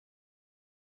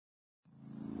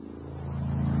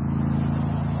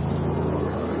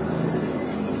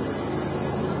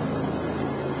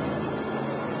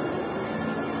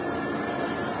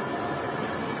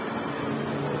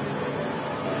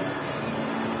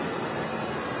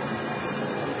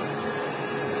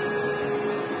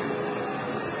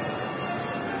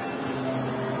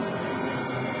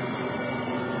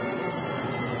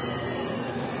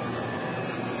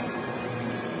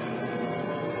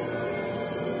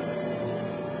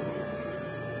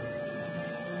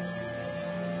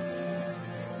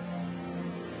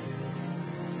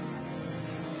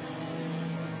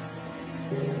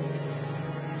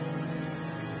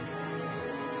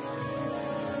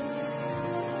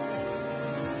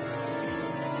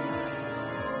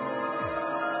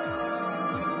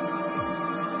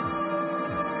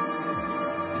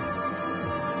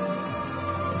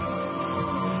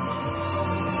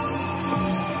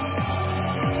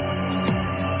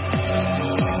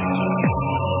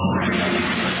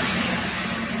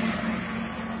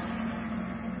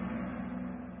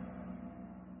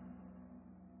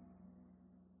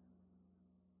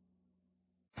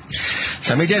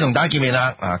神秘姐同大家見面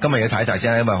啦！今日要睇一睇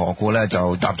先，因為何故咧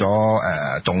就搭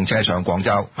咗動車上廣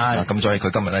州，咁所以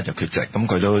佢今日咧就缺席，咁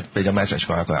佢都俾咗 message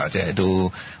佢話即係都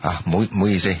唔好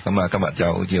意思，咁今日就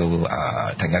要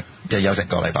停日即係休息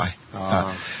個禮拜。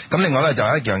咁另外咧就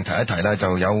一樣提一提咧，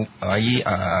就有喺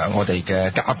我哋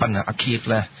嘅嘉賓阿 Keith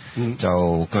咧，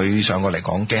就佢上過嚟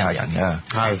講機械人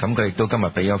嘅，咁佢亦都今日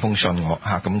俾咗封信我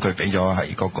咁佢俾咗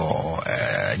係嗰個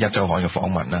一週刊嘅訪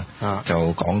問啦，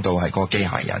就講到係嗰個機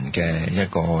械人嘅一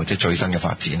個即係最新嘅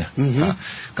發展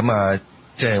咁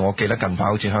即係我記得近排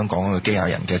好似香港嘅機械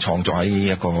人嘅創作喺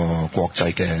一個國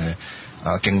際嘅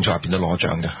競賽入邊都攞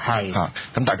獎嘅，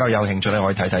咁大家有興趣咧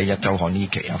可以睇睇一週刊呢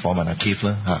期訪問阿 Keith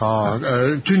啦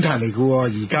專題嚟嘅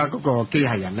喎，而家嗰個機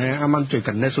械人咧，啱啱最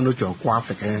近咧 National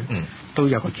Geographic 咧，都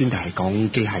有個專題係講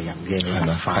機械人嘅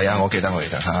文化。係我記得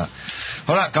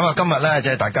好啦，咁今日咧即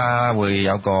係大家會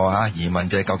有個疑問，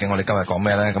即係究竟我哋今日講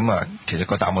咩咧？咁其實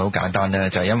個答案好簡單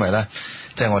咧，就係因為咧，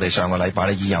即係我哋上個禮拜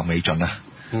咧意猶未盡啊，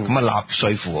咁納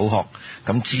粹符號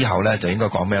學，咁之後咧就應該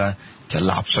講咩咧？就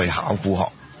納粹考古學。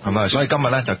係咪？所以今日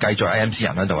咧就繼續喺 MC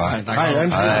人喺度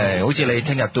好似你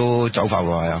聽日都走法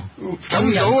喎又。走唔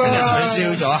到啊！聽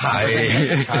日取消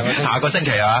咗，下個星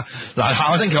期下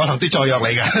個星期可能都再約你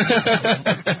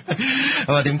嘅。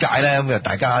咁點解咧？咁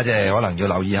大家即係可能要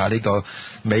留意下呢個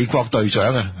美國隊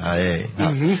長啊，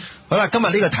好啦，今日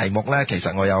呢個題目咧，其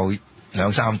實我有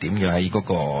2-3點要喺嗰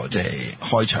個即係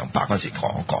開場白嗰時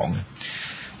講嘅。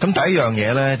咁第一樣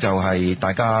嘢咧就係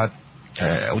大家。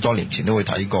好多年前都會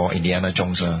睇過 Indiana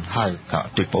Jones 啦，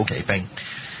奪寶奇兵。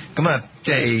咁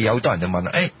即係有好多人就問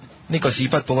啦，呢個史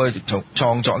匹堡去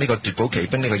創作呢個奪寶奇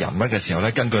兵呢個人物嘅時候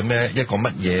咧，根據一個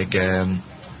乜嘢嘅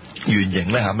原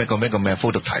型咧咩個咩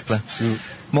phototype 咧？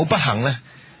冇不幸咧，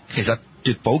其實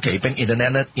奪寶奇兵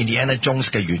Indiana Jones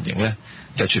嘅原型咧，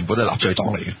就全部都係納粹黨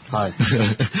嚟嘅。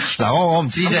嗱，我唔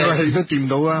知啫。咁佢都見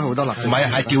到啊，好多納粹。唔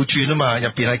係調轉啊嘛，入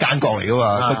邊係奸角嚟噶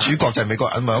嘛，個主角就係美國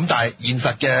人啊嘛。咁但係現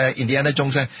實嘅 Indiana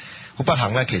Jones 咧，好不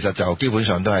幸咧，其實就基本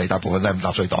上都係大部分都係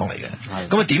納粹黨嚟嘅。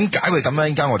咁點解會咁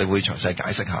咧？依家我哋會詳細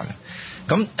解釋下嘅。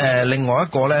咁另外一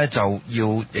個咧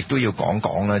亦都要講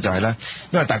講咧，就係咧，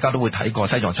因為大家都會睇過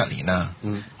《西藏7年》啦，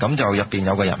咁就入邊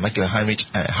有個人物叫 Heinrich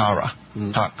Harrer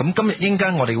咁今日應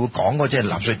間我哋會講個即係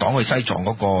納粹黨去西藏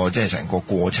嗰個即係成個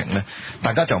過程咧，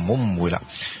大家就唔好誤會啦。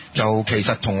就其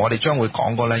實同我哋將會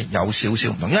講過咧有少少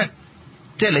唔同，因為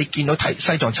即係你見到睇《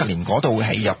西藏7年》嗰套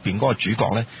戲入邊嗰個主角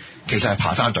咧，其實係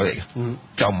爬山隊嚟嘅，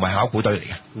就唔係考古隊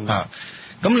嚟嘅。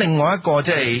咁另外一個即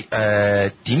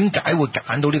係點解會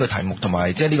揀到呢個題目，同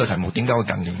埋即係呢個題目點解會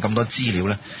近年咁多資料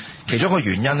咧？其中一個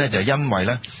原因咧就係因為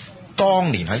咧，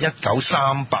當年喺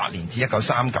1938年至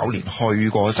1939年去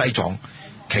過西藏，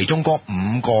其中嗰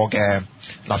5個嘅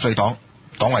納粹黨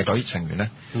衛隊成員咧，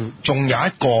仲有一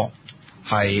個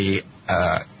係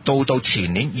到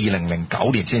前年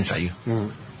2009年先死嘅。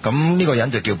咁呢個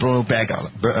人就叫 Bruno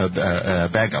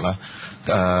Berger 啦。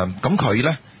咁佢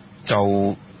咧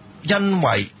就因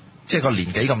為即係個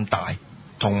年紀咁大，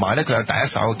同埋咧佢有第一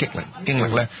手嘅經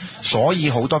歷咧，所以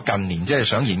好多近年即係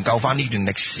想研究翻呢段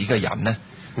歷史嘅人咧，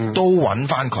都揾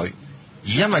翻佢。而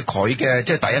因為佢嘅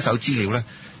即係第一手資料咧，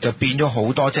就變咗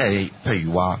好多即係譬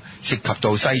如話涉及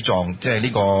到西藏，即係呢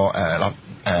個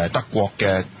德國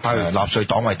嘅納粹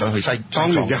黨衛隊去西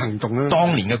藏當年嘅行動咧，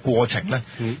當年嘅過程咧，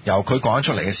由佢講得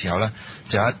出嚟嘅時候咧，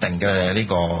就有一定嘅呢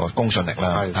個公信力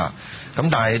啦。咁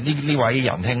但係呢位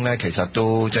仁兄咧，其實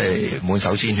都即係滿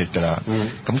手鮮血㗎啦。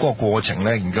咁嗰個過程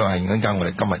咧，應該係陣間我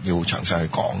哋今日要詳細去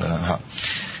講㗎啦。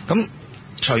咁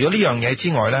除咗呢樣嘢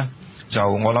之外咧，就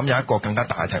我諗有一個更加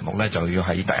大嘅題目咧，就要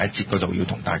喺第一節嗰度要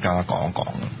同大家講一講。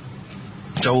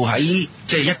就喺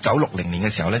即係1960年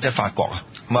嘅時候咧，即係法國啊，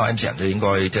咁啊 MC 人就應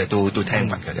該即係都聽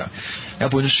聞嘅就有一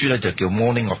本書咧，就叫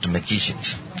Morning of the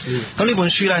Magicians。咁呢本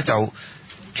書咧就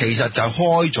其實就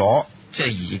開咗即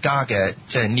係而家嘅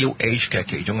即係 New Age 嘅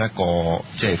其中一個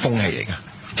即係風氣嚟嘅。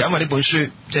就因為呢本書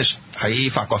即係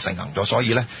喺法國盛行咗，所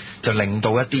以咧就令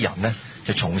到一啲人咧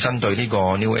就重新對呢個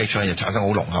New Age 咧就產生好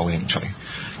濃厚嘅興趣。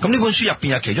咁呢本書入邊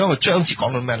有其中一個章節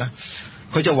講到咩咧？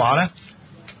佢就話咧，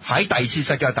喺第二次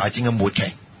世界大戰嘅末期，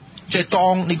即係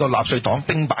當呢個納粹黨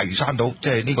兵敗如山倒，即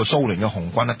係呢個蘇聯嘅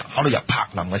紅軍咧打到入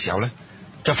柏林嘅時候咧，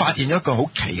就發現咗一個好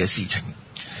奇嘅事情，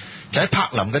就喺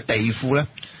柏林嘅地庫咧，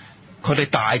佢哋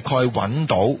大概揾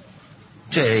到，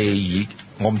即係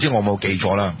我唔知我有冇記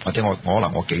錯啦，或者我可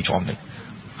能我記錯唔定，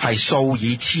係數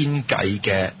以千計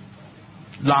嘅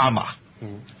喇嘛，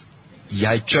而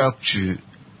係着住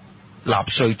納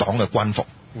粹黨嘅軍服。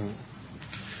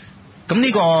咁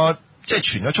呢個即係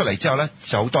傳咗出嚟之後咧，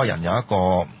就好多人有一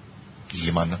個疑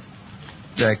問啦，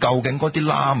就係究竟嗰啲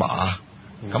喇嘛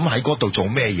咁喺嗰度做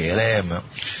咩嘢咧？咁樣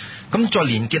咁再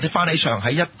連結翻起上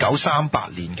喺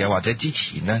1938年嘅或者之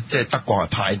前咧，即係德國係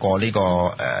派過呢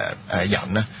個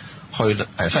人咧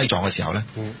去西藏嘅時候咧，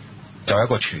就有一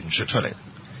個傳說出嚟，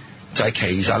就係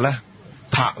其實咧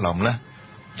柏林咧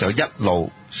就一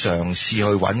路嘗試去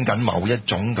揾緊某一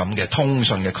種咁嘅通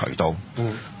訊嘅渠道，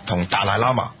同達賴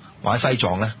喇嘛或者西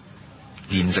藏咧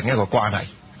連成一個關係。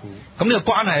咁呢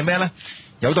個關係係咩咧？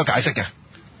有好多解釋嘅。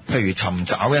譬如尋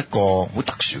找一個好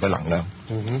特殊嘅能量，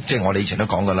即係我哋以前都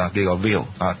講過啦，叫做 Vril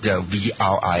啊，即係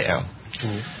VRIL。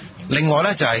另外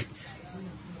咧就係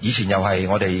以前又係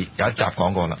我哋有一集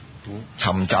講過啦，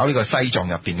尋找呢個西藏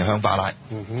入邊嘅香巴拉。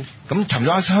咁尋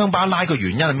找香巴拉嘅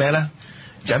原因係咩咧？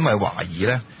就因為懷疑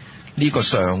咧呢個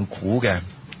上古嘅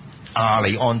阿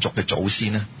里安族嘅祖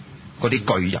先咧，嗰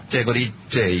啲巨人，即係嗰啲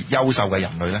即係優秀嘅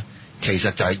人類咧，其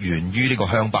實就係源於呢個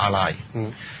香巴拉。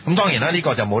咁當然啦，呢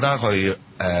個就冇得去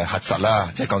核實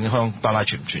啦，即係究竟香巴拉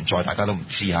存唔存在，大家都唔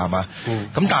知係嘛。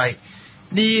咁但係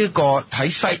呢個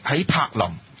喺柏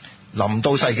林臨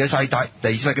到第二次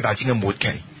世界大戰嘅末期，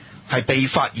係被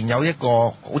發現有一個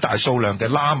好大數量嘅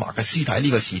喇嘛嘅屍體，呢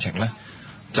個事情咧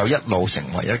就一路成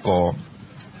為一個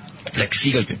歷史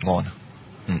嘅懸案。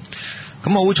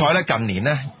咁好彩咧，近年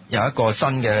咧有一個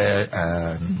新嘅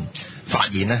發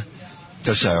現咧，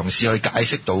就嘗試去解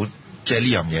釋到即係呢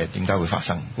樣嘢點解會發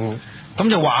生。咁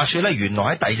就話說咧，原來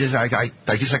喺第二次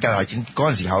世界大戰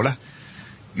嗰陣時候咧，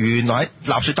原來喺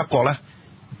納粹德國咧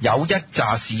有一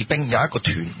紮士兵，有一個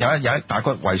團，有一大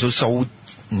概為數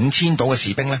5000到嘅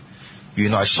士兵咧，原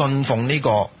來係信奉呢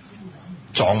個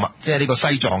藏密，即係呢個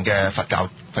西藏嘅佛教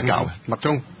嘅密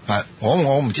宗。係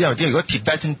我唔知啊，如果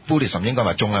Tibetan Buddhism 應該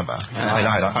密宗係嘛？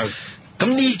係啦。咁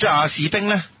呢紮士兵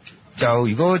咧，就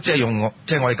如果即係用我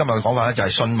哋今日嘅講法咧，就係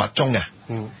信密宗嘅。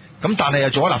咁但係又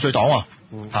做咗納粹黨喎。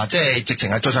即係直情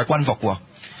係着晒軍服喎。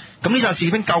咁呢紮士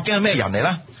兵究竟係咩人嚟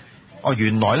咧？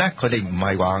原來咧佢哋唔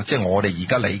係話即係我哋而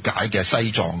家理解嘅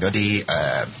西藏嗰啲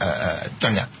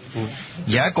真人，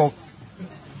而係一個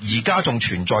而家仲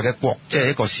存在嘅國，即係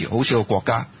一個好少嘅國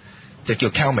家，就叫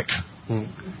Kalmyk。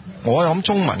我諗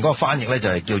中文嗰個翻譯咧就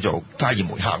係叫做卡爾梅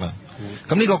克啦。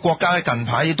咁呢個國家咧近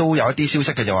排都有一啲消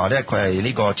息嘅，就話咧佢係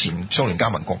呢個前蘇聯加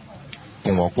盟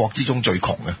共和國之中最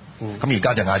窮嘅。咁而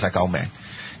家就嗌晒救命。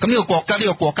咁呢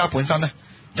個國家本身咧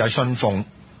就係信奉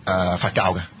佛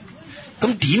教嘅。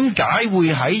咁點解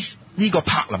會喺呢個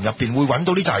柏林入邊會揾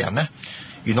到呢扎人咧？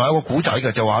原來有個古仔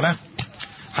嘅，就話咧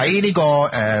喺呢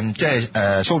個即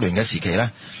係蘇聯嘅時期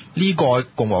咧，呢個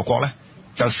共和國咧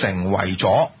就成為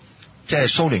咗即係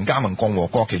蘇聯加盟共和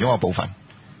國其中一個部分。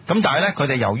咁但係咧佢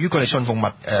哋由於佢哋信奉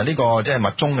呢個即係密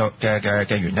宗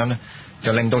嘅原因咧，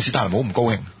就令到史太林好唔高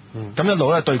興。咁一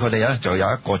路咧對佢哋咧就有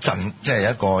一個即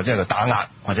係一個打壓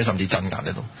或者甚至鎮壓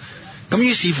喺度。咁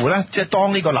於是乎咧，即係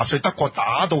當呢個納粹德國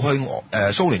打到去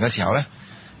蘇聯嘅時候咧，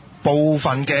部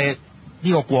分嘅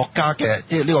呢個國家嘅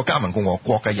呢個加盟共和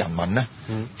國嘅人民咧，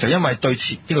就因為對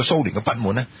呢個蘇聯嘅不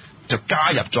滿咧，就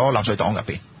加入咗納粹黨入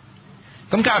邊。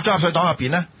咁加入咗納粹黨入邊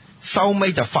咧，收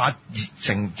尾就發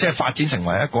展成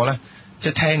為一個咧，即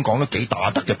係聽講都幾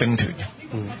打得嘅兵團嘅。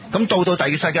咁到第二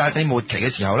次世界大戰末期嘅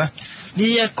時候咧，呢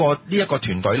一個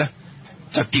團隊咧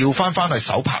就調翻去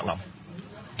守柏林，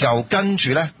就跟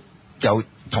住咧就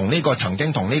同呢個曾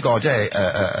經同呢個即係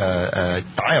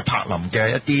打入柏林嘅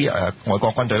一啲外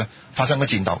國軍隊咧發生咗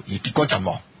戰鬥，而結果陣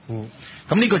亡。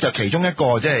咁呢個就其中一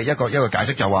個即係一個解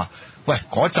釋，就話喂，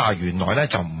嗰紮原來咧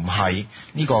就唔係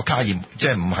呢個卡爾，即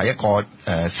係唔係一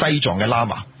個西藏嘅喇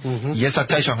嘛，而係實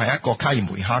際上係一個卡爾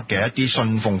梅克嘅一啲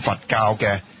信奉佛教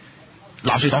嘅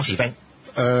納粹黨士兵。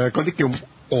嗰啲叫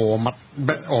俄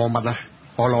密啊，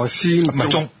俄羅斯密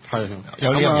宗係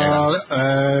有呢樣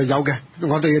嘢有嘅。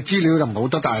我哋嘅資料就唔好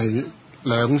多，但係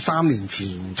2-3年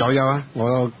前左右啊，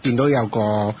我見到有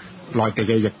個內地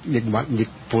嘅譯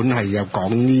本係有講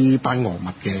呢班俄密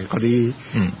嘅嗰啲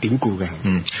典故嘅。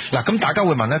嗱，咁大家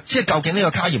會問咧，即係究竟呢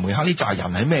個卡爾梅克呢紮人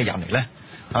係咩人嚟咧？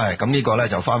咁呢個咧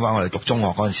就翻我哋讀中學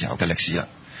嗰陣時候嘅歷史啦。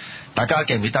大家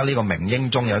記唔記得呢個明英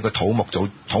宗有一個土木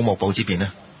堡之變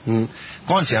咧？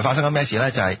嗰陣時係發生緊咩事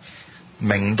咧？就係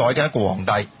明代嘅一個皇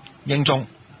帝英宗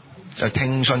就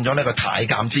聽信咗呢個太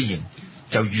監之言，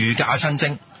就御駕親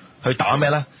征去打咩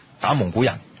咧？打蒙古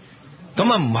人。咁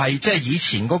唔係即係以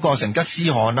前嗰個成吉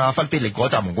思汗啊、忽必烈嗰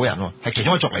紮蒙古人喎，係其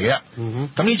中一族嚟嘅啫。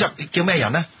咁呢隻叫咩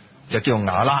人咧？就叫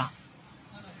瓦剌。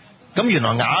咁原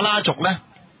來瓦剌族咧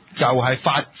就係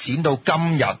發展到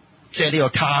今日，即係呢個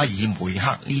卡爾梅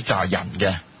克呢紮人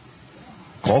嘅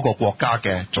嗰個國家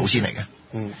嘅祖先嚟嘅。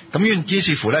咁於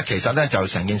是乎咧，其實咧就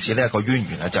成件事呢一個淵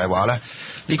源啊，就係話咧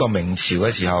呢個明朝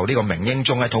嘅時候，呢個明英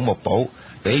宗喺土木堡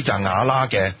俾呢紮瓦剌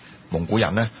嘅蒙古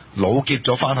人咧老劫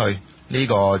咗翻去呢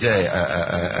個即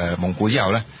係蒙古之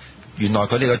後咧，原來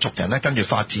佢哋嘅族人咧跟住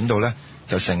發展到咧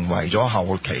就成為咗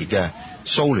後期嘅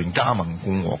蘇聯加盟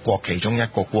共和國其中一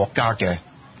個國家嘅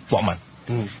國民。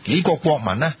呢個國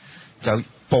民咧就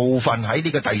部分喺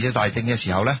呢個第二次大戰嘅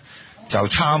時候咧就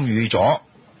參與咗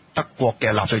德國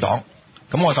嘅納粹黨。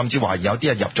咁我甚至懷疑有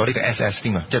啲係入咗呢個 SS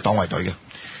添啊，即係黨衛隊嘅。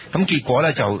咁結果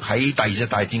咧就喺第二次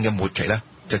大戰嘅末期咧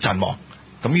就陣亡。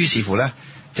咁於是乎咧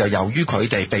就由於佢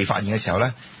哋被發現嘅時候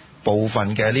咧，部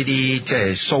分嘅呢啲即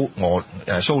係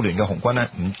蘇聯嘅紅軍咧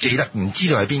唔知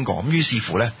道係邊個，咁於是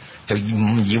乎咧就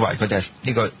誤以為佢哋係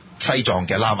呢個西藏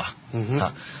嘅喇嘛。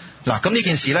嗱，咁呢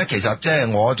件事咧其實即係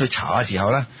我去查嘅時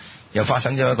候咧，又發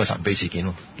生咗一個神秘事件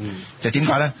喎。就點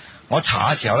解咧？我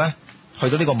查嘅時候咧，去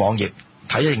到呢個網頁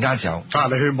睇一陣間嘅時候，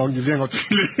你去網頁啫，我知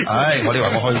你。我以為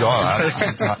我去咗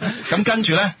係嘛？咁跟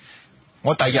住咧，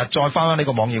我第二日再翻呢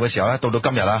個網頁嘅時候咧，到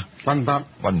今日啦，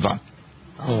揾唔翻。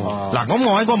嗱，咁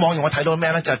我喺嗰個網頁我睇到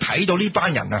咩咧？就係睇到呢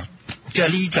班人啊，即係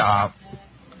呢紮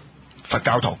佛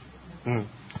教徒，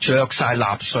着晒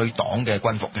納粹黨嘅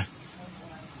軍服嘅。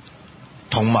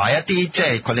同埋一啲即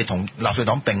係佢哋同納粹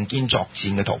黨並肩作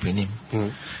戰嘅圖片添。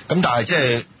咁但係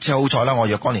即係好彩啦，我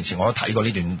若干年前我都睇過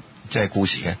呢段即係故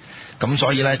事嘅。咁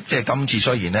所以咧，即係今次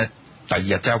雖然咧第二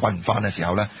日真係揾唔翻嘅時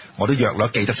候咧，我都約略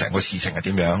記得成個事情係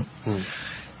點樣。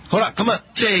好啦，咁啊，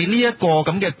即係呢一個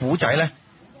咁嘅古仔咧，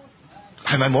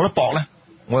係咪冇得駁咧？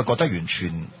我又覺得完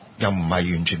全又唔係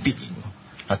完全必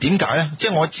然。點解咧？即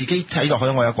係我自己睇落去，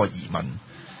我有一個疑問。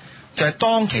就係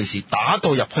當其時打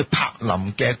到入去柏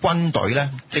林嘅軍隊咧，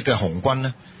即係嘅紅軍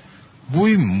咧，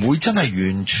會唔會真係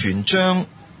完全將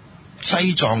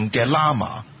西藏嘅喇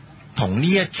嘛同呢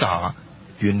一紮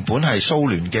原本係蘇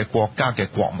聯嘅國家嘅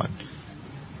國民，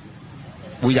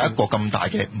會有一個咁大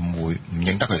嘅誤會，唔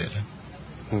認得佢哋咧？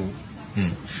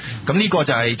咁呢個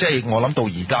就係即係我諗到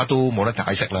而家都冇得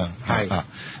解釋啦。咁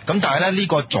但係咧呢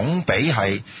個總比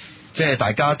係。即係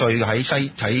大家對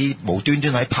喺無端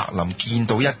端喺柏林見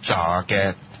到一紮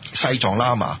嘅西藏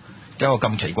喇嘛一個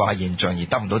咁奇怪嘅現象而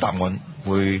得唔到答案，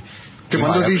會揾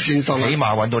到啲線索，起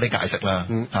碼揾到啲解釋啦。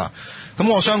咁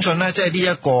我相信咧，即係呢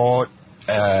一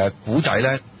個古仔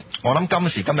咧，我諗今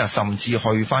時今日甚至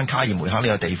去翻卡爾梅克呢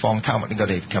個地方，卡爾呢個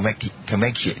地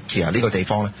Kalmykia 呢個地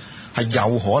方咧，係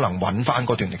有可能揾翻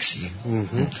嗰段歷史。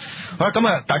好啦，咁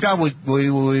啊，大家會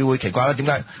奇怪啦，點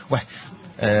解？喂！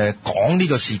講呢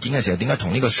個事件嘅時候，點解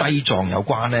同呢個西藏有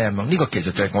關咧？咁呢個其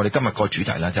實就係我哋今日個主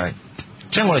題啦，就係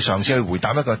即係我哋嘗試去回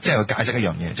答一個，即係去解釋一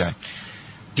樣嘢，就係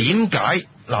點解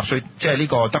納粹即係呢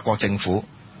個德國政府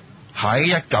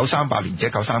喺1938年即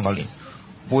係1939年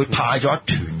會派咗一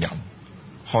團人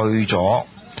去咗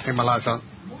喜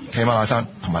馬拉雅山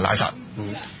同埋拉薩。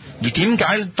而點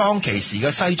解當其時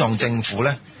嘅西藏政府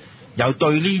咧，又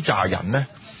對呢扎人咧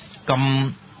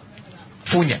咁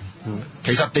歡迎？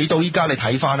其實你到依家你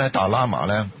睇翻咧，達賴喇嘛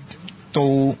咧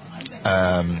都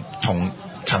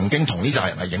曾經同呢扎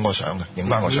人係影過相嘅，影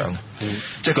翻個相嘅。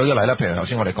即係舉個例啦，譬如頭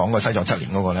先我哋講過西藏7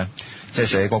年嗰個咧，即係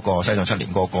寫嗰個西藏7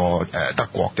年嗰個德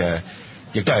國嘅，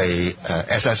亦都係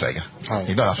SS 嚟嘅，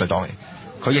亦都係納粹黨嚟。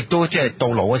佢亦都即係到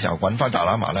老嘅時候揾翻達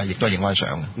賴喇嘛咧，亦都係影翻相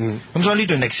嘅。咁所以呢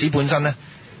段歷史本身咧，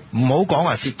唔好講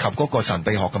話涉及嗰個神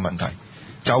秘學嘅問題，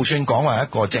就算講話一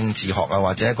個政治學啊，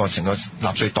或者一個成個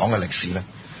納粹黨嘅歷史咧，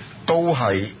都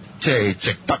係即係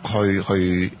值得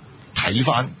去睇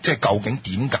翻，即係究竟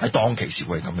點解當其時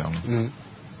會係咁樣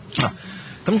咯。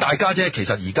咁大家即係其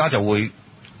實而家就會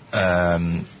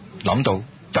諗到，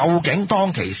究竟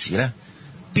當其時咧，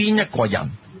邊一個人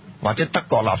或者德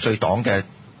國納粹黨嘅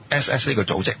SS 呢個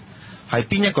組織係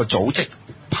邊一個組織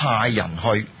派人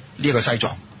去呢個西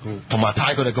藏，同埋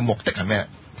派佢哋嘅目的係咩？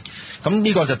咁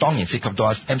呢個就當然涉及到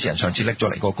阿 MC 人上次拎咗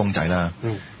嚟嗰個公仔啦。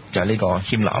就係呢個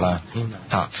希姆納啦。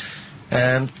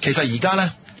其實而家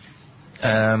咧，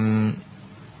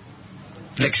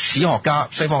歷史學家，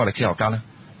西方嘅歷史學家咧，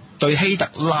對希特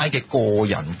拉嘅個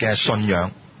人嘅信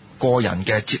仰、個人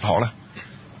嘅哲學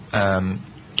咧，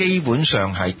基本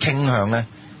上係傾向咧，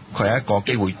佢係一個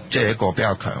機會，即係一個比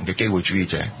較強嘅機會主義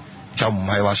者，就唔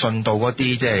係話信到嗰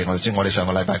啲即係我哋上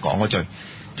個禮拜講嗰句，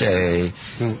即係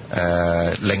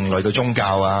另類嘅宗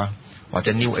教啊，或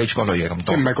者 New Age 嗰類嘢咁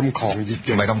多，唔係咁狂熱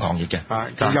嘅，唔係咁狂熱嘅，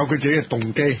有佢自己嘅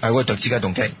動機，係佢自己嘅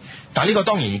動機。但係呢個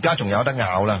當然而家仲有得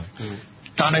拗啦，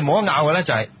但係冇得拗嘅咧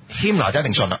就係希姆納就一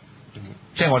定信啦，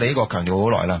即係我哋呢個強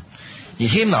調好耐啦。而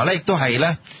希姆納咧亦都係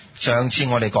咧上次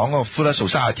我哋講嗰個 Fuller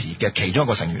Society 嘅其中一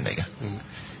個成員嚟嘅。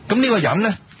咁呢個人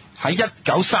咧喺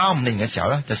1935年嘅時候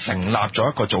咧就成立咗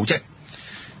一個組織。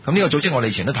咁呢個組織我哋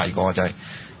以前都提過，就係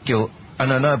叫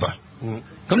UNRWA。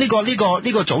咁呢個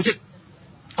組織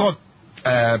嗰個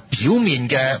表面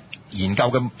嘅研究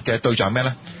嘅對象係咩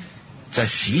咧？就係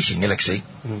史前嘅歷史，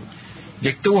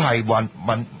亦都係揾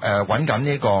緊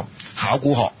呢個考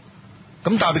古學。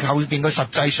咁但係後邊佢實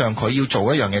際上佢要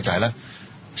做一樣嘢就係咧，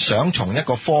想從一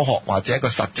個科學或者一個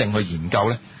實證去研究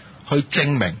咧，去證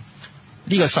明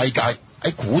呢個世界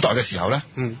喺古代嘅時候咧，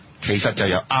其實就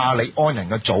由亞利安人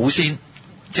嘅祖先，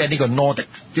即係呢個 Nordic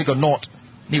呢個 Nord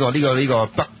呢個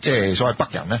北，即係所謂北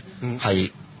人咧，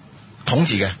係統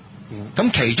治嘅。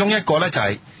咁其中一個咧就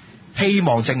係希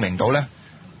望證明到咧，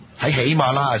喺喜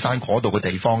馬拉雅山嗰度嘅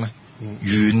地方咧，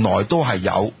原來都係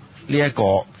有呢一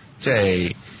個即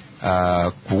係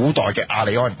古代嘅亞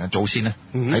利安人嘅祖先咧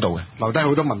喺度嘅，留低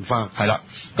好多文化。係啦，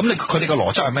咁佢哋嘅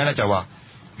邏輯係咩咧？就係話，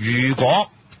如果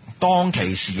當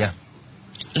其時啊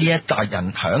呢一代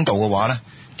人喺度嘅話咧，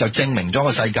就證明咗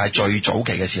個世界最早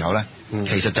期嘅時候咧，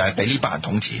其實就係俾呢班人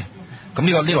統治嘅。咁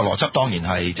呢個邏輯當然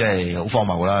係即係好荒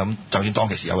謬啦。咁就算當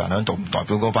其時有人喺度，唔代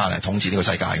表嗰班人係統治呢個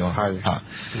世界㗎嘛。係嚇。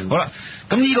好啦，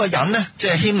咁呢個人咧，即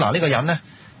係希拉呢個人咧，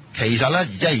其實咧，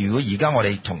即係如果而家我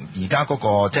哋同而家嗰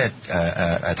個即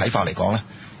係睇法嚟講咧，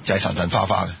就係神神化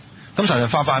化嘅。咁神神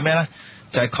化化係咩咧？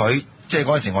就係佢即係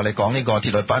嗰陣時我哋講呢個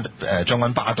鐵律將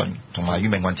軍巴頓同埋與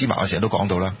命運之矛嘅時候都講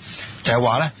到啦，就係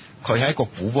話咧，佢喺一個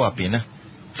古堡入邊咧，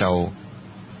就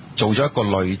做咗一個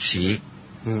類似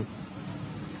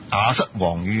亞瑟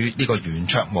王與呢個圓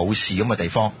桌武士咁嘅地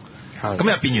方。咁入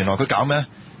邊原來佢搞咩？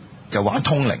就玩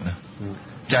通靈啊！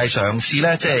就係嘗試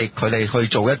咧，即係佢哋去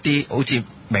做一啲好似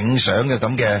冥想嘅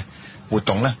咁嘅活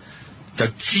動咧，就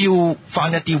招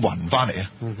翻一啲魂翻嚟啊！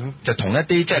就同一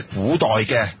啲即係古代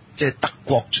嘅即係德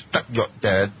國德約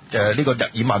呢個日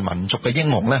耳曼民族嘅英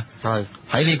雄咧，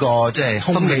喺呢個即係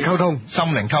心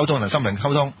靈溝通同心靈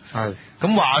溝通。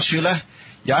咁話說咧，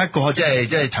有一個即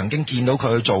係曾經見到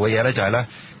佢去做嘅嘢咧，就係咧，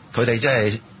佢哋即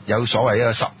係有所謂一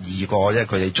個12個，即係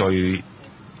佢哋最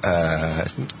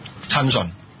親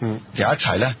信。就一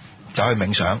齊咧就去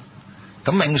冥想，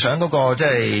咁冥想嗰個即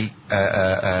係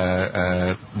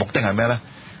目的係咩咧？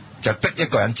就逼一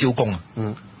個人招供啊！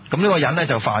咁呢個人咧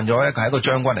就犯咗佢係一個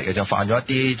將軍嚟嘅，就犯咗一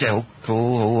啲即係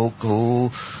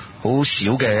好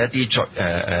少嘅一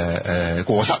啲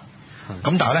過失。咁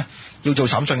但係咧要做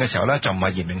審訊嘅時候咧，就唔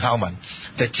係嚴刑拷問，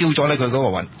就招咗咧佢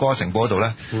嗰個城堡嗰度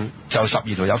咧，就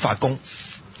12條友發功。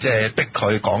即係逼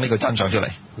佢講呢個真相出嚟，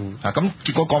咁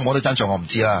結果講唔講到真相我唔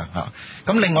知啦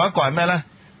咁另外一個係咩咧？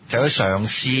就去嘗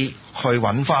試去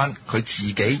揾翻佢自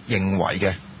己認為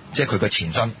嘅，即係佢嘅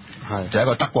前身，就係一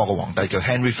個德國嘅皇帝叫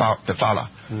Henry the Fowler，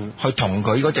去同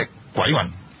佢嗰隻鬼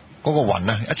魂嗰個魂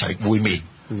咧一齊會面，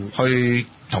去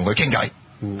同佢傾偈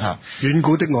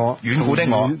遠古的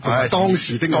我，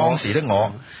當時的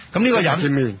我。咁呢個人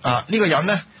呢個人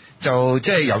咧就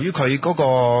即係由於佢嗰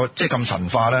個即係咁神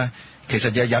化咧。其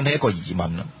實就引起一個疑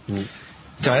問啦，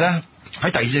就係咧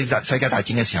喺第二次世界大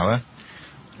戰嘅時候咧，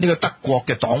呢個德國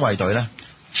嘅黨衛隊咧，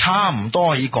差唔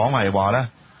多可以講係話咧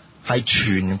係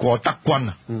全國德軍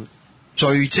啊，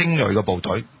最精鋭嘅部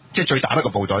隊，即係最打得嘅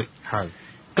部隊。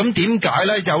咁點解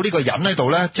咧有呢個人喺度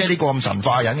咧，即係呢個咁神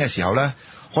化人嘅時候咧，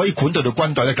可以管到到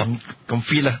軍隊咧咁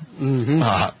fit 咧？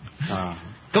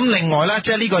咁另外咧，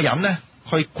即係呢個人咧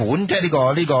去管即係呢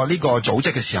個組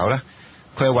織嘅時候咧，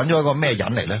佢係揾咗一個咩人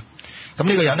嚟咧？咁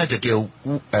呢個人咧就叫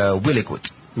Willigood。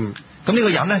咁呢個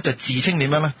人咧就自稱點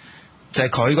樣咧？就係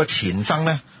佢個前生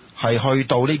咧係去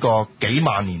到呢個幾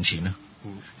萬年前啊！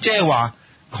即係話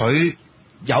佢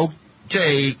有即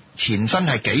係前身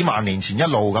係幾萬年前一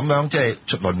路咁樣即係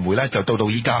輪迴咧，就到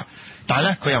依家。但係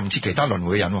咧佢又唔似其他輪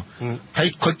迴嘅人喎，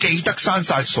係佢記得翻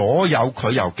晒所有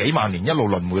佢由幾萬年一路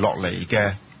輪迴落嚟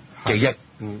嘅記憶，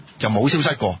就冇消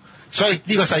失過。所以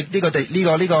呢個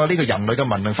人類嘅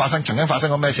文明曾經發生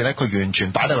過咩事咧？佢完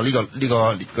全擺喺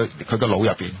佢個腦入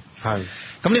邊。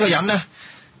咁呢個人咧，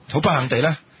好不幸地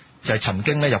咧，就係曾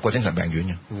經咧入過精神病院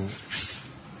嘅。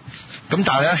咁但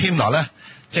係咧，希拉咧，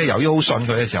即係由於好信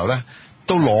佢嘅時候咧，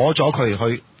都攞咗佢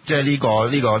去即係呢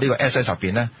個 SS 入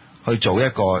邊咧，去做一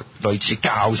個類似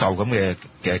教授咁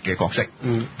嘅角色。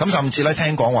咁甚至咧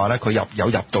聽講話咧，佢有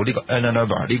入到呢個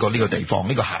Annenberg 呢個地方，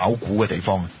呢個考古嘅地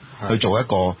方去做一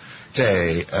個即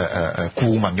係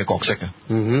顧問嘅角色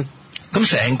嘅。咁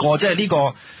成個即係呢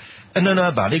個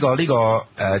Annenberg 呢個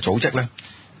組織咧，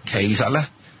其實咧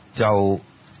就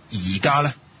而家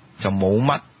咧就冇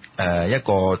乜一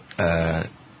個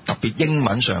特別英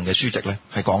文上嘅書籍咧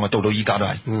係講嘅，到依家都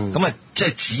係。咁即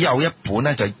係只有一本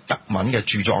咧就係德文嘅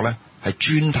著作咧係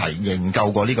專題研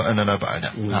究過呢個 Annenberg 嘅啫。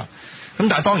咁但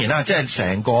係當然啦，即係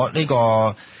成個呢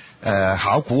個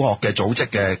考古學嘅組織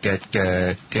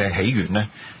嘅起源咧，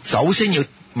首先要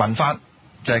問翻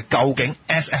就係究竟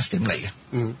SS 點嚟嘅？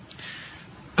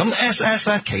咁 SS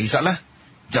咧其實咧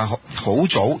就好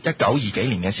早1920幾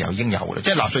年嘅時候已經有嘅，即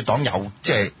係納粹黨有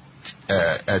即係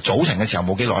組成嘅時候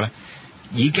冇幾耐咧，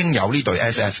已經有呢隊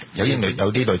SS， 有呢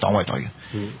隊黨衛隊嘅。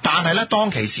但係咧，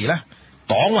當其時咧，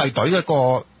黨衛隊嗰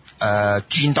個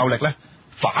戰鬥力咧，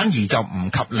反而就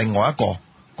唔及另外一個，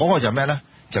嗰個就咩咧？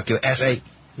就叫 SA，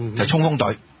 就係衝鋒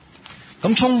隊。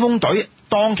咁衝鋒隊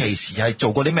當其時係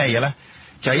做過啲咩嘢咧？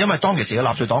就係因為當其時嘅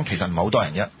納粹黨其實唔係好多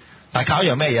人啫，但係靠一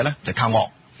樣咩嘢咧？就靠惡。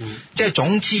即係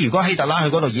總之，如果希特拉去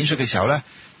嗰度演說嘅時候咧，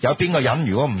有邊個人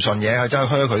如果唔順嘢，走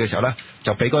去噓佢嘅時候咧，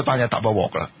就俾嗰班嘢揼一鑊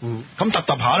噶啦。咁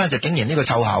揼下咧，就竟然呢個湊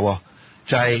效喎，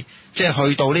就係即係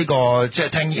去到呢個即係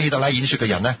聽希特拉演說嘅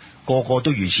人咧，個個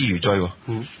都如痴如醉喎。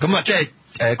咁啊，即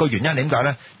係個原因點解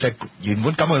咧？就係原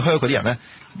本敢去噓佢啲人咧，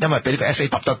因為俾呢個 SA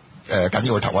揼得緊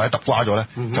要個頭或者揼瓜咗咧，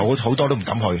就好多都唔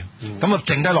敢去。咁啊，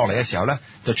剩低落嚟嘅時候咧，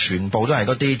就全部都係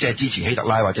嗰啲即係支持希特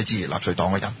拉或者支持納粹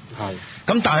黨嘅人。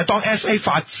咁但係當 SA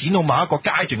發展到某一個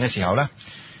階段嘅時候咧，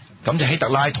咁就希特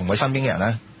拉同佢身邊嘅人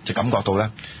咧，就感覺到咧，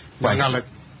喂，壓力，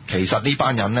其實呢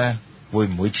班人咧，會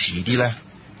唔會遲啲咧，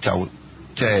就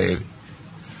即係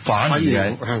反而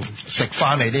係食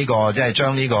翻你呢個，即係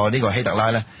將呢個希特拉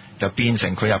咧，就變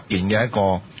成佢入邊嘅一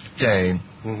個即係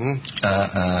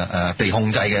被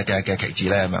控制嘅旗幟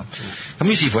咧咁樣。咁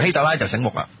於是乎希特拉就醒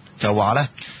目啦，就話咧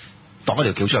度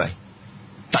一條橋出嚟，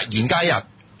突然間一日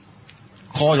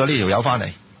call 咗呢條友翻嚟，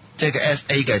即係個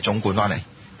SA 嘅總管翻嚟。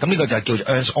咁呢個就係叫做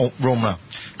Ernst Röhm 啦。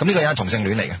咁呢個人係同性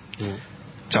戀嚟嘅，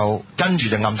就跟住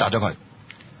就暗殺咗佢。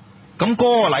咁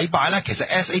嗰個禮拜咧，其實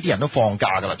SA 啲人都放假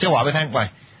㗎啦，即係話俾你聽，喂，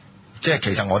即係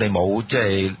其實我哋冇即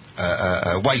係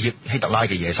威脅希特拉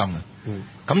嘅野心嘅。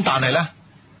咁但係咧，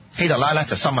希特拉咧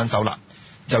就心狠手辣，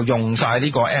就用晒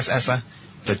呢個 SS 咧，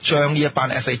就將呢一班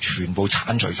SA 全部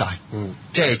剷除晒，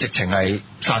即係直情係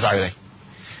殺晒佢哋。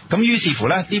咁於是乎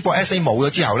咧，呢波 SA 冇咗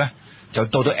之後咧，就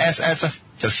到到 SS 咧，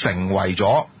就成為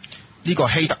咗呢個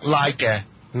希特拉嘅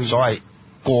所謂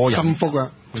個人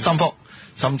心腹，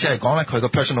甚至係講咧佢個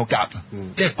personal guard，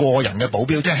即係個人嘅保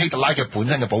鏢，即係希特拉嘅本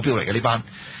身嘅保鏢嚟嘅呢班。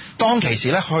當其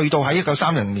時咧，去到喺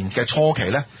1930年嘅初期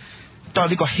咧，當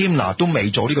呢個 Himmler 都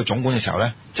未做呢個總管嘅時候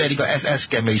咧，即係呢個 SS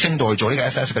嘅未升到去做呢個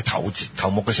SS 嘅頭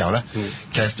目嘅時候咧，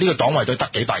其實呢個黨衛隊得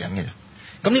幾百人嘅啫。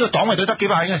咁呢個黨衛隊得幾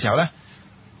百人嘅時候咧，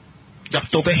入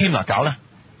到俾 Himmler 搞咧，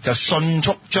就迅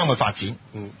速將佢發展。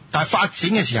但係發展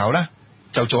嘅時候咧，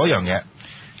就做一樣嘢，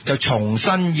就重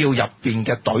新要入邊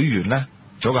嘅隊員咧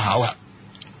做一個考核。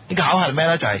呢個考核係咩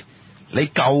咧？就係你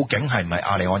究竟係唔係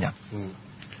亞利安人？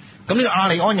咁呢個亞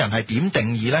利安人係點定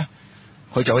義咧？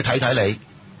佢就會睇睇你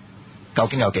究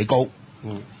竟有幾高，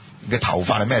你嘅頭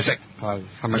髮係咩色，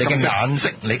係咪你嘅眼色，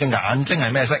你嘅眼睛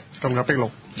係咩色，金甲碧綠，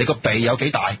你個鼻有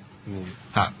幾大，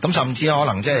咁甚至可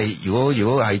能即係如果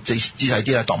係仔細啲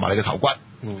咧，度埋你嘅頭骨。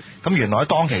咁原來喺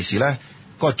當其時咧，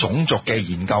嗰個種族嘅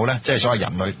研究咧，即係所謂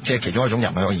人類，即係其中一種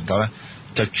人類嘅研究咧，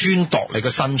就專度你嘅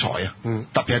身材啊，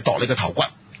特別係度你嘅頭骨。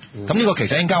咁呢個其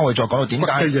實陣間我哋再講到點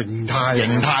解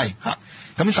形態嚇。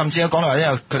咁甚至有講到咧，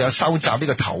佢哋有收集呢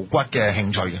個頭骨嘅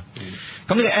興趣嘅。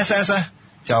咁呢個 SS 咧，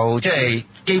就即係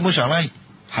基本上咧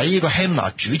喺呢個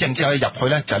Himmler 主政之後入去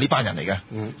咧，就係呢班人嚟嘅。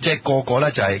即係個個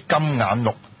咧就係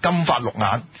金髮綠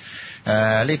眼。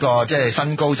呢個即係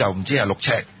身高就唔知係6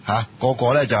尺嚇，個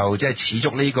個咧就即係似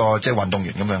足呢個即係運動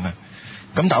員咁樣嘅。咁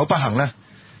但係好不幸咧，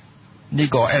呢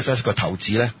個 SS 個頭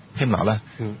子咧 Himmler 咧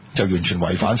就完全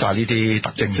違反晒呢啲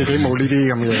特徵，自己冇呢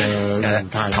啲咁嘅形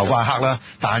態，頭髮黑啦，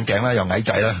戴眼鏡啦，又矮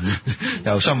仔啦，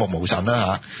又雙目無神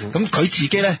啦嚇。咁佢自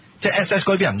己咧，即係 SS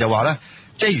嗰啲人就話咧，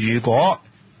即係如果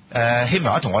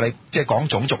Himmler同我哋即係講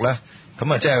種族咧。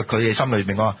咁啊，即係佢哋心裏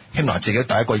邊講，Himmler自己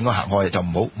第一個應該行開，就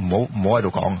唔好喺度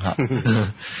講嚇。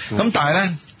咁但係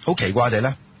咧，好奇怪地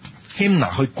咧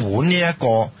 ，Himmler 去管呢一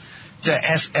個即係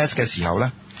SS 嘅時候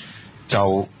咧，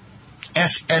就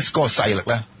SS 嗰個勢力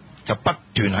咧就不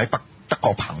斷喺德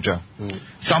國膨脹，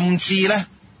甚至咧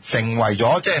成為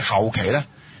咗即係後期咧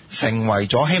成為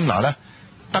咗 Himmler 咧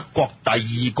德國第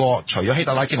二個除咗希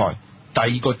特拉之外第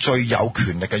二個最有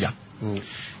權力嘅人。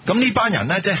咁呢班人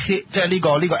咧，即係呢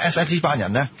個 SS 班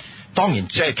人咧，當然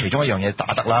即係其中一樣嘢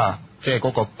打得啦，即係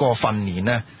嗰個訓練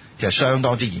咧，其實相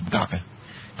當之嚴格嘅。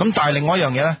咁但係另外一樣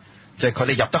嘢咧，就係佢哋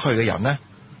入得去嘅人咧，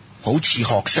好似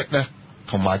學識咧，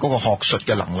同埋嗰個學術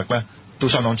嘅能力咧，都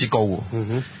相當之高喎。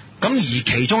咁而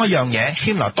其中一樣嘢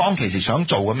，Himmler 當其時想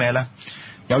做嘅咩咧？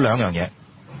有兩樣嘢。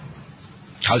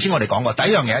頭先我哋講過，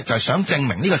第一樣嘢就係想證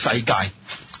明呢個世界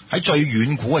喺最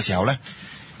遠古嘅時候咧。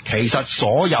其實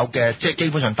所有嘅即係基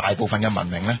本上大部分嘅文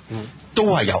明咧，都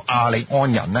係由亞利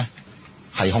安人咧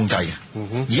係控制嘅。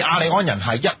而亞利安人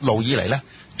係一路以嚟咧，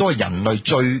都係人類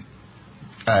最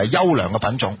優良嘅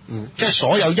品種。即係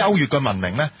所有優越嘅文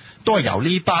明咧，都係由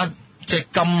呢班即係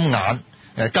金眼、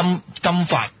金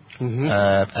髮、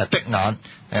碧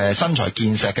眼、身材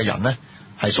健碩嘅人咧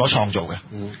係所創造嘅。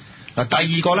嗱，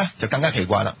第二個咧就更加奇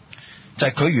怪啦，就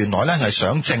係佢原來咧係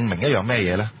想證明一樣咩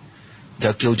嘢咧，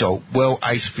就叫做 World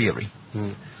Ice Theory。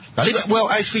嗱，呢個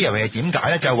World Ice Theory 係點解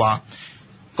咧？就係話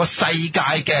個世界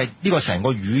嘅呢個成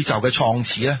個宇宙嘅創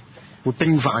始咧，會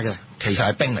冰化嘅，其實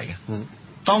係冰嚟嘅。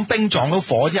當冰撞到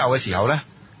火之後嘅時候咧，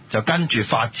就跟住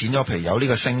發展咗，譬如有呢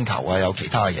個星球啊，有其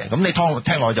他嘅嘢。咁你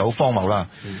聽落去就好荒謬啦。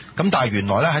咁但係原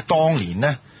來咧喺當年咧，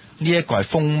呢一個係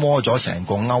風魔咗成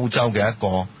個歐洲嘅一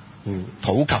個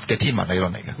普及嘅天文理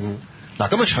論嚟嘅。嗱，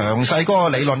咁詳細嗰個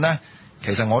理論咧，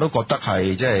其實我都覺得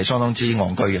係即係相當之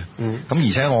戇居嘅。咁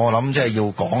而且我諗即係要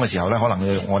講嘅時候咧，可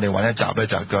能要我哋揾一集咧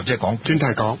就係即係講專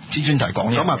題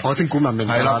講講埋火星古文明。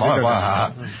係啦，講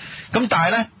下。咁但係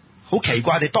咧好奇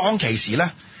怪地，當其時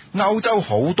咧歐洲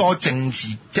好多政治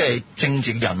嘅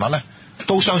人物咧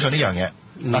都相信呢樣嘢。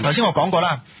嗱，頭先我講過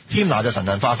啦，希特勒就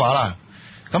神化啦。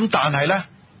咁但係咧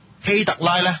希特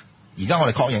拉咧，而家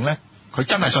我哋確認咧，佢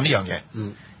真係信呢樣嘢。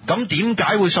咁點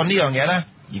解會信呢樣嘢咧？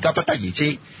而家不得而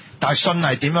知。但係信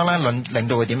係點樣咧？令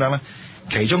到佢點樣咧？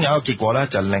其中有一個結果咧，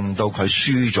就令到佢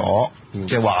輸咗。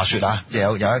即係話說啊，即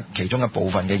係有其中一部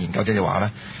分嘅研究者就話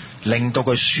咧，令到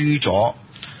佢輸咗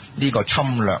呢個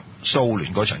侵略蘇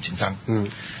聯嗰場戰爭。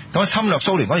咁侵略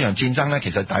蘇聯嗰場戰爭咧，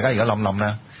其實大家而家諗諗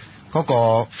咧，嗰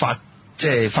個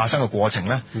發生嘅過程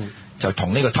咧，就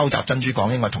同呢個偷襲珍珠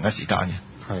港應該係同一時間嘅。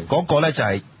嗰個咧就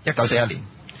係1941年。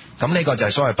咁呢個就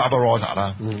係所謂 Barbarossa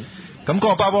啦。咁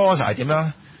嗰個 Barbarossa 係點樣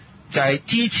咧？就係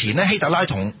之前咧，希特拉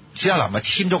同史太林咪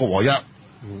簽咗個和約，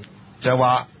就係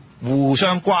話互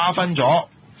相瓜分咗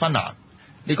芬蘭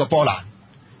呢個波蘭，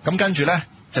咁跟住咧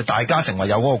就大家成為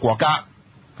有嗰個國家，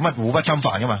咁啊互不侵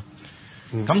犯噶嘛。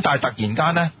咁但係突然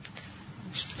間咧，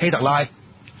希特拉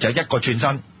就一個轉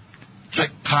身，即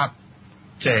刻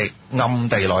即係暗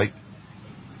地裏，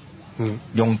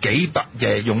用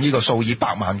用呢個數以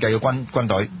百萬計嘅軍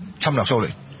隊侵略蘇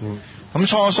聯。咁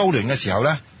初蘇聯嘅時候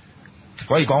咧，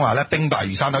可以講話咧兵敗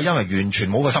如山倒，因為完全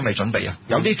冇個心理準備啊。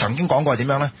有啲曾經講過係點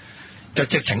樣咧，就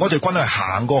直情嗰隊軍隊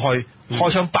行過去，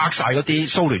開槍崩晒嗰啲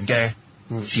蘇聯嘅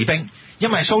士兵，因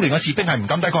為蘇聯嘅士兵係唔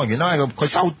敢抵抗完啦，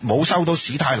佢冇收到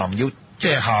史太林要即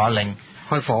係下令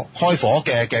開火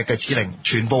嘅指令，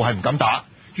全部係唔敢打。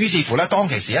於是乎咧，當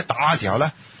其時一打嘅時候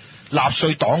咧，納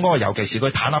粹黨嗰個尤其是佢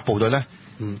坦克部隊咧，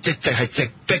即係直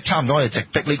逼，差唔多係直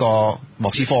逼呢個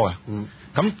莫斯科嘅。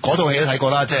咁嗰套戲都睇過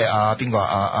啦，即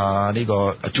係呢個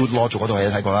Jude Law 做嗰套戲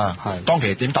都睇過啦。當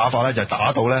其點打法咧，就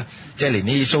打到咧，即係連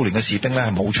呢啲蘇聯嘅士兵咧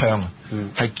係冇槍啊，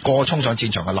係個衝上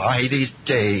戰場啊，拿起啲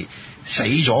即係死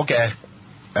咗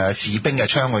嘅士兵嘅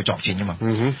槍去作戰噶嘛。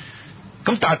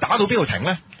咁但係打到邊度停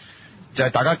咧？就係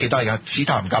大家記得嘅史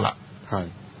太林格勒。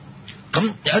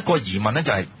咁有一個疑問咧，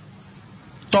就係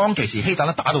當其時希特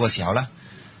拉打到嘅時候咧，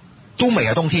都未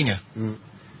係冬天嘅。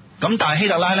咁但係希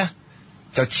特拉咧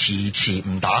就遲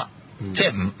唔打，即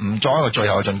係唔作一個最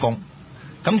後嘅進攻。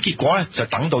咁結果咧就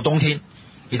等到冬天，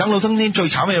而等到冬天最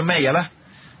慘嘅係咩嘢咧？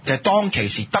就係當其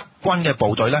時德軍嘅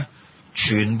部隊咧，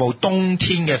全部冬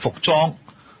天嘅服裝、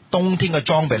冬天嘅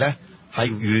裝備咧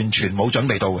係完全冇準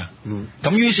備到嘅。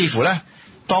咁於是乎咧，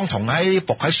當同喺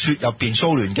伏喺雪入邊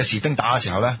蘇聯嘅士兵打嘅時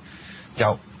候咧，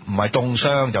就唔係凍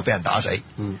傷就俾人打死。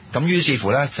咁於是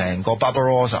乎咧，成個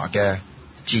Barbarossa 嘅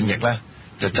戰役咧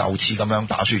就此咁樣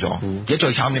打輸咗。而家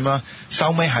最慘點啦？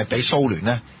收尾係俾蘇聯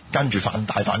咧跟住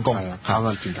大反攻。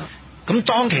咁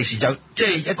當其時就即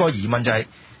係一個疑問就係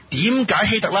點解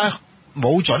希特拉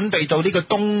冇準備到呢個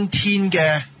冬天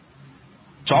嘅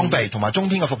裝備同埋冬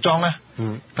天嘅服裝咧？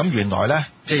咁原來咧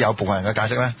即係有部分人嘅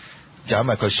解釋咧，就因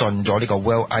為佢信咗呢個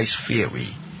World Ice Theory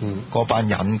嗰班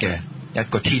人嘅一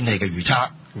個天氣嘅預測，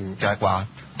就係話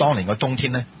當年個冬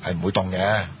天咧係唔會凍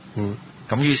嘅。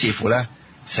咁於是乎咧，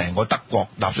成個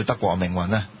納粹德國嘅命運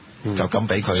咧，就咁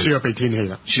俾佢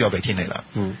輸咗俾天氣啦。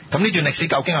咁呢段歷史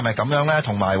究竟係咪咁樣咧？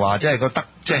同埋話即係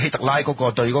即係希特拉嗰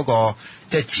個對嗰個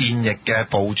即係戰役嘅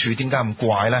部署點解咁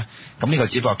怪咧？咁呢個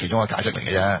只不過係其中一個解釋嚟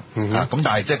嘅啫。咁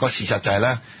但係即係個事實就係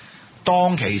咧，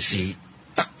當其時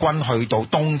德軍去到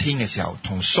冬天嘅時候，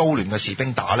同蘇聯嘅士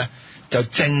兵打咧，就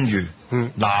正如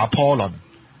拿破崙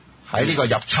喺呢個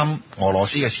入侵俄羅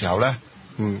斯嘅時候咧，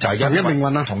就係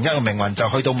同一個命運就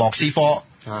去到莫斯科。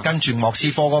跟住莫斯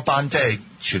科嗰班即係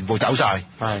全部走晒，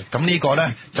咁呢個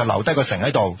咧就留低個城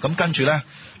喺度。咁跟住咧呢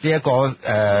一個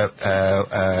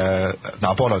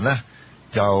拿破崙咧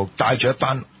就帶住一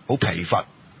班好疲乏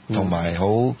同埋好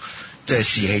即係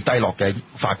士氣低落嘅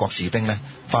法國士兵咧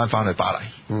翻去巴黎。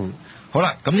好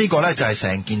啦，咁呢個咧就係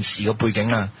成件事嘅背景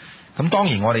啦。咁當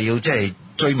然我哋要即係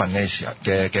追問嘅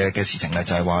事情咧，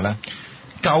就係話咧，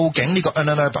究竟呢個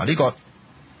Annaberg 呢個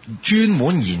專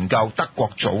門研究德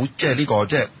國即係呢個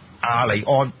即係亞利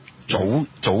安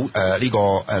呢個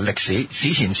歷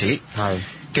史前史，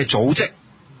嘅組織，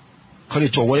佢哋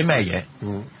做過啲咩嘢？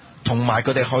同埋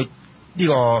佢哋去呢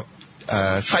個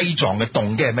西藏嘅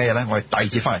動機係咩嘢咧？我哋第二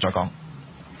節翻嚟再講。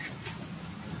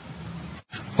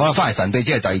好啦，翻嚟神秘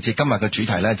之夜第二節，今日嘅主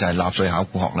題咧就係納粹考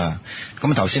古學啦。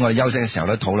咁頭先我哋休息嘅時候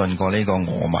咧討論過呢個俄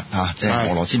物即係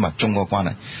俄羅斯密宗嗰個關係。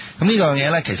咁呢樣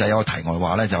嘢咧其實有個題外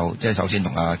話咧，就即係首先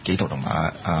同阿紀陶同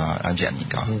埋阿安志仁研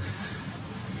究。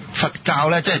佛教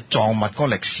咧即係藏物嗰個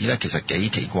歷史咧，其實幾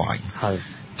奇怪。係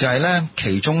就係咧，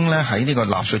其中咧喺呢個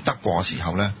納粹德國嘅時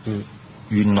候咧，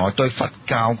原來對佛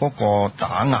教嗰個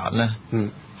打壓咧，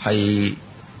係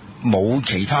冇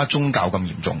其他宗教咁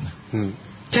嚴重嘅。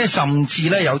即係甚至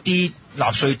咧有啲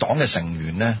納粹黨嘅成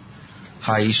員咧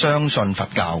係相信佛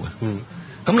教嘅。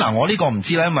咁嗱，我呢個唔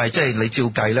知咧，因為即係你照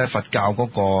計咧，佛教嗰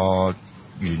個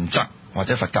原則或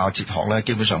者佛教哲學咧，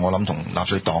基本上我諗同納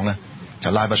粹黨咧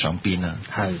就拉不上邊啦。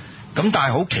係。咁但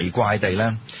係好奇怪地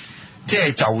咧，即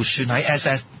係就算喺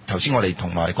SS 頭先我哋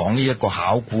同埋講呢一個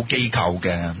考古機構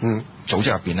嘅組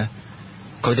織入邊咧，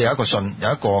佢哋有一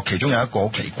個其中有一個好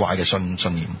奇怪嘅信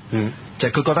念，就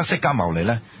係佢覺得釋迦牟尼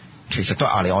咧其實都係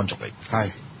亞利安族嚟。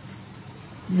係。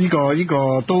呢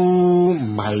個都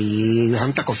唔係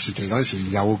喺德國時期嗰陣時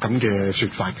有咁嘅説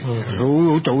法嘅。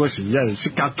好早嗰時，因為釋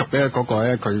迦族咧嗰個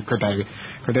咧，佢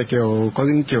哋叫嗰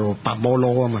種叫白摩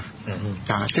羅啊嘛。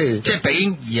即係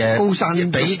比高山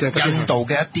比印度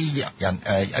嘅一啲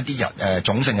人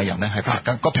種姓嘅人咧係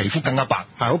白，個皮膚更加白，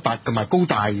係好白同埋高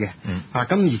大嘅。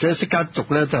咁而且釋迦族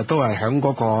咧就都係喺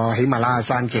嗰個喜馬拉雅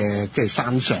山嘅即係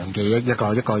山上嘅一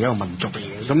個民族嚟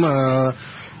嘅。咁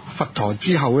佛陀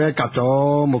之後咧，隔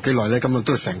咗冇幾耐咧，咁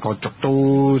都成個族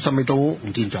都收尾都唔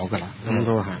見咗㗎啦，咁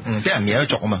都係。俾人滅咗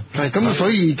族啊嘛。係咁，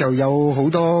所以就有好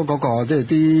多嗰個即係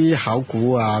啲考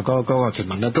古啊，嗰個傳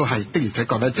聞咧，都係的而且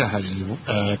確咧，即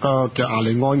係嗰個叫亞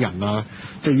利安人啊，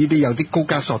即係呢啲有啲高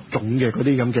加索種嘅嗰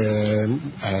啲咁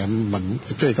嘅民，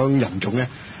即係嗰種人種咧，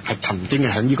係曾經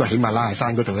係喺呢個喜馬拉雅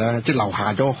山嗰度咧，即係留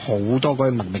下咗好多嗰個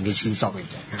文明嘅線索嚟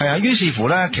嘅。係啊，於是乎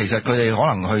咧，其實佢哋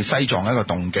可能去西藏一個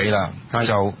動機啦，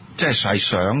就即係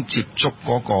想接觸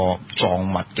嗰個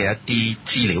藏物嘅一啲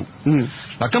資料。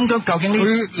嗱，咁究竟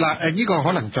呢個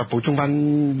可能就補充翻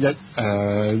一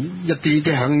啲即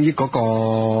係喺呢嗰個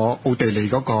奧地利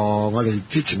嗰個我哋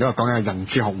之前都有講嘅人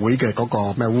智學會嘅嗰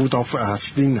個咩烏多夫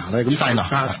Steiner 咧，咁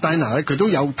Steiner 咧佢都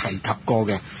有提及過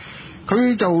嘅，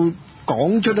佢就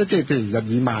講出咧，即係譬如日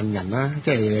耳曼人啦，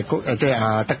即係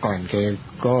阿德國人嘅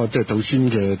嗰個即係祖先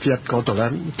嘅之一嗰度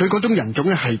咧，佢嗰種人種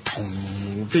咧係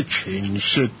同即係傳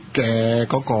說嘅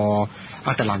嗰個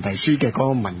阿特蘭提斯嘅嗰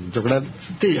個民族咧，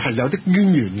即係有啲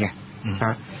淵源嘅。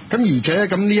咁而且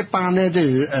咁呢一班咧，即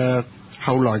係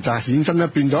後來就係衍生咧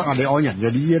變咗亞利安人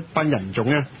嘅呢一班人種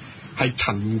咧，係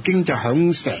曾經就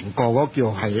響成個嗰叫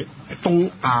係東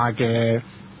亞嘅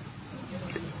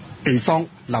地方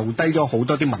留低咗好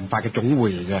多啲文化嘅總匯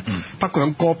嚟嘅，包括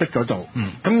喺戈壁嗰度。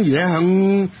咁而家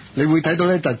響你會睇到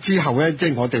咧，就之後咧，即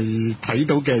係我哋睇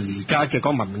到嘅而家嘅嗰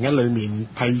個文明喺裏面，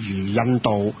譬如印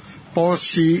度、波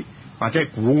斯或者係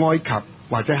古埃及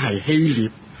或者係希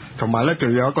臘，同埋咧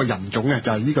仲有一個人種嘅，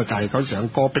就係呢個就係嗰時喺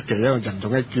戈壁嘅一個人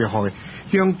種咧，叫係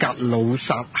央格魯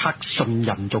薩克遜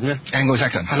人種咧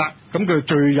Anglo-Saxon。係啦，咁佢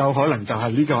最有可能就係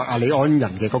呢個亞利安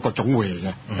人嘅嗰個種匯嚟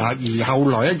嘅。而後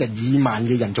來日耳曼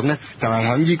嘅人種咧，就係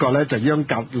喺呢個咧就央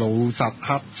格魯薩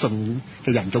克遜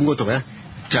嘅人種嗰度咧，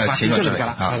就係展出嚟㗎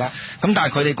啦。係啦，咁但係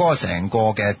佢哋嗰個成個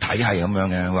嘅體系咁樣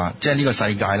嘅話，即係呢個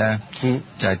世界咧，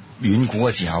就係遠古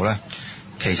嘅時候咧，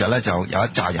其實咧就有一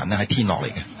紮人咧喺天落嚟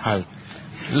嘅。係。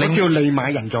叫利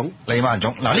馬人種，利馬人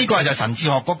種嗱，呢個就係神智學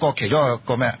嗰個其中一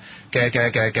個咩嘅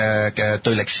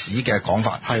對歷史嘅講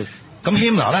法。係咁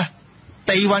，Himmler咧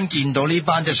Day One 見到呢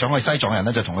班即係想去西藏嘅人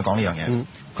咧，就同佢講呢樣嘢。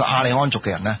佢亞利安族嘅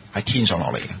人咧係天上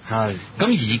落嚟嘅。係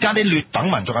咁而家啲劣等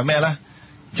民族係咩咧？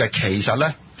就係其實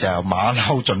咧就係馬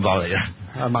騮進化嚟嘅。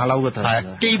馬騮嘅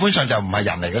係基本上就唔係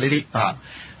人嚟嘅呢啲啊。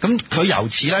咁佢由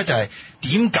此咧就係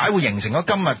點解會形成咗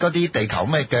今日嗰啲地球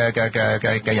咩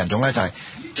嘅人種咧？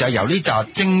就係由呢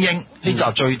紮精英，呢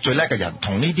紮最叻嘅人，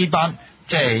同呢啲班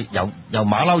即係由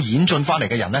馬騮演進翻嚟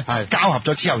嘅人咧，交合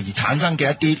咗之後而產生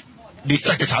嘅一啲劣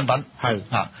質嘅產品。係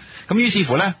咁於是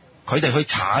乎咧，佢哋去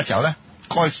查嘅時候咧，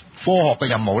科學嘅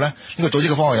任務咧，呢個組織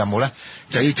嘅科學任務咧，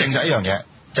就要證實一樣嘢，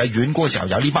就係遠古嘅時候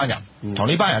有呢班人，同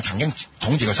呢班人曾經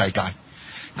統治個世界。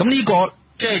咁呢個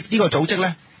即係呢個組織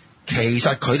咧。其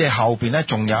實佢哋後邊咧，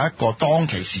仲有一個當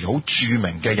其時好著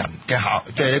名嘅人嘅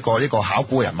即係一個考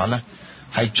古嘅人物咧，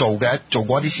係做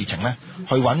過一啲事情咧，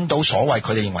去揾到所謂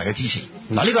佢哋認為嘅支持。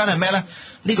嗱，呢個人係咩咧？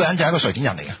呢個人就係一個瑞典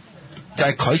人嚟嘅，就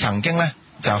係佢曾經咧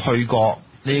就去過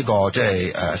呢個即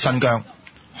係新疆，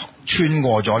穿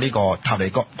過咗呢個塔利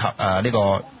哥呢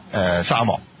個沙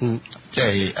漠，即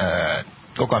係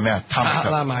嗰個係咩啊？塔克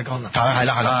拉瑪干啊，係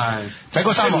啦，就喺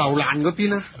個沙漠樓蘭嗰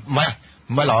邊啊？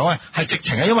唔係樓蘭，係直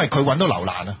情係因為佢揾到樓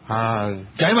蘭啊。係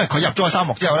就因為佢入咗個沙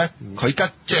漠之後咧，佢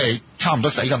即係差唔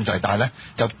多死咁滯，但係咧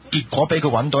就結果俾佢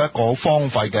揾到一個好荒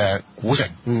廢嘅古城。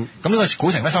咁呢個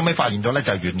古城咧，收尾發現咗咧，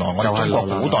就係原來我哋中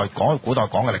國古代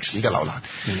講嘅歷史嘅樓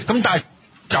蘭。咁但係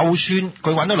就算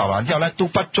佢揾到樓蘭之後咧，都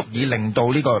不足以令到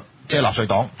呢個即係納粹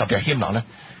黨特別係希特勒咧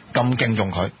咁敬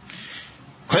重佢。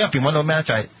佢入邊揾到咩咧？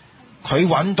就係佢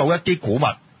揾到一啲古物，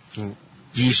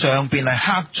而上邊係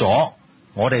刻咗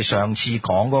我哋上次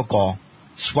講嗰個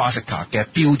swastika 嘅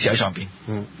標誌喺上邊。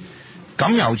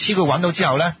咁由此佢揾到之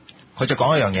後咧，佢就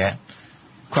講一樣嘢，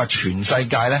佢話全世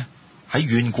界咧喺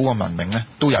遠古嘅文明咧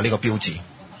都有呢個標誌。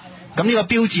咁呢個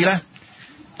標誌咧，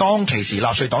當其時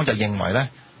納粹黨就認為咧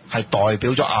係代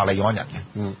表咗亞利安人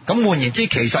嘅。咁換言之，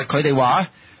其實佢哋話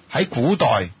喺古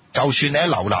代，就算你喺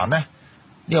樓蘭咧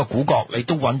呢個古國，你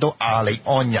都揾到亞利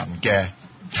安人嘅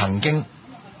曾經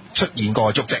出現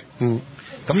過嘅足跡。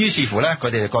咁於是乎咧，佢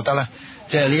哋就覺得咧，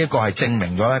即係呢一個係證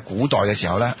明咗咧，古代嘅時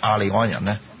候咧，亞利安人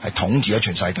咧係統治咗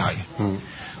全世界嘅。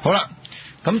好啦，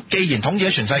咁既然統治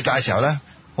咗全世界嘅時候咧，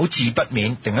好自不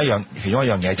免其中一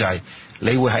樣嘢就係，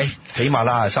你會喺喜馬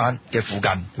拉雅山嘅附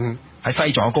近，喺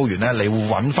西藏嘅高原咧，你會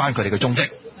揾翻佢哋嘅蹤跡。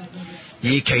而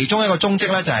其中一個蹤跡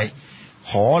咧，就係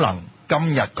可能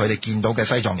今日佢哋見到嘅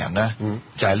西藏人咧，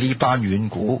就係呢班遠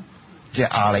古即係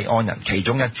亞利安人其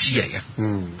中一支嚟嘅。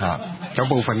有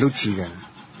部分都似嘅。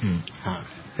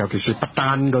尤其是不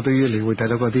丹嗰啲，你會睇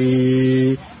到嗰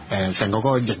啲成個嗰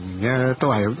個形咧，都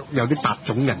係有啲白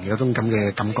種人嘅嗰種咁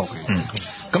嘅感覺嘅。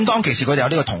咁當其時佢哋有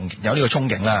呢個憧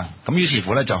憬啦，咁於是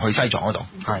乎咧就去西藏嗰度，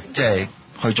即係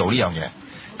去做呢樣嘢。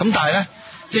咁但係咧，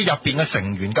即係入邊嘅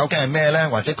成員究竟係咩咧？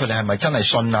或者佢哋係咪真係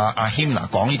信阿希特勒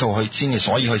講呢套去先至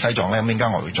所以去西藏咧？咁陣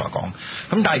間我會再講。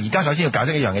咁但係而家首先要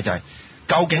解釋一樣嘢就係，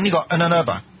究竟呢個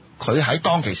Ananaba 佢喺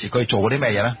當其時佢做過啲咩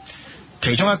嘢咧？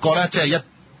其中一個咧，即係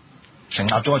成立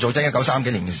咗個組織，1930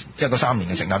幾年，即係個3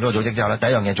年嘅成立咗個組織之後咧，第一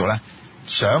樣嘢做咧，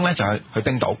想咧就係去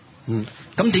冰島。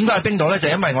咁點解去冰島咧？就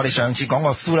因為我哋上次講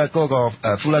過 Fuller 嗰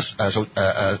個Fuller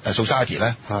Society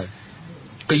咧，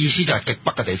嘅意思就係極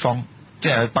北嘅地方，即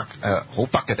係北好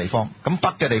北嘅地方。咁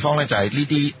北嘅地方咧就係呢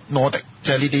啲 Nordic，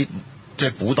即係呢啲即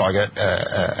係古代嘅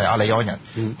亞利安人，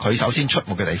佢首先出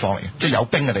沒嘅地方嚟嘅，即係有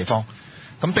冰嘅地方。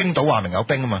咁冰島話明有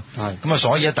冰啊嘛，咁啊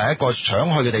所以咧第一個想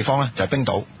去嘅地方咧就係冰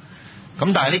島。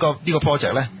咁但係呢個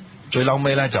project 咧，最嬲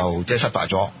尾咧就即係失敗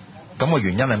咗。咁個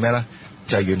原因係咩咧？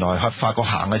就係原來喺法國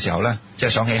行嘅時候咧，即係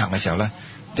想起行嘅時候咧，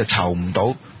就籌唔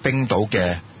到冰島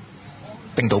嘅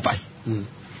冰島幣。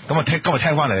咁啊今日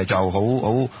聽翻嚟就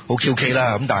好 QK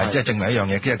啦。咁但係即係證明一樣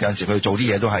嘢，即係有陣時佢哋做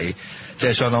啲嘢都係即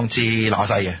係相當之乸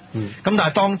西嘅。咁但係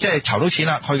當即係籌到錢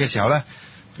啦，去嘅時候咧，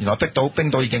原來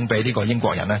冰島已經俾呢個英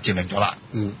國人咧佔領咗啦。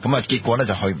咁啊結果咧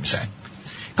就去唔成。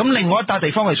咁另外一笪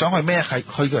地方佢想去咩？係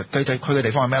佢嘅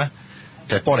地方係咩咧？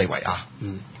就係玻利維亞。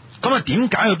咁啊點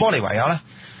解去玻利維亞咧？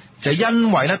就係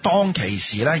因為咧當其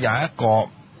時咧有一個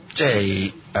即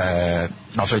係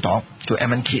納粹黨叫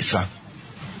Emin Kiss 啊，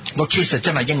個 Kiss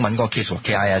真係英文嗰個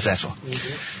Kiss，K-I-S-S。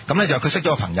咁咧就佢識咗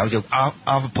個朋友叫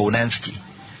Arthur Polansky。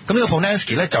咁呢個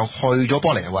Polansky 咧就去咗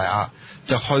玻利維亞，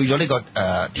就去咗呢個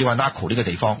Tiwanaku 呢個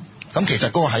地方。咁其實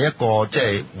嗰個係一個即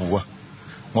係湖啊。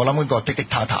我諗嗰個滴滴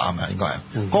塔塔啊嘛，應該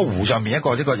係嗰個湖上面一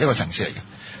個城市嚟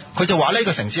嘅。佢就話呢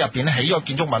個城市入邊咧起咗個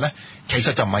建築物咧，其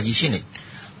實就唔係2000年，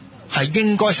係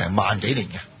應該成萬幾年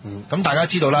嘅。咁大家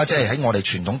知道啦，即係喺我哋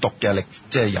傳統讀嘅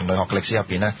即係人類學嘅歷史入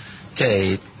邊咧，即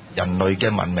係人類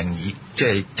嘅文明即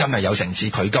係真係有城市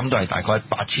距今都係大概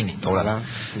8000年到啦。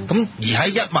咁而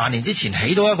喺1萬年之前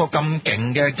起到一個咁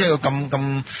勁嘅，即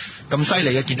係咁犀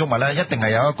利嘅建築物咧，一定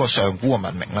係有一個上古嘅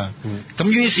文明啦。咁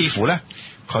於是乎咧，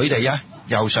佢哋啊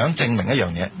又想證明一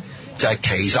樣嘢，就係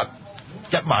其實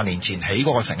1萬年前起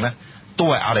嗰個城咧，都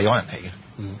係亞利安人起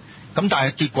嘅。咁但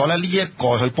係結果咧，呢一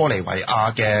個去玻利維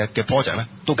亞嘅 project 咧，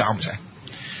都搞唔成。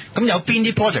咁有邊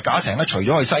啲 project 搞成咧？除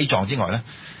咗去西藏之外咧，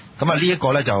咁啊呢一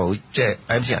個咧就即係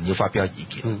MC 人要發表個意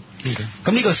見。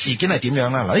咁呢個事件係點樣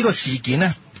咧？嗱，呢個事件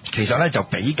咧，其實咧就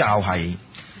比較係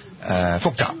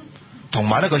複雜，同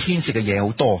埋咧佢牽涉嘅嘢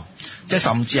好多，即係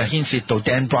甚至係牽涉到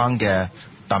Dan Brown 嘅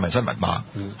達文西密碼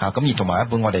咁而同埋一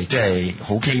本我哋即係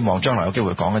好希望將來有機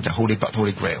會講嘅就係 Holy Blood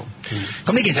Holy Grail。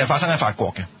咁呢件事係發生喺法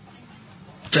國嘅，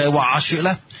就係話說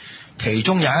咧，其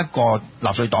中有一個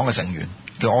納粹黨嘅成員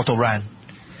叫 Otto Rahn。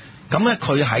咁咧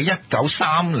佢喺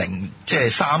1930即係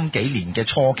30幾年嘅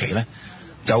初期咧，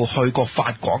就去過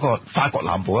法國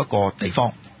南部一個地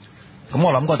方。咁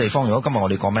我諗個地方，如果今日我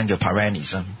哋講名叫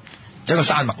Pyrenees， 一個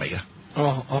山脈嚟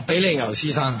嘅。比利牛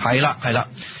斯山。係啦。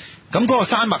咁嗰個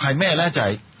山脈係咩咧？就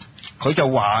係佢就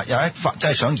話有一發即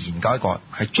係想研究一個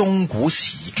係中古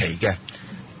時期嘅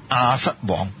亞瑟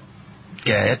王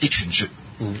嘅一啲傳說。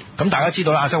咁大家知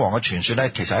道啦，亞瑟王嘅傳說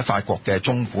咧，其實喺法國嘅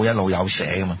中古一路有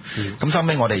寫噶嘛。咁收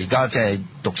尾我哋而家即係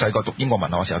細個讀英國文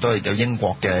學嘅時候，都係有英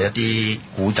國嘅一啲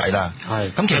古仔啦。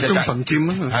咁其實就係神劍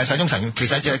啊，係世宗神劍，其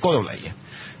實就係嗰度嚟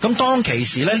嘅。咁當其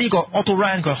時咧，呢個 Otto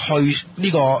Rahn 佢去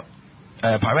呢個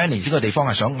Pyrenees 呢個地方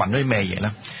係想揾啲咩嘢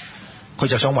咧？佢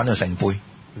就想揾個聖杯。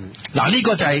嗱呢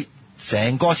個就係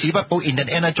成個史匹堡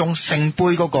Indiana Jones 聖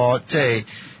杯嗰個即係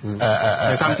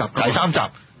第三集嗰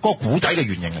個古仔嘅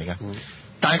原型嚟嘅。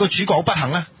但係個主角好不幸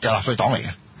咧，就係納粹黨嚟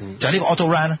嘅，就係呢個 Otto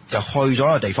Rahn 咧，就去咗一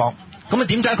個地方。咁啊，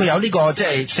點解佢有呢個即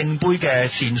係聖杯嘅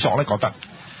線索咧？覺得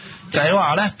就係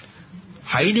話咧，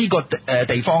喺呢個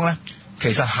地方咧，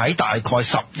其實喺大概11、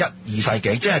2世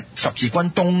紀，即係十字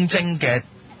軍東征嘅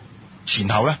前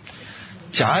後咧，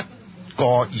就有一個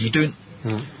異端，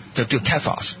就叫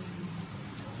Cathars。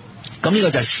咁呢個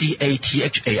就係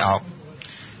Cathar。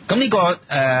咁呢個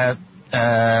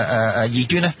異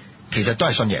端咧，其實都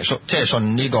係信耶穌，即係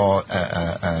信呢個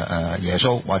耶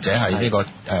穌或者係呢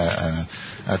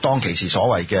個當其時所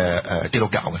謂嘅基督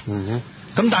教嘅。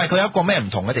咁但係佢有一個咩唔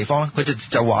同嘅地方咧？佢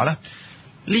就話咧，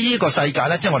呢個世界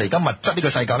咧，即係我哋而家物質呢個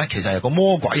世界咧，其實係個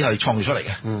魔鬼去創造出嚟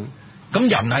嘅。咁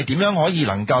人係點樣可以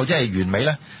能夠即係完美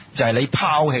咧？就係你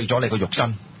拋棄咗你個肉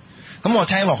身。咁我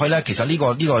聽落去咧，其實呢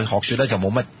個學說咧就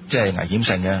冇乜即係危險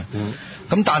性嘅。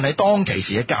咁但係當其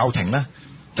時嘅教廷咧，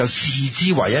就視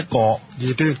之為一個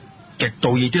異端，極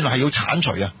度異端係要剷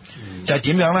除啊！就係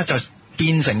點樣咧？就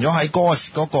變成咗喺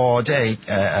嗰個即係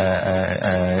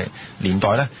年代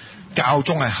咧，教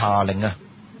宗係下令啊，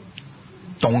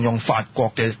動用法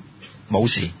國嘅武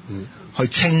士去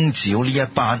清剿呢一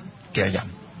班嘅人。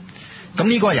咁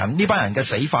呢班人嘅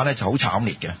死法咧就好慘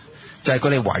烈嘅，就係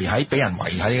佢哋俾人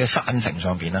圍喺呢個山城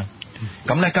上邊啦。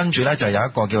咁咧跟住咧就有一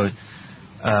個叫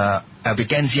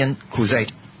Albigensian Crusade，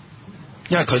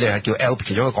 因為佢哋係叫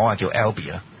其中一個講話叫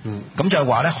Albi 啦。咁就係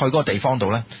話咧去嗰個地方度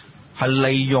咧，係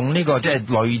利用呢個即係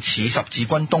類似十字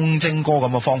軍東征歌咁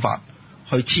嘅方法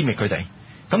去殲滅佢哋。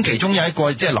咁其中有一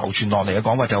個即係流傳落嚟嘅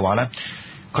講法就係話咧，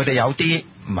佢哋有啲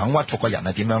唔肯屈服嘅人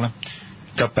係點樣咧？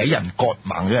就俾人割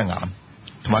盲咗隻眼，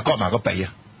同埋割埋個鼻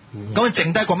啊！咁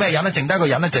剩低個咩人咧？剩低個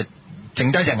人咧就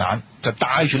剩低隻眼，就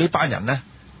帶住呢班人咧，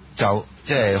就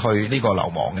即係去呢個流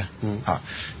亡嘅嚇。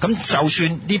咁就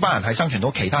算呢班人係生存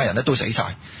到，其他人咧都死晒。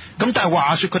咁但係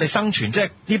話說佢哋生存，即係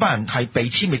呢班人係被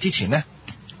殲滅之前咧，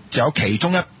就有其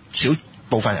中一小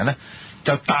部分人咧，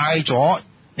就帶咗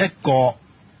一個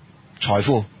財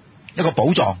富、一個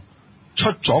寶藏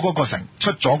出咗嗰個城，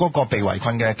出咗嗰個被圍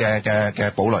困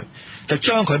嘅堡壘，就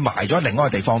將佢埋咗喺另外一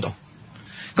個地方度。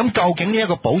咁究竟呢一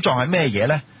個寶藏係咩嘢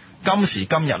咧？今時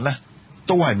今日咧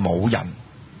都係冇人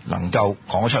能夠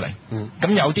講得出嚟。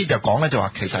咁有啲就講咧，就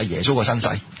話其實係耶穌個身世。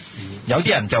有啲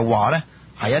人就話咧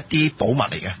係一啲寶物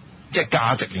嚟嘅，即係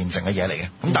價值連城嘅嘢嚟嘅。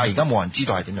咁但係而家冇人知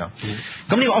道係點樣。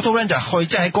咁呢個 Otto Rahn 就去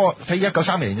即係喺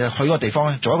1932年就去嗰個地方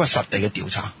咧，做一個實地嘅調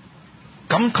查。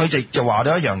咁佢就話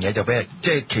咗一樣嘢，就俾即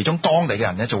係其中當地嘅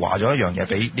人咧就話咗一樣嘢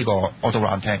俾呢個 Otto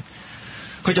Rahn 聽。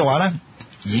佢就話咧，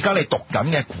而家你讀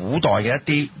緊嘅古代嘅一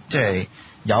啲即係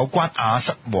有關亞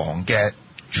瑟王嘅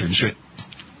傳說，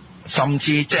甚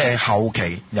至即係後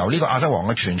期由呢個亞瑟王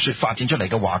嘅傳說發展出嚟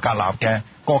嘅華格納嘅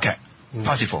歌劇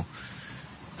Parsifal，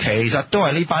 其實都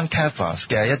係呢班 Cathars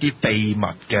嘅一啲秘密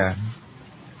嘅，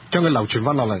將佢流傳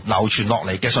落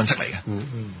嚟嘅信息嚟嘅。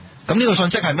咁呢個信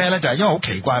息係咩咧？就係因為好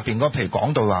奇怪入邊嗰，譬如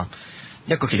講到話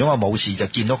其中一個武士就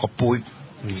見到個杯，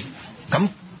咁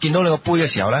見到你個杯嘅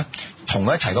時候咧，同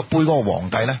佢一齊個杯嗰個皇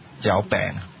帝咧就有病，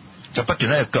就不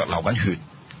斷咧腳流緊血。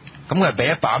咁佢係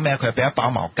俾一把咩？佢係俾一把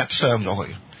矛吉傷咗佢。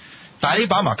但係呢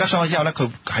把矛吉傷咗之後咧，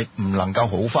佢係唔能夠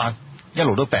好返，一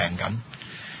路都病緊。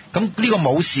咁呢個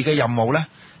武士嘅任務咧，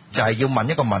就係要問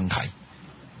一個問題，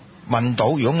問到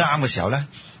如果啱嘅時候咧，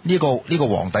呢個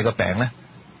皇帝嘅病咧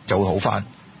就會好返。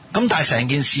咁但係成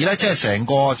件事咧，即係成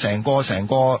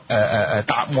個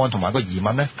答案同埋個疑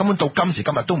問咧，根本到今時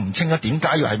今日都唔清楚點解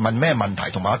要係問咩問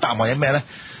題，同埋個答案係咩咧，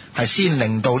係先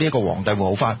令到呢一個皇帝會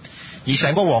好返。而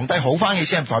成個皇帝好返嘅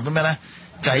先係代表咩咧？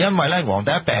就係因為咧皇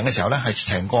帝一病嘅時候咧，係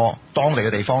成個當地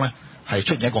嘅地方咧係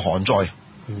出現一個旱災，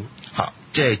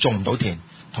即係種唔到田，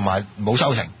同埋冇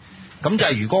收成。咁就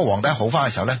係如果皇帝好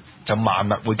返嘅時候咧，就萬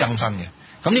物會更新嘅。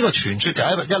咁呢個傳說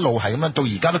就一路係咁樣，到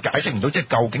而家都解釋唔到，即係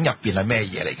究竟入邊係咩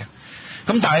嘢嚟嘅。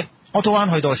咁但係 Otto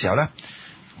Rahn 去到嘅時候咧，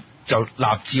就立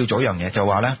志要做一樣嘢，就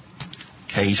話咧，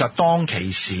其實當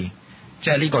其時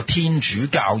即係呢個天主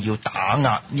教要打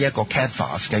壓呢一個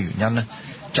Cathars 嘅原因咧，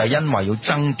就係因為要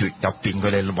爭奪入邊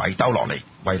佢哋遺留落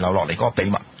嚟嗰個秘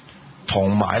密，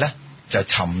同埋咧就係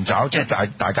尋找即係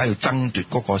大家要爭奪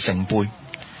嗰個聖杯。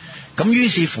咁於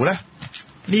是乎咧，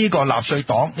呢個納粹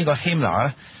黨呢個 Himmler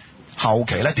咧，後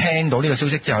期咧聽到呢個消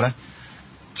息之後咧，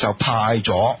就派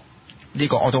咗呢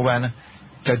個 Otto Rahn 咧，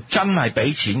就真係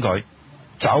俾錢佢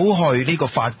走去呢個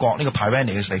法國呢個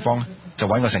Pyrenees 嘅地方咧，就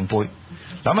揾個聖杯。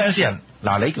諗下有啲人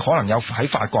嗱，你可能有喺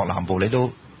法國南部你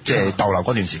都即係逗留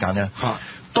嗰段時間咧，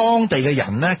當地嘅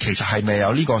人咧其實係咪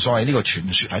有呢個所謂呢個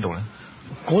傳說喺度咧？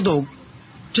嗰度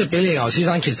即係比利牛斯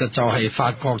山其實就係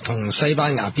法國同西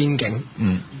班牙邊境，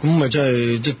咁咪即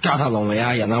係加泰羅尼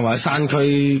亞人啊或者山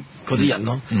區嗰啲人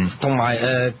咯，同埋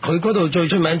佢嗰度最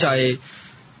出名就係、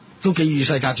都幾與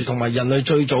世隔絕，同埋人類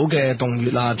最早嘅洞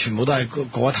穴啊，全部都係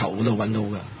嗰一頭嗰度揾到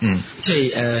嘅，即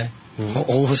係好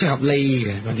適合匿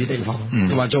嘅嗰啲地方，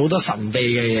同埋做好多神秘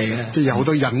嘅嘢嘅，即係有好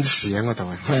多隱士喺嗰度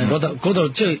啊。係嗰度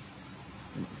即係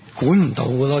管唔到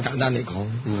嘅咯，簡單嚟講。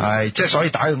係即係所以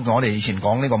我哋以前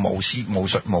講呢個巫術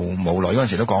巫女嗰陣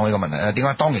時都講呢個問題咧，點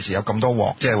解當其時有咁多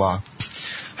鑊，即係話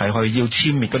係去要殲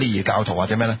滅嗰啲異教徒或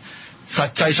者咩咧？實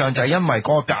際上就係因為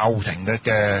嗰個教廷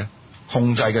嘅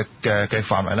控制嘅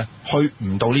範圍咧，去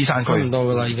唔到呢山區，去唔到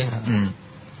㗎啦已經係。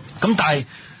咁但係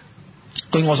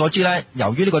據我所知咧，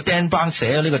由於呢個 Dan Brown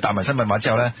寫咗呢個達文西密碼之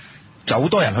後咧，就好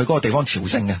多人去嗰個地方朝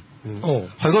聖嘅。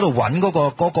去嗰度揾嗰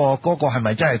個係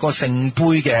咪真係嗰個聖杯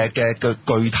嘅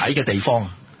具體嘅地方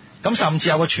啊？咁甚至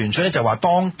有個傳說咧，就話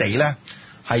當地咧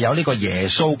係有呢個耶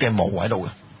穌嘅墓喺度嘅，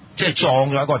即係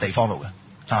葬咗喺嗰個地方度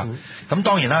嘅嚇。咁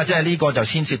當然啦，即係呢個就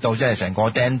牽涉到即係成個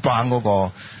Dan Brown 嗰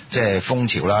個即係風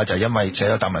潮啦，就係因為寫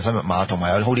咗達文西密碼同埋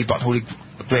有 Holy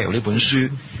Grail 呢本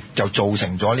書，就造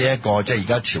成咗呢一個即係而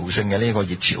家朝聖嘅呢一個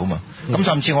熱潮啊嘛。咁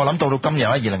甚至我諗到今日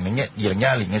啦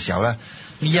，2011年嘅時候咧。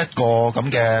呢一個咁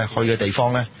嘅去嘅地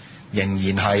方咧，仍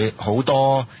然係好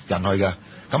多人去嘅。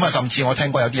咁啊，甚至我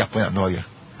聽過有啲日本人去嘅。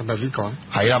係咪呢個？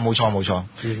係啦，冇錯。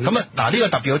咁啊，嗱呢個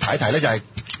特別要提一提咧，就係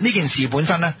呢件事本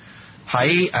身咧，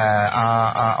喺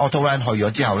Otto Rahn 去咗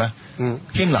之後咧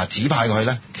，Himmler 指派佢去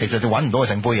咧，其實就揾唔到個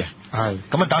聖杯嘅。係。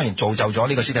咁啊，當然造就咗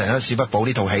呢個史蒂芬史匹堡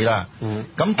呢套戲啦。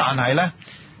咁但係咧，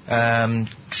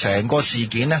成個事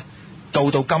件咧，到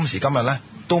今時今日咧，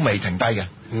都未停低嘅。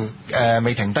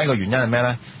未停低嘅原因係咩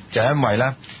咧？就係因為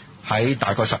咧喺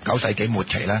大概19世紀末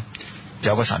期咧，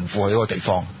就有個神父去嗰個地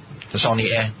方，就 Sonny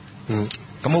Ann。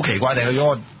咁好奇怪地去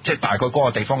咗即係大概嗰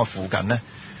個地方嘅附近咧，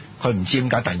佢唔知點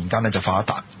解突然間咧就發咗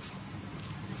達。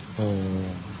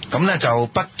咁咧就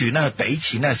不斷咧去俾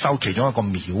錢咧收其中一個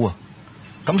廟啊。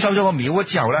咁收咗個廟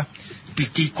之後咧，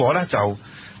結果咧就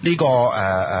呢個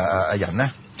人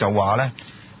咧就話咧，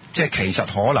即係其實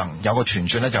可能有個傳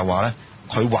說咧就話咧。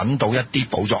佢揾到一啲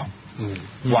寶藏，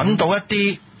揾到一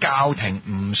啲教廷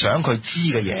唔想佢知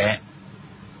嘅嘢，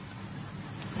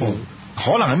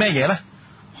可能係咩嘢咧？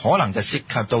可能就涉及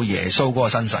到耶穌嗰個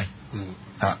身世，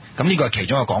咁呢個係其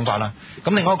中一個講法啦。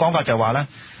咁另外一個講法就係話咧，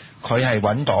佢係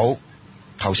揾到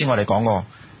頭先我哋講過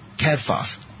Cathars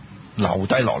留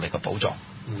低落嚟嘅寶藏。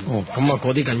咁啊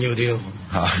嗰啲緊要啲咯。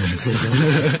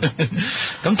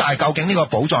咁但係究竟呢個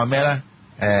寶藏係咩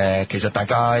咧？其實大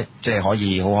家即係可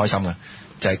以好開心嘅。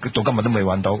就係到今日都未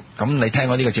揾到，咁你聽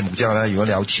過呢個節目之後咧，如果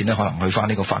你有錢咧，可能去翻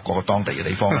呢個法國當地嘅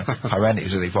地方咧 Pyrenees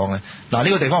嘅地方咧，嗱呢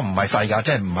個地方唔係細㗎，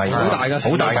即係唔係好大㗎，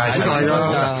好大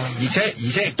㗎，而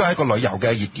且亦都係一個旅遊嘅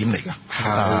熱點嚟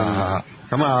㗎。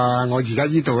咁我而家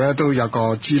呢度咧都有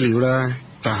個資料咧，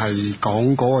就係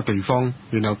講嗰個地方，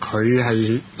原來佢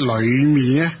係裡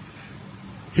面咧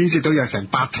牽涉到有成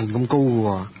8層咁高㗎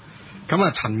喎。咁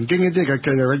啊曾經咧即係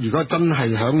佢如果真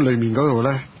係喺裡面嗰度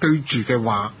咧居住嘅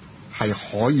話，係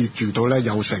可以住到咧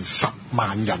有成10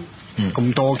萬人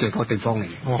咁多嘅個地方嚟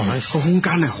嘅，個空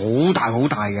間係好大好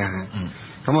大嘅。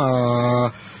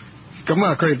咁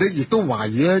佢哋亦都懷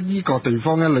疑咧呢個地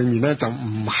方咧裏面咧就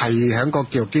唔係喺個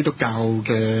叫基督教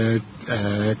嘅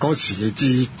嗰時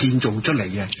至建造出嚟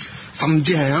嘅，甚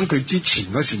至係喺佢之前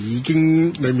嗰時已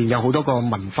經裏面有好多個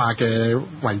文化嘅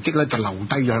遺跡咧就留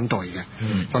低咗喺度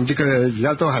嘅，甚至佢哋而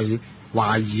家都係。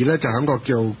懷疑咧就喺個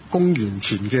叫公元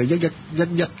前嘅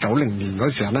1190年嗰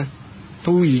時候咧，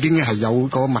都已經係有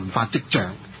個文化跡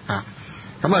象啊！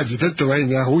咁而且仲有一樣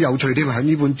嘢好有趣添，喺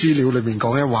呢本資料裏面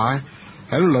講嘅話咧，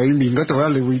喺裡面嗰度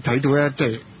咧，你會睇到咧，即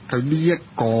係佢呢一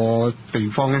個地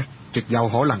方咧，極有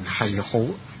可能係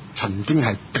曾經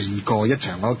係避過一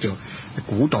場嗰個叫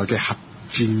古代嘅核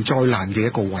戰災難嘅一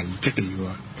個遺跡嚟㗎。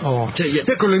即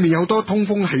係佢裏面有好多通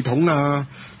風系統啊，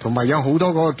同埋有好多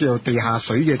嗰個叫做地下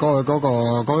水嘅嗰個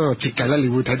設計咧，你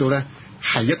會睇到咧，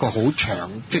係一個好長，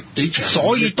即係幾長。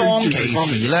所以當其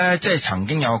時咧，即係曾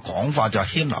經有個講法就係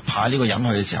希勒派呢個人去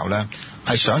嘅時候咧，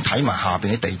係想睇埋下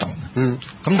邊啲地洞。咁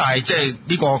但係即係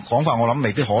呢個講法，我諗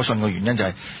未必可信嘅原因就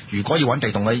係，如果要揾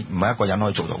地洞咧，唔係一個人可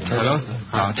以做到嘅。係咯，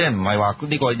即係唔係話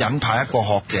呢個人派一個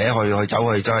學者去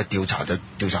走去調查就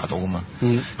調查到噶嘛。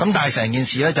咁但係成件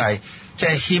事咧就係，即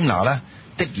係希勒咧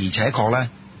的而且確咧。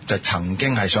就曾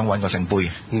經係想揾個聖杯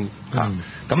嘅，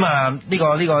咁啊呢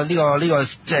個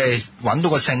即係揾到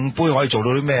個聖杯可以做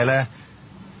到啲咩咧？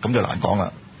咁就難講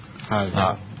啦。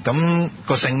咁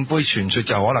個聖杯傳說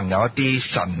就可能有一啲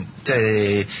神，即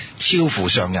係超乎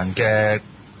常人嘅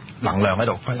能量喺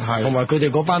度。同埋佢哋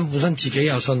嗰班本身自己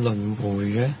有信輪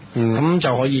迴嘅，咁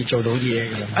就可以做到啲嘢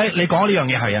嘅。你講呢樣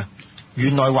嘢係啊，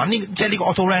原來揾即係呢個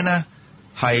Otto Rann 咧，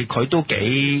係佢都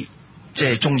幾即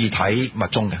係中意睇密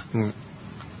宗嘅。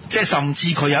即係甚至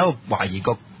佢有一個懷疑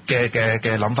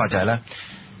嘅諗法就係咧，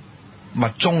密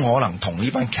宗可能同呢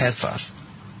班 Cathars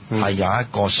係有一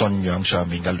個信仰上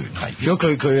面嘅聯繫。如果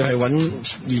佢係揾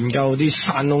研究啲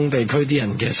山窿地區啲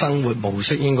人嘅生活模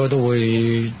式，應該都會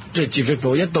即係接觸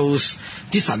到。一到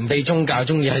啲神秘宗教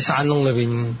中意喺山窿裏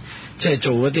邊即係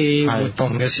做一啲活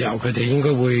動嘅時候，佢哋應該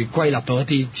會歸納到一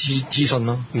啲資訊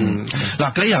咯。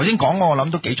嗱，你頭先講我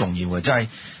諗都幾重要嘅，就係。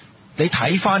你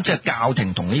睇翻即係教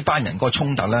廷同呢班人嗰個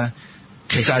衝突咧，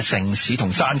其實係城市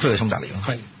同山區嘅衝突嚟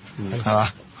咯，係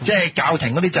嘛？即係教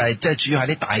廷嗰啲就係即係主要喺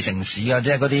啲大城市啊，即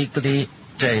係嗰啲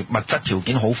即係物質條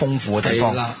件好豐富嘅地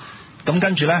方。咁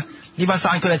跟住咧，呢班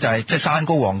山區咧就係即係山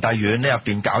高皇帝遠，呢入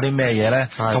邊搞啲咩嘢咧？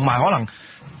同埋可能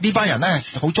呢班人咧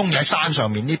好中意喺山上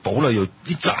面啲堡壘度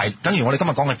啲寨，等於我哋今日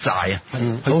講嘅寨啊，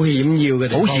好險要嘅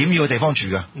地方，好險要嘅地方住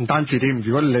㗎。唔單止添，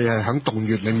如果你係喺洞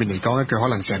穴裡面嚟講咧，佢可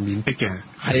能成日面壁嘅。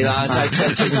係啦，就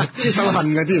即係修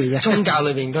行嗰啲嚟嘅。宗教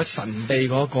裏邊嗰神秘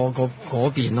嗰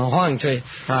邊咯，可能即係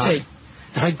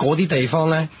喺嗰啲地方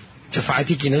咧，就快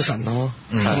啲見到神咯。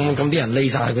咁啲人匿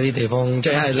晒嗰啲地方，即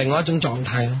係另外一種狀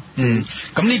態咯。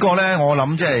咁呢個咧，我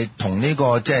諗即係同呢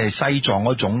個即係西藏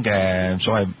嗰種嘅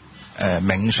所謂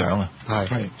冥想啊，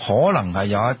可能係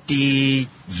有一啲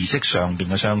儀式上邊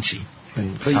嘅相似。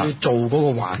佢要做嗰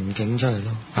個環境出嚟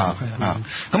咯。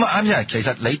咁啱先，其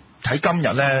實你睇今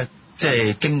日咧，即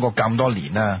係經過咁多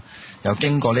年啦，又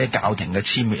經過呢啲教廷嘅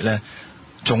殲滅咧，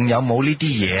仲有冇呢啲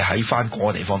嘢喺翻嗰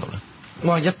個地方度咧？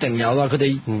哇，一定有啦！佢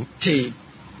哋即係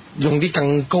用啲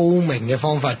更高明嘅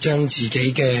方法，將自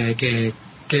己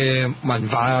嘅文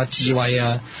化啊、智慧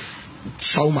啊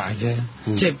收埋啫。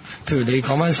即係譬如你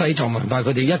講翻西藏文化，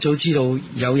佢哋一早知道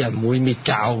有人會滅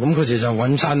教，咁佢哋就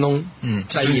揾山窿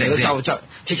製嘢，就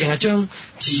直情係將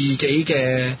自己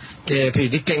嘅譬如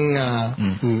啲經啊，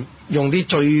用啲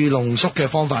最濃縮嘅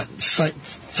方法擠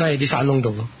喺啲山窿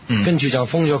度咯。跟住就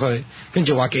封咗佢，跟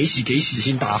住話幾時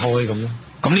先打開咁咯。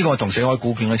咁呢個同死海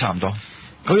古卷都差唔多。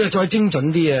佢又再精準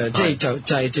啲啊！即係就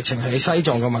係直情係西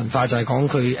藏嘅文化，就係講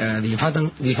佢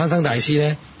蓮花生大師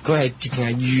咧，佢係直情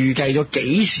係預計咗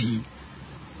幾時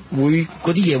會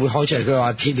嗰啲嘢會開出嚟。佢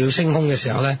話鐵鳥升空嘅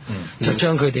時候咧，就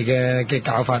將佢哋嘅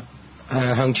教法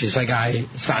向全世界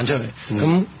散出嚟。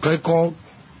咁佢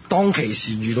當其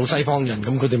時遇到西方人，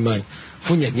咁佢哋咪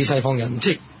歡迎啲西方人，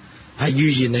即係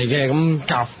預言嚟嘅，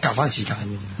咁夾翻時間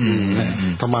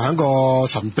嘅。同埋喺個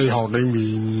神秘學裏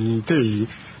面，即係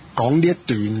講呢一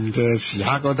段嘅時刻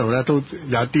嗰度咧，都有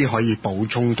一啲可以補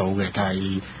充到嘅，就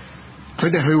係佢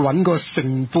哋去揾個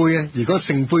聖杯咧。而嗰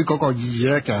聖杯嗰個意義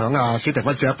咧，其實喺阿史提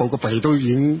芬史匹堡嗰部都已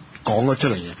經講咗出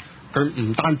嚟嘅。佢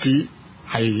唔單止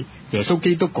係耶穌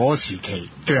基督嗰個時期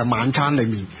最後晚餐裏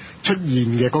面出現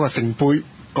嘅嗰個聖杯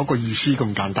嗰個意思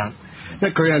咁簡單，因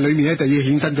為佢係裏面咧就已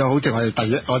經衍生咗，好似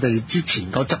我哋之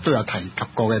前嗰輯都有提及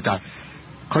過嘅，就係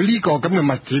佢呢個咁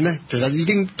嘅物件咧，其實已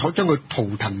經將佢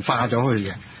圖騰化咗去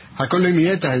嘅。係佢裏面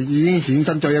咧就係已經衍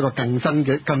生咗一個更深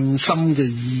嘅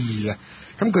意義嘅。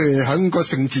咁佢喺個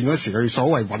聖戰嗰時，佢所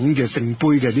謂揾嘅聖杯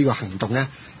嘅呢個行動咧，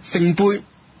聖杯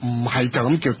唔係就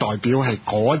咁叫代表係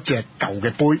嗰隻舊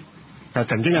嘅杯，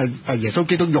曾經係耶穌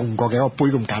基督用過嘅一個杯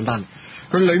咁簡單。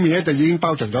佢裏面咧就已經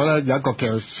包藏咗咧有一個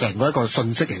叫成個一個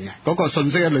信息嚟嘅。嗰個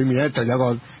信息喺裏面咧就有個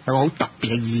好特別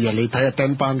嘅意義。你睇下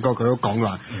Dan 班佢都講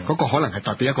話，嗰個可能係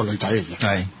代表一個女仔嚟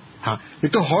嘅。係。亦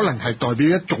都可能係代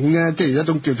表一種咧，即係一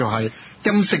種叫做係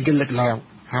陰性嘅力量，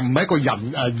唔係一個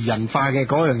人化嘅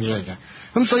嗰樣嘢嚟嘅。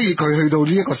咁所以佢去到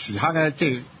呢一個時刻咧，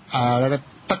即係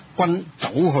德軍走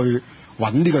去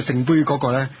揾呢個聖杯嗰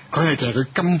個咧，佢其實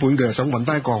根本佢係想揾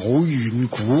翻一個好遠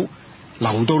古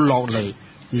留到落嚟，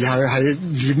而係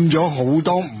染咗好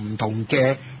多唔同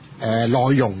嘅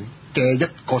內容嘅一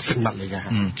個聖物嚟嘅。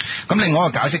咁另外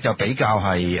一個解釋就比較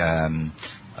係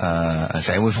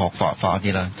社會化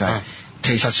啲啦，就係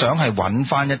其實想係揾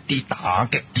翻一啲打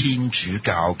擊天主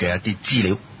教嘅一啲資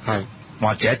料，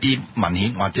或者一啲文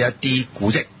獻，或者一啲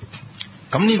古蹟。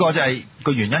咁呢個就係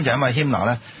個原因，就係因為 Himmler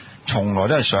咧，從來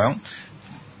都係想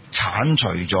剷除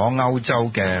咗歐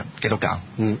洲嘅基督教，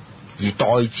而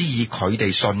代之以佢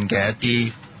哋信嘅一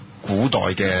啲古代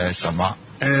嘅神話，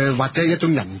或者一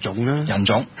種人種啦，人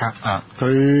種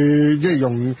佢即係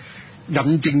用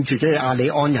引證自己係亞利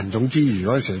安人種之餘，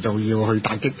嗰時就要去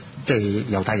打擊即係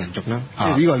猶太人種啦。即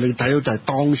係呢個你睇到就係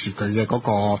當時佢嘅嗰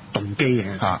個動機嘅。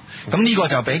咁呢個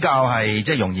就比較係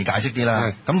即係容易解釋啲啦。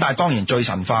咁但係當然最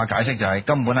神化解釋就係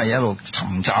根本係一路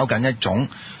尋找緊一種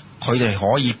佢哋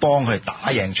可以幫佢哋打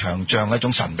贏場仗嘅一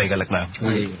種神秘嘅力量。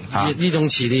呢種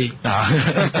似啲。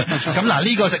咁嗱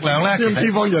呢個力量咧，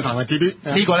呢方要談下似啲。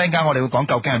呢個咧，陣間我哋會講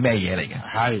究竟係咩嘢嚟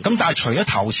嘅。咁但係除咗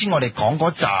頭先我哋講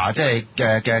嗰紮即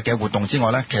係嘅活動之外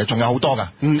咧，其實仲有好多㗎。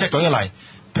即係舉個例，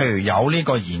譬如有呢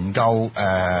個研究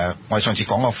我哋上次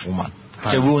講個訃聞，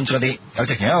即係 Wounds 嗰啲，有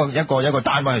直情一個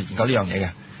單位去研究呢樣嘢嘅。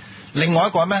另外一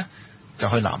個咩就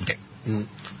去南極。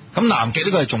咁南極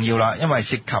呢個係重要啦，因為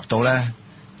涉及到咧。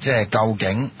即係究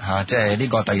竟即係呢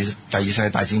個第二世界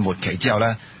大戰末期之後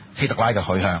咧，希特拉嘅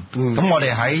去向。咁我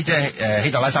哋喺即係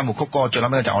希特拉三部曲嗰個最撚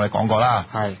尾就我哋講過啦。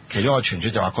其中一個傳說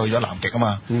就話佢去咗南極啊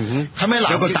嘛。後尾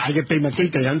有個大嘅秘密基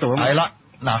地喺度啊嘛。係啦，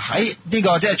嗱喺呢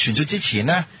個即係傳說之前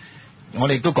咧，我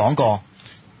哋亦都講過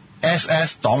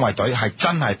SS 黨衛隊係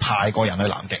真係派過人去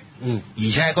南極。而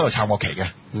且喺嗰度插過旗嘅。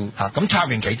咁插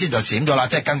完旗之後就閃咗啦，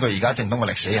即係根據而家正統嘅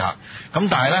歷史嚇。咁但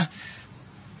係咧，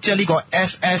即係呢個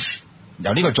SS。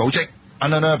由呢個組織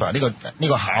Unnerva 呢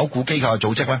個考古機構嘅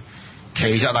組織咧，其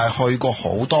實係去過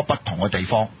好多不同嘅地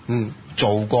方，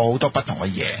做過好多不同嘅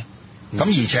嘢。咁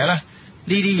而且咧，呢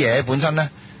啲嘢本身咧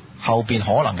後邊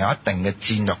可能有一定嘅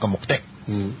戰略嘅目的。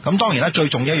咁當然啦，最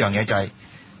重要一樣嘢就係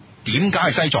點解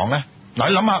係西藏咧？嗱，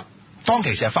你諗下，當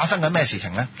其時係發生緊咩事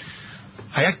情咧？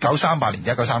喺1938年至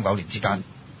1939年之間，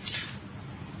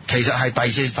其實係第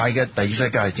二次世界大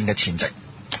戰嘅前夕，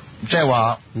即係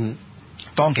話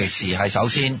當其時係首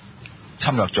先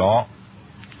侵略咗、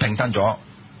併吞咗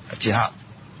捷克，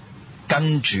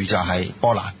跟住就係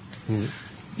波蘭。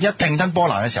一併吞波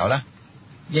蘭嘅時候咧，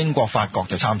英國、法國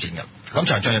就參戰嘅。咁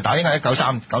場仗就打應該係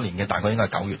1939年嘅，大概應該係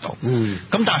9月度。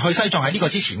咁但係去西藏係呢個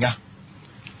之前嘅，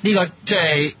呢個即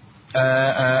係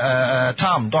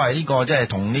差唔多係呢個即係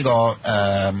同呢個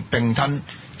併吞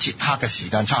捷克嘅時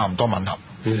間差唔多吻合。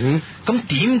咁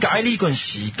點解呢段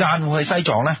時間會去西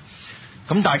藏咧？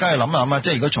咁大家要諗一諗啊，即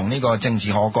係如果從呢個政治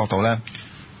學嘅角度咧，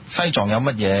西藏有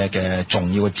乜嘢嘅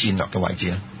重要嘅戰略嘅位置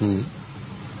咧？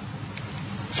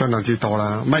相當之多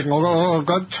啦。唔係我覺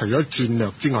得除咗戰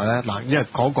略之外咧，嗱，因為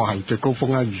嗰個係最高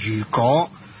峰啦。如果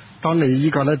當你呢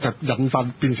個咧就引發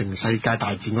變成世界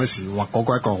大戰嗰時，話嗰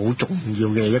個一個好重要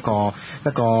嘅一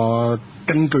個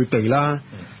根據地啦，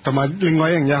同埋另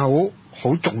外一樣嘢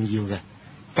好重要嘅，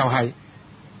就係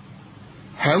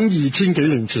響2000幾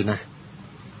年前啊。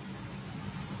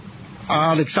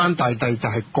亞歷山大帝就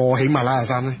係過喜馬拉雅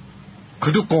山咧，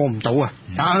佢都過唔到啊！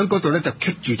喺嗰度咧就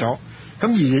棘住咗。咁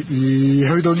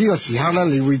而去到呢個時刻咧，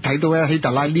你會睇到咧希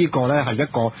特拉呢個咧係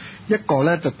一個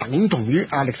咧就等同於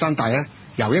亞歷山大咧，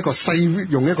由一個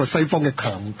用一個西方嘅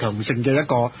強盛嘅一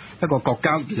個國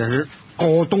家而去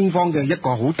過東方嘅一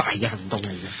個好大嘅行動嚟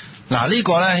嘅。嗱，呢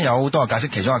個咧有好多個解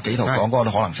釋，其中有幾圖講嗰個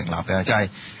都可能成立嘅，就係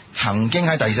曾經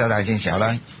喺第二次世界大戰時候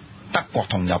咧，德國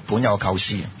同日本有個構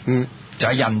思。就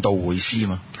喺印度會師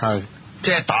嘛，即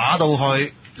係打到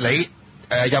去你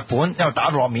日本一路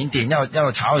打到落緬甸，一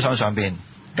路炒去上邊，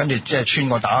跟住即係穿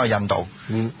過打去印度，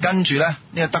跟住咧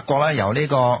呢個德國咧由呢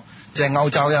個即係歐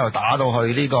洲一路打到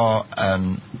去呢個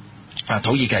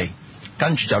土耳其，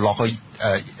跟住就落去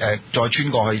再穿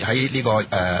過去喺呢個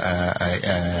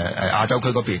亞洲區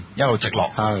嗰邊一路直落，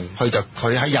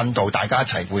佢喺印度大家一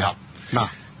齊會合。嗱，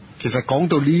其實講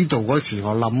到呢度嗰時，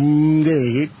我諗即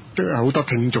係。都好多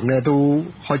聽眾咧都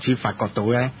開始發覺到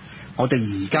咧，我哋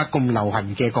而家咁流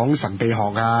行嘅講神秘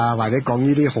學啊，或者講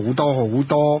呢啲好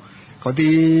多嗰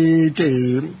啲即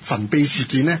係神秘事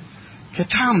件咧，其實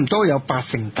差唔多有8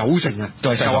成9成啊，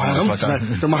都係西藏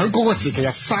咁，同埋喺嗰個時期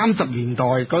啊，30年代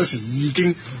嗰時已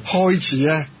經開始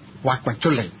咧挖掘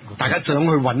出嚟，大家想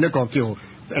去揾一個叫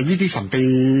呢啲神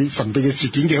秘嘅事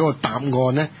件嘅一個答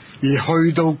案咧，而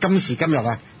去到今時今日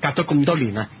啊，隔咗咁多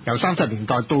年啊，由30年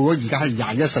代到咗而家係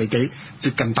21世紀，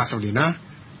接近80年啦。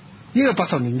呢個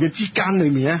80年嘅之間裏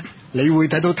面咧，你會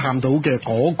睇到探到嘅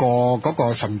嗰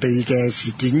個神秘嘅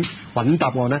事件揾答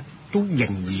案咧，都仍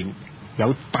然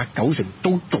有8、9成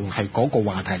都仲係嗰個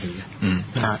話題嚟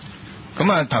嘅。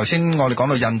咁啊，頭先我哋講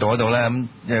到印度嗰度咧，咁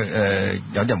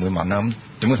有啲人會問啦，咁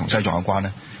點會同西藏有關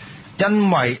咧？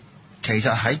因為其實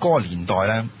喺嗰個年代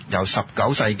咧，由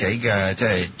19世紀嘅即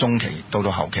係中期到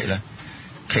後期咧，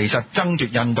其實爭奪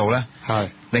印度咧，係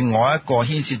另外一個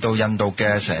牽涉到印度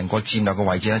嘅成個戰略嘅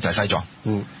位置咧，就係西藏。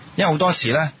因為好多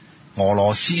時咧，俄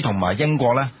羅斯同埋英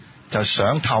國咧就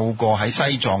想透過喺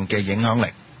西藏嘅影響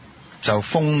力，就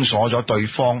封鎖咗對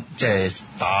方即係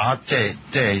打即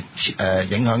係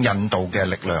影響印度嘅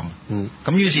力量。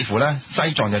咁於是乎咧，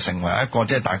西藏就成為一個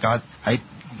即係大家喺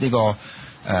呢個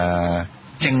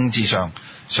政治上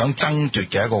想爭奪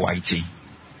嘅一個位置。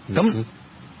咁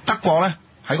德國咧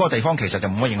喺嗰個地方其實就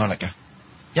冇乜影響力嘅，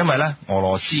因為咧俄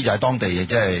羅斯就喺當地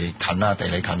即係近啦，地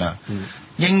理近啦。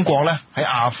英國咧喺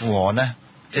阿富汗咧，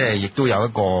即係亦都有一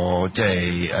個即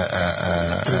係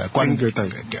軍據地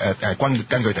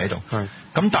根據地喺度。咁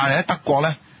但係咧德國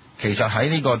咧，其實喺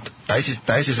呢個第一次世界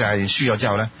大戰輸咗之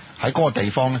後咧，喺嗰個地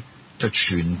方咧就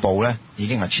全部咧已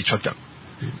經係撤出㗎。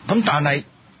咁但係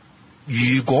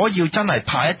如果要真係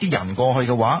派一啲人過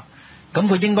去嘅話，咁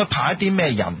佢應該派一啲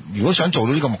咩人？如果想做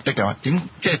到呢個目的嘅話，即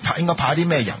係應該派一啲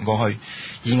咩人過去？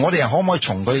而我哋又可唔可以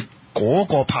從佢嗰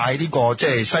個派呢個即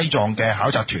係西藏嘅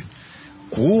考察團，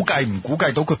估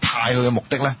計到佢派去嘅目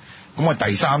的咧？咁我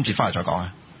第三節翻嚟再講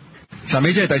啊。神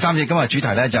秘即係第三節，今日主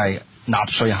題咧就係納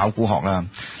粹考古學啦。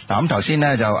嗱，咁頭先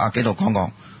咧就阿紀陶講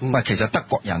過。其實德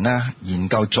國人咧研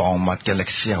究藏物嘅歷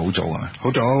史係好早㗎嘛，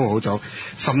好早，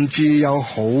甚至有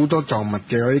好多藏物嘅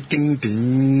嗰啲經典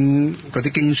嗰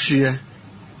啲經書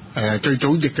咧，最早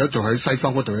譯咗做喺西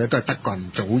方嗰度咧，都係德國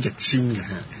人早譯先嘅。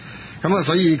咁啊，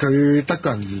所以佢德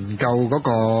國人研究嗰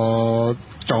個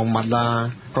藏物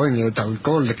啊，嗰樣嘢就嗰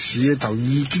個歷史咧就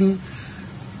已經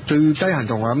最低限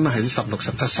度，我諗喺16、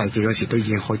17世紀嗰時都已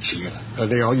經開始㗎啦。你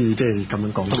可以即係咁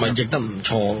樣講，同埋譯得唔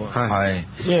錯喎。係，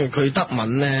因為佢德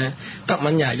文咧，德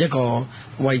文又係一個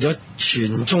為咗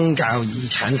傳宗教而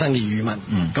產生嘅語文。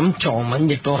咁藏文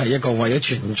亦都係一個為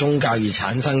咗傳宗教而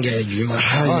產生嘅語文。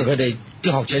可能佢哋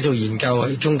啲學者做研究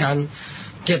喺中間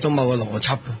get 到某個邏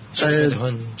輯，所以可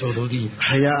能做到啲。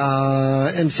係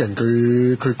啊，MC 人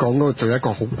佢講嗰個仲有一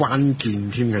個好關鍵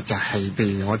添嘅，就係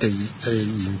譬如我哋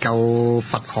研究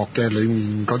佛學嘅裏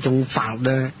面嗰種法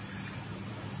咧，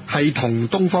係同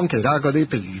東方其他嗰啲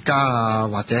譬如儒家啊，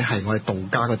或者係我哋道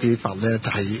家嗰啲法咧，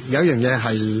就係有一樣嘢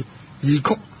係異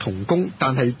曲同工，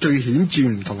但係最顯著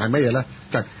唔同係乜嘢咧？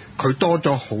就係佢多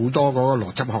咗好多嗰個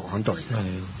邏輯學喺度嚟嘅。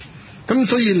咁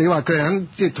所以你話佢喺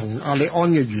即係同阿里安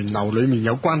嘅源流裏面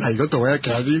有關係嗰度咧，其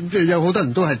實即係有好多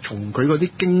人都係從佢嗰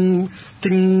啲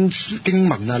經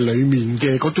文啊裏面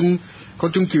嘅嗰種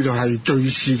叫做係敘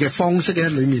事嘅方式咧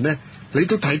裏面咧，你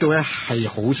都睇到咧係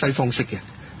好西方式嘅，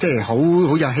即係好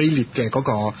有希臘嘅嗰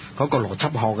個邏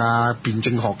輯學啊、辯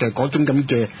證學嘅嗰種咁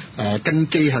嘅根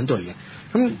基喺度嚟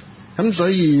嘅。咁所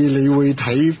以你會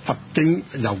睇佛經，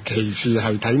尤其是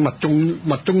係睇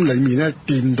密宗裏面咧，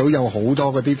掂到有好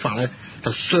多嗰啲法咧，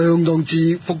就相當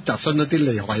之複雜，相當啲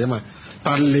厲害啊嘛。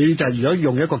但係你就如果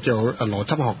用一個叫邏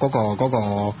輯學嗰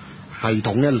個系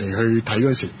統咧嚟去睇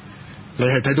嗰時，你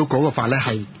係睇到嗰個法咧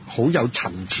係好有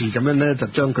層次咁樣咧，就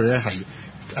將佢咧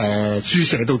係書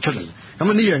寫到出嚟。咁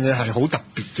呢樣嘢係好特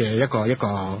別嘅一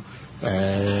個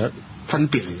分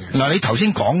別嚟嘅。嗱，你頭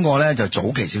先講過咧就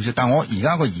早期少少，但我而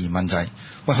家個疑問就係，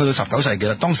喂，去到19世紀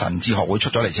啦，當神智學會出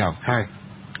咗嚟之後，係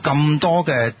咁多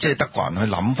嘅即係德國人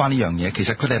去諗翻呢樣嘢，其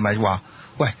實佢哋咪話，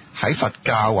喂，喺佛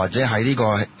教或者喺呢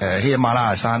個喜馬拉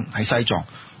雅山喺西藏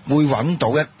會揾到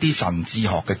一啲神智學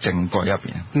嘅證據入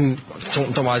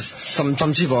邊。同埋甚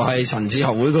至乎係神智學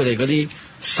會佢哋嗰啲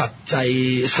實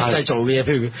際做嘅嘢，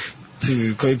譬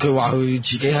如佢話佢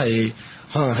自己係。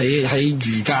可能喺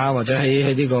瑜伽或者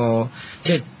喺呢個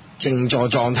即係靜坐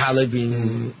狀態裏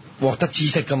邊獲得知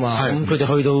識㗎嘛。咁佢哋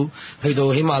去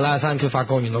到喜馬拉雅山，佢發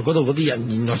覺原來嗰度嗰啲人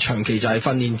原來長期就係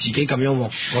訓練自己咁樣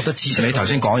獲得知識。你頭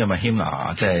先講有咪謙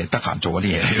拿即係得閒做嗰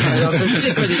啲嘢？係啊，即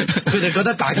係佢哋覺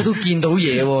得大家都見到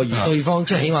嘢喎，而對方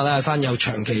即係喜馬拉雅山有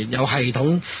長期有系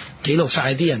統記錄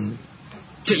晒啲人，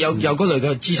即係有嗰類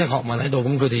嘅知識學問喺度，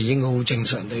咁佢哋應該好正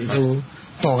常地都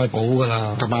當係寶㗎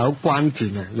啦。同埋好關鍵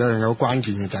嘅，有樣嘢好關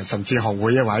鍵嘅就係神智學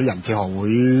會或者人智學會，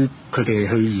佢哋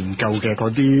去研究嘅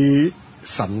嗰啲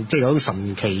神，即係嗰種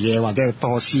神奇嘅或者係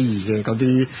多思議嘅嗰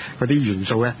啲元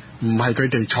素咧，唔係佢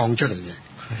哋創出嚟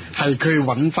嘅，係佢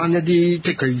揾翻一啲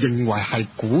即係佢認為係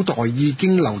古代已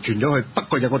經流傳咗去，不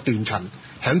過有個斷層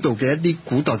喺度嘅一啲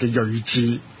古代嘅睿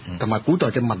智，同埋古代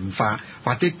嘅文化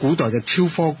或者古代嘅超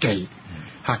科技。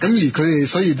咁而佢哋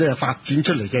所以都係發展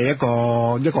出嚟嘅一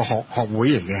個學會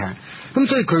嚟嘅嚇，咁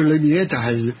所以佢裏面咧就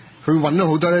係佢揾咗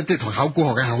好多咧，即係同考古學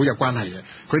嘅係好有關係嘅。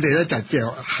佢哋咧就係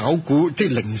叫考古，即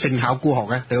係靈性考古學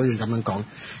咧，你可以咁樣講。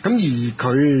咁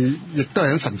而佢亦都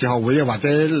係喺神智學會啊，或者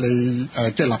你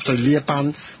即係納粹呢一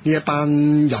班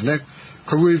人咧，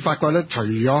佢會發覺咧，除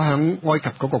咗喺埃及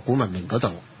嗰個古文明嗰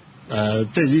度，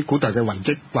即係啲古代嘅遺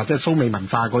跡或者蘇美文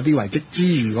化嗰啲遺跡之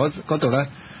餘，嗰度咧，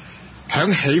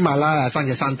喺喜馬拉雅山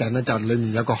嘅山頂咧，就裏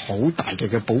面有個好大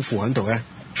嘅寶庫喺度咧，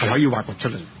係可以挖掘出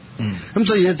嚟。咁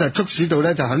所以咧就促使到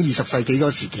咧就喺20世紀嗰個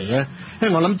時期咧，因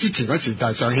為我諗之前嗰時就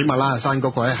係上喜馬拉雅山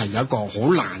嗰個咧係有一個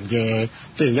好難嘅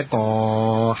即係一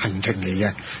個行程嚟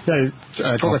嘅，因為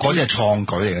嗰個嗰啲係創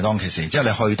舉嚟嘅當其時，即係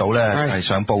你去到咧係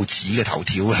上報紙嘅頭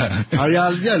條啦。係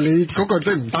啊，因為你嗰個即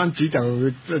係唔單止就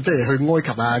即係去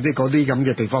埃及啊，即係嗰啲咁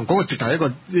嘅地方，嗰個直頭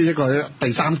係一個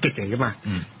第三極嚟噶嘛。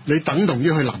你等同於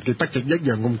去南極北極一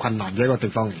樣咁困難嘅一個地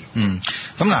方嚟。咁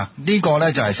嗱呢個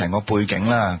咧就係成個背景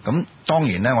啦。咁當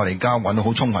然咧，我哋而家揾到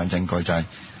好充分證據就係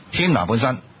天拿本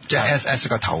身即係 SS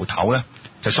嘅頭咧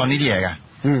就信呢啲嘢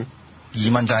嘅。疑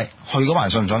問就係去嗰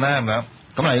人信唔信咧咁樣？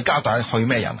咁你要交代去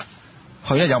咩人？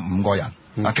去咧有5個人。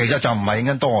其實就唔係應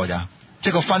該多㗎咋。即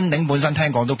係個分頂本身聽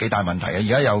講都幾大問題嘅。而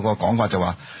家有個講法就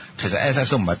話，其實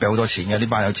SS 都唔係俾好多錢嘅，呢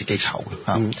班友自己籌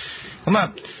嘅。咁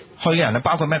啊，去嘅人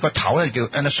包括咩？個頭咧叫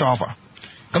Anastrover。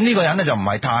咁呢個人咧就唔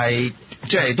係太，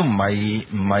即係都唔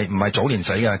係早年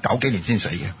死嘅，90幾年先死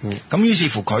嘅。咁於是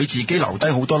乎佢自己留低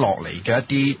好多落嚟嘅一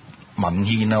啲文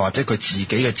獻啊，或者佢自己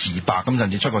嘅自白，咁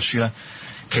甚至出個書咧，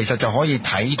其實就可以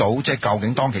睇到即係究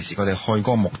竟當其時佢哋去嗰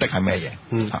個目的係咩嘢。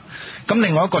咁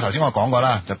另外一個頭先我講過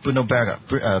啦，就 Bruno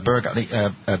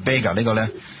Berger 呢個咧，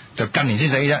就近年先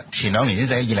死嘅啫，前2年先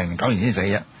死，2009年先死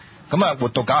嘅啫。咁啊活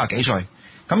到90幾歲，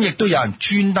咁亦都有人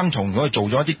專登同佢做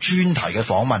咗一啲專題嘅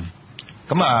訪問。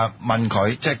咁啊問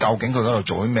佢即係究竟佢嗰度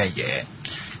做啲咩嘢？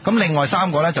咁另外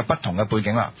3個咧就不同嘅背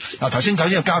景啦。嗱頭先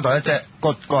要交代咧，即係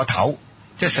個頭，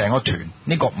即係成個團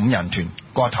呢個5人團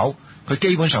個頭，佢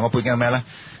基本上個背景係咩咧？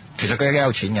其實佢幾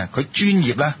有錢嘅，佢專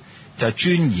業咧就係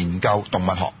專研究動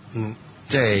物學，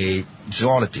即係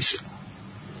zoologist。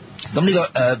咁呢個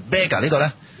Berger 呢個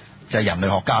咧就係人類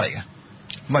學家嚟嘅，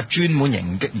咁啊專門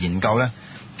研究咧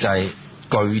就係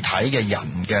具體嘅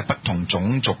人嘅不同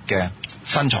種族嘅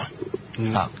身材。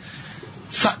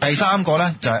第3個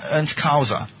咧就係 Ernst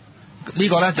Kauser， 呢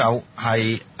個咧就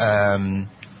係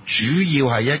主要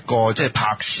係一個即係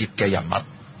拍攝嘅人物，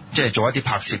即係做一啲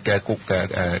拍攝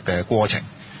嘅過程。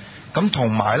咁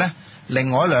同埋咧，另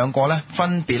外2個咧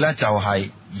分別咧就係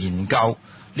研究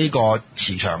呢個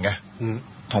磁場嘅，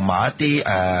同埋一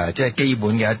啲即係基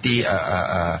本嘅一啲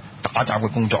打雜嘅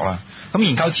工作啦。咁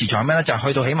研究磁場咩咧？就係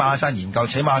去到喜馬拉雅山研究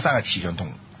喜馬拉雅山嘅磁場同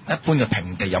一般嘅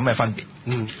平地有咩分別？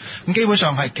咁基本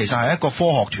上其實係一個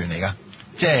科學團嚟㗎，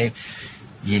即係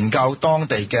研究當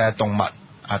地嘅動物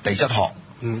地質學，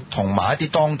同埋一啲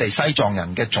當地西藏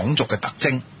人嘅種族嘅特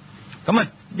徵。咁啊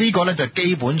呢個咧就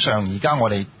基本上而家我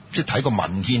哋即係睇個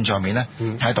文獻上面咧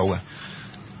睇到嘅。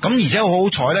咁而且好好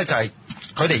彩咧，就係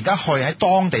佢哋而家去喺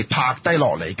當地拍低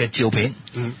落嚟嘅照片，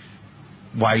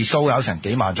為數有成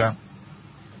幾萬張，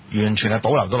完全係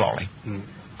保留咗落嚟。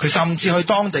佢甚至去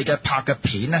當地嘅拍嘅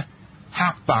片咧，黑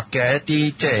白嘅一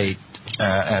啲即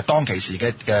係當其時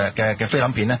嘅菲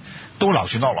林片咧，都流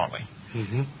傳落嚟。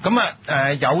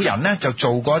咁有人咧就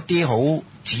做過一啲好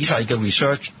仔細嘅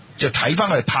research， 就睇翻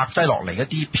佢哋拍低落嚟一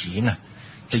啲片啊，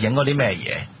就影嗰啲咩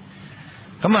嘢。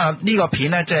咁呢個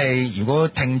片咧，即係如果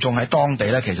聽眾喺當地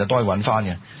咧，其實都可以揾翻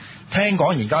嘅。聽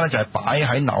講而家咧就係擺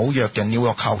喺紐約嘅 New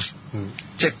York House，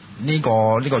即係呢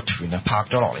個團啊拍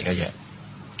咗落嚟嘅嘢。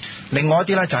另外一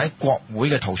啲咧就喺國會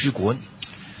嘅圖書館，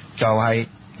就係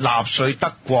納粹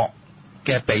德國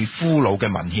嘅被俘虜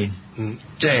嘅文獻，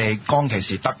即係當其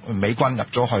時美軍入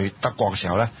咗去德國嘅時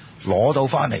候咧，攞到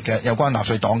翻嚟嘅有關納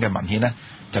粹黨嘅文獻咧，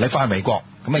就拎翻去美國，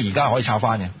咁而家可以抄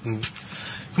翻嘅。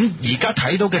咁而家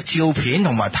睇到嘅照片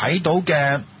同埋睇到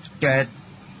嘅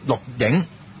錄影，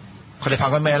佢哋拍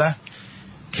緊咩咧？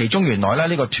其中原來咧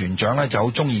呢個團長咧就好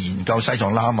中意研究西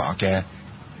藏喇嘛嘅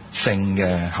性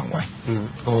嘅行為。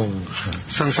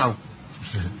雙修。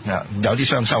有啲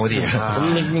雙修嗰啲嘢。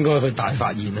咁應該佢大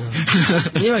發現啦，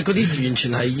因為嗰啲完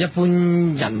全係一般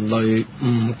人類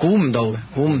估唔到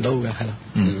嘅，係咯。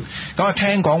咁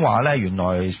聽講話咧，原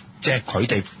來即係佢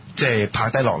哋即係拍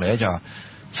低落嚟咧，就話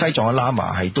西藏嘅喇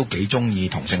嘛係都幾中意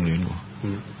同性戀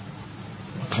嘅。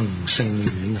同性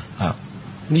戀啊？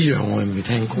呢樣我又未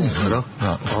聽過。係咯。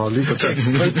呢個真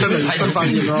係新發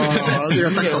現咯。呢個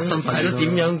德國新發現。係咯，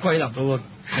點樣歸納到個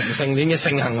同性戀嘅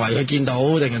性行為？佢見到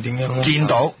定係點樣？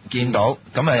見到，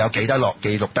咁有記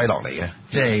錄低落嚟嘅，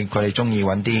即係佢哋中意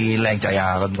揾啲靚仔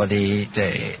啊咁嗰啲，即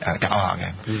係搞下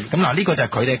嘅。咁嗱，呢個就係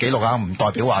佢哋嘅記錄啊，唔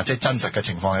代表話即係真實嘅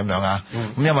情況係咁樣啊。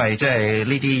咁因為即係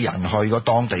呢啲人去過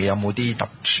當地有冇啲特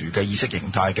殊嘅意識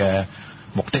形態嘅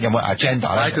目的，有冇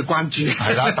agenda 咧？佢關注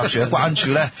係啦，特殊嘅關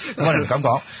注咧，咁我哋唔敢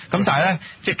講。咁但係咧，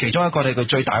即係其中一個佢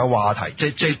最大嘅話題，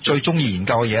即係最中意研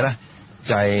究嘅嘢咧，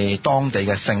就係當地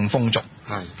嘅性風俗。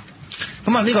係。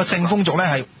咁啊，呢個性風俗咧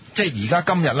係即係而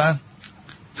家今日咧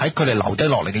喺佢哋留低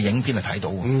落嚟嘅影片係睇到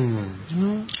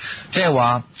嘅。即係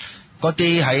話嗰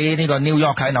啲喺呢個 New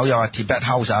York 喺紐約嘅 Tibet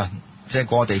House 啊，即係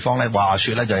嗰個地方咧，話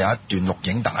說咧就有一段錄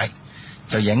影帶，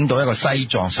就影到一個西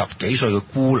藏10幾歲嘅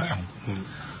姑娘，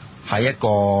喺一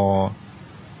個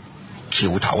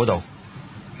橋頭嗰度，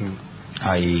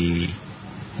係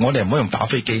我哋唔好用打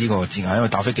飛機呢個字眼，因為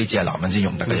打飛機只係男人先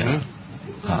用得嘅啫。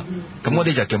咁嗰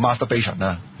啲就叫 masturbation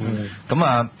啦。咁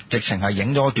啊，直情係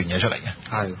影咗一段嘢出嚟嘅。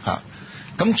係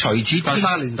咁除此之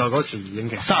30年代嗰時影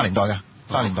嘅。30年代嘅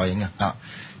，30年代影嘅。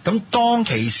咁當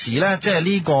其時咧，即係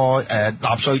呢個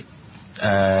納粹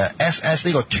SS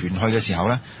呢個團去嘅時候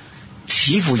咧，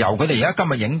似乎由佢哋而家今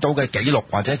日影到嘅記錄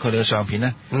或者佢哋嘅相片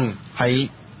咧，係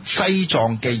西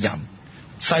藏嘅人、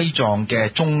西藏嘅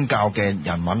宗教嘅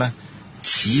人物咧，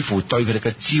似乎對佢哋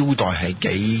嘅招待係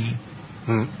幾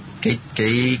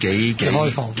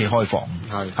開放，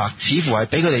似乎係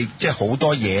俾佢哋即係好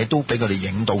多嘢都俾佢哋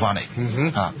影到翻嚟。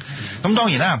咁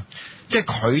當然啦，即係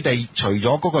佢哋除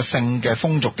咗嗰個性嘅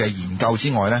風俗嘅研究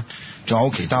之外咧，仲有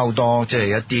其他好多即係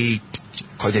一啲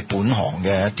佢哋本行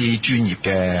嘅一啲專業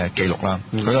嘅記錄啦。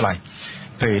舉個例，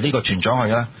譬如呢個團長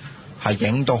去咧，係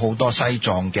影到好多西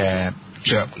藏嘅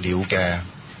雀鳥嘅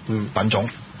品種。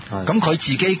咁佢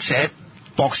自己寫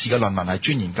博士嘅論文係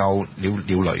專研究鳥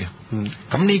類嘅。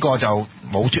咁呢個就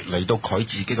冇脫離到佢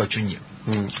自己嘅專業。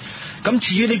咁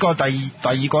至於呢個第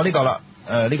二個呢個啦，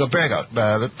呢個 Berger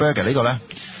呢個咧，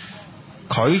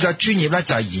佢嘅專業咧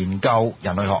就係研究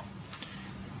人類學。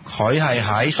佢係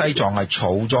喺西藏係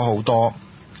儲咗好多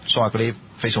所謂嗰啲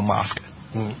facial mask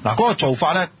嘅。嗱，嗰個做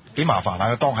法咧幾麻煩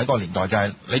啊！當喺嗰個年代就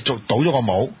係你倒咗個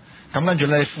帽，咁跟住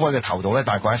咧敷喺個頭度咧，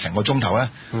大概係成個鐘頭咧，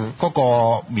嗰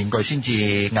個面具先至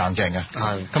硬淨嘅。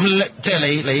咁即係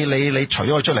你除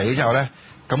咗佢出嚟之後咧，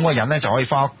咁個人咧就可以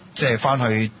翻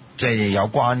去即係有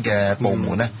關嘅部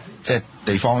門咧，即係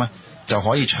地方咧，就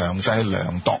可以詳細去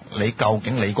量度你究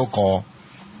竟你嗰個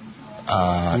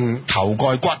頭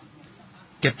蓋骨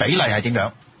嘅比例係點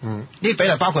樣。呢啲比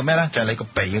例包括咩咧？就係你個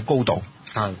鼻嘅高度，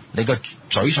你個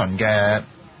嘴唇嘅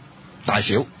大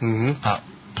小，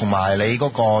同埋你嗰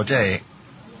個即係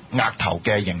額頭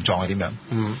嘅形狀係點樣。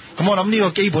咁我諗呢個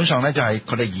基本上咧就係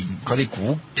佢哋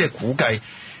估計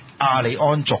亞利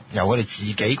安族由佢哋自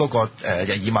己嗰個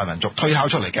日耳曼民族推敲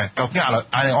出嚟嘅，究竟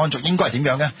亞利安族應該係點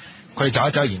樣咧？佢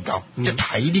哋走去研究，即係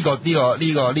睇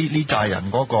呢扎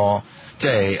人嗰個即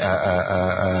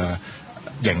係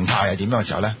形態係點樣嘅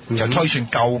時候咧，就推算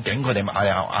究竟佢哋係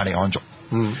亞利安族。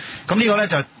咁呢個咧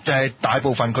就係大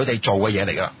部分佢哋做嘅嘢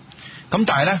嚟㗎啦。咁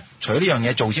但係咧，除咗呢樣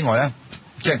嘢做之外咧，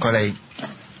即係佢哋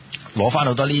攞翻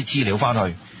好多呢啲資料翻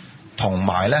去，同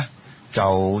埋咧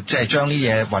就即係將呢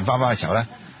嘢運翻嘅時候咧，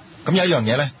咁有一樣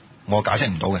嘢咧，我解釋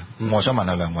唔到嘅，我想問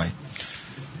下兩位，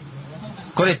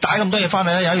佢哋帶咁多嘢翻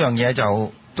去咧，有一樣嘢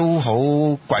就都好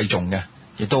貴重嘅，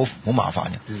亦都好麻煩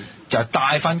嘅，就係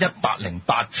帶翻108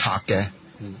冊嘅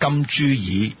金珠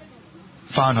耳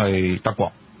翻去德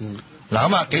國。嗱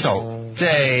咁啊，紀陶，即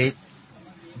係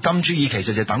金珠耳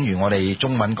其實就等於我哋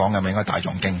中文講嘅咪應該大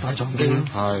藏經。大藏經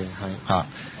係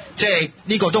即係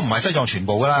呢個都唔係西藏全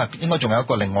部噶啦，應該仲有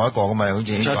另外一個噶嘛，好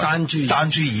似仲有單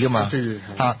珠耳噶嘛。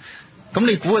咁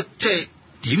你估即係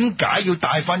點解要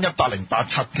帶翻108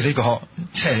冊嘅呢個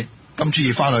即係金珠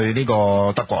耳翻去呢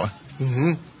個德國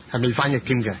咧？係未翻譯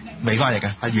添嘅，未翻譯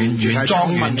嘅，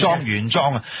係原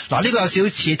裝啊！嗱，呢個有少少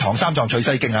似唐三藏取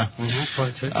西經啊，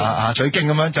取經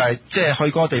咁樣，就係即係去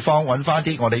嗰個地方揾翻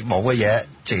啲我哋冇嘅嘢，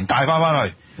自然帶翻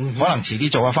去，可能遲啲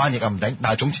做下翻譯啊唔定，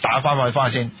但係總之帶翻去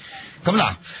先。咁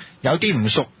嗱，有啲唔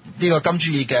熟呢個金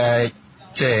珠耳嘅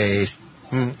即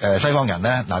係西方人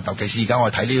咧，嗱，尤其是而家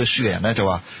我哋睇呢個書嘅人咧，就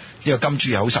話呢個金珠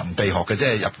耳係好神秘學嘅，即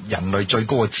係人類最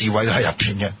高嘅智慧都喺入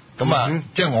邊嘅。咁啊，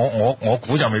即係我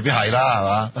估就未必係啦，係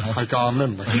嘛？係㗎，咩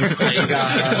唔係？係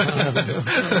㗎。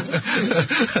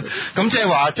咁即係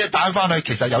話，即係帶翻去，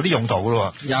其實有啲用途㗎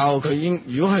咯喎。有，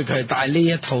如果佢係帶呢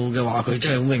一套嘅話，佢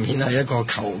真係好明顯係一個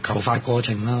求法過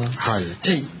程啦。係。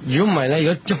即係如果唔係咧，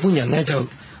如果一般人咧就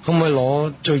可唔可以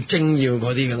攞最精要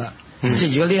嗰啲㗎啦？即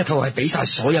係如果呢一套係俾晒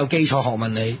所有基礎學問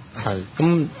你，係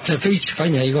咁就反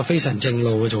而係一個非常正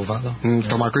路嘅做法咯。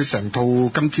同埋佢成套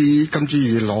金珠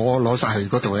耳攞晒去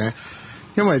嗰度咧，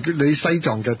因為你西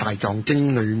藏嘅大藏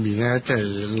經裏面咧，即係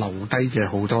留低嘅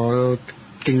好多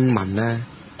經文咧，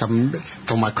咁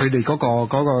同埋佢哋嗰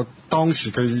個當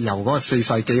時佢由嗰個4世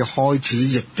紀開始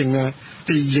譯經咧，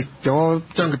即係譯咗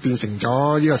將佢變成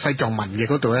咗呢個西藏文嘅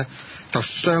嗰度咧，就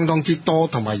相當之多，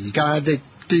同埋而家即係。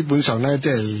基本上咧，即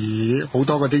係好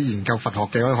多嗰啲研究佛學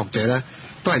嘅嗰啲學者咧，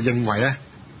都係認為咧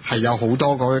係有好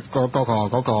多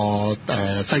嗰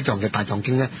個西藏嘅大藏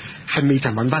經咧，係未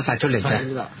曾揾翻晒出嚟嘅。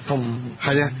係啦，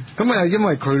係啊，咁啊，因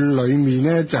為佢裡面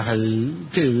咧就係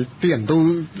即係啲人都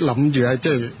諗住啊，即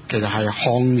係其實係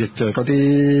漢譯嘅嗰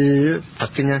啲佛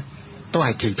經咧，都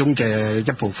係其中嘅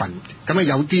一部分。咁啊，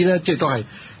有啲咧即係都係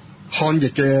漢譯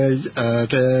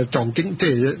嘅藏經，即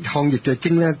係漢譯嘅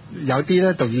經咧，有啲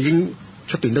咧就已經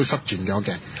出邊都失傳咗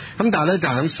嘅。咁但係咧就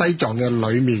喺西藏嘅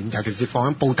裡面，尤其是放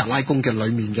喺布達拉宮嘅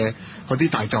裡面嘅嗰啲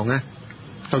大藏咧，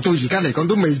就到而家嚟講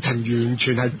都未曾完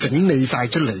全係整理晒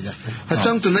出嚟嘅。係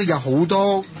相信咧有好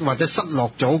多或者失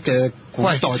落咗嘅古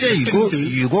代嘅經典。即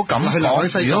係如果咁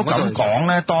講，如果咁講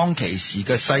咧，當其時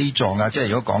嘅西藏啊，即係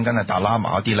如果講緊係達賴喇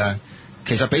嘛嗰啲咧，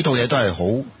其實俾套嘢都係好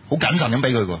謹慎咁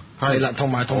俾佢㗎。係啦，同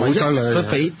埋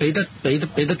佢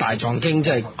俾得大藏經，即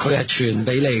係佢係傳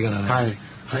俾你㗎啦。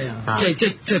係啊，即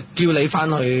係叫你翻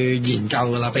去研究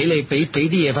㗎啦，俾啲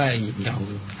嘢翻去研究。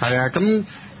係啊，咁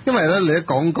因為咧你一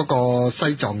講嗰個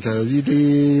西藏嘅呢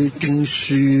啲經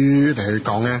書嚟去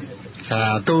講咧，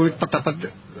都不得不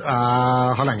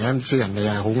可能有陣時人哋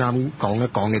係好啱講一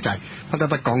講嘅，就係不得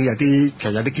不講其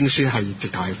實有啲經書係直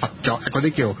頭係佛藏，嗰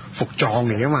啲叫伏藏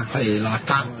嚟㗎嘛。係啦，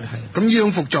咁呢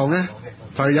種伏藏咧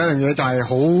就有樣嘢就係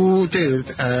好即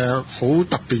係好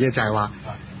特別嘅，就係話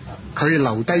佢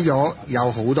留低咗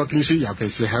有好多經書，尤其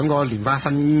是喺嗰個蓮花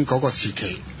生嗰個時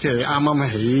期，即係啱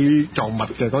啱起藏物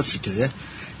嘅嗰個時期咧，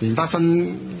蓮花生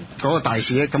嗰個大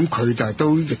事咧，咁佢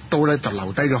就亦都咧就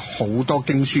留低咗好多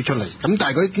經書出嚟。咁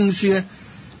但係嗰啲經書咧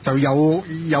就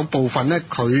有部分咧，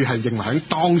佢係認為喺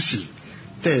當時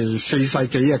即係4世紀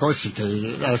嘅嗰個時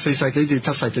期，4世紀至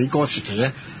7世紀嗰個時期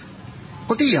咧，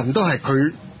嗰啲人都係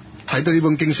佢睇到呢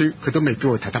本經書，佢都未必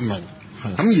會睇得明。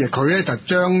咁而佢咧就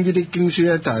將呢啲經書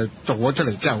咧就係做咗出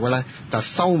嚟之後咧，就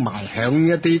收埋喺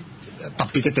一啲特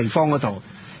別嘅地方嗰度，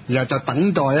然後就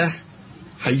等待咧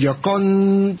係若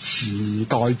干時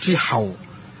代之後，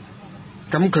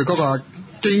咁佢嗰個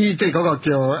即係嗰個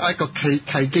叫一個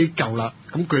契機夠啦，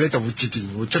咁佢咧就會自然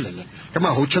會出嚟嘅。咁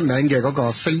啊好出名嘅嗰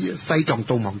個西藏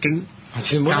度亡經，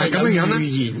全部係咁樣預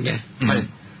言嘅，係。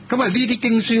咁啊呢啲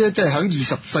經書咧，即係喺20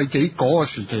世紀嗰個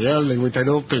時期咧，你會睇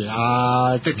到，譬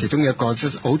如即係其中有一個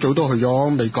好早都去咗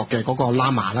美國嘅嗰個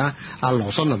喇嘛啦，阿羅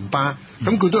桑倫巴，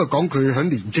咁佢都係講佢喺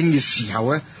年青嘅時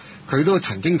候咧，佢都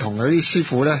曾經同嗰啲師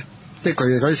傅咧，即係佢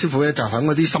哋嗰啲師傅咧，就喺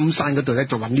嗰啲深山嗰度咧，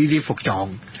就揾呢啲伏藏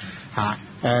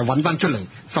揾翻出嚟，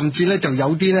甚至咧就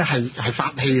有啲咧係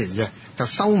法器嚟嘅，就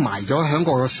收埋咗喺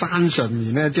個山上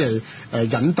面咧，即係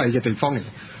隱蔽嘅地方嚟。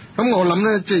咁我諗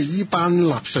咧，即係呢班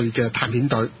納粹嘅探險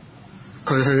隊，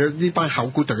佢去呢班考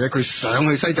古隊咧，佢上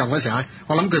去西藏嗰時候咧，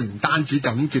我諗佢唔單止就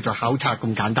咁叫做考察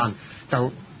咁簡單，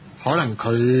就可能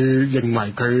佢認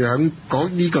為佢喺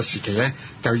呢個時期咧，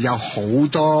就有好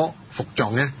多伏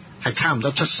藏咧係差唔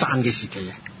多出山嘅時期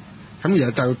嘅。咁然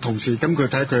後就同時咁佢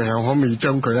睇佢係可唔可以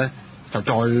將佢咧就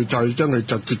再將佢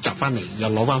就結集翻嚟，又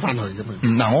攞翻去咁嘛。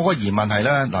嗱，我個疑問係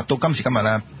咧，嗱到今時今日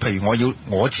咧，譬如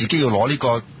我自己要攞呢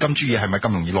個金珠嘢，係咪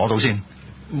咁容易攞到先？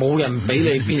冇人俾你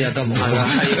邊日都冇啦，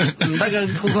係唔得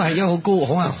嘅。嗰個係一個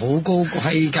可能好高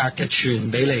規格嘅傳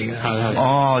俾你嘅。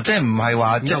哦，即係唔係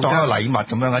話即係當一個禮物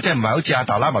咁樣嘅，即係唔係好似阿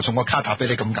達喇嘛送個卡塔俾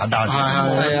你咁簡單。係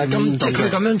啊，咁即係佢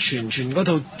咁樣傳嗰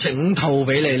套整套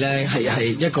俾你咧，係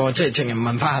一個即係情人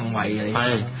文化行為嘅。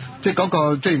係。即係嗰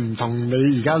個即係唔同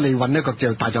你而家你揾一個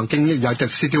叫大藏經，有隻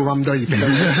CD-ROM 都可以俾到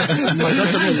你，唔係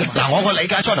嗰種嘢。嗱，我個理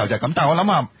解初頭就係咁，但係我諗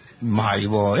下唔係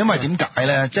喎，因為點解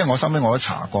咧？即係我身邊我都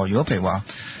查過，如果譬如話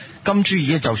金珠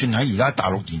耳，就算喺而家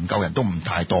大陸研究人都唔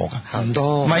太多㗎，唔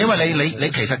多。唔係因為你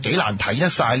其實幾難睇得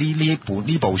晒呢部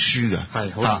書㗎。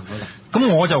係好難。咁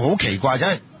我就好奇怪，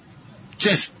即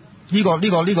係。呢個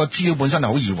資料本身係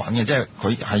好易揾嘅，即係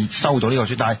佢係收到呢個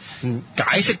書，但係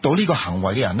解釋到呢個行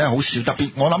為嘅人咧好少，特別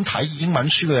我諗睇英文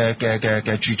書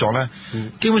嘅著作咧，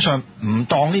基本上唔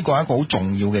當呢個係一個好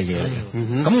重要嘅嘢嚟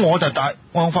嘅。咁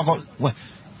我發覺，喂，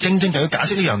正就要解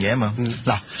釋呢樣嘢啊嘛。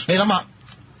嗱，你諗下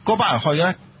嗰班人去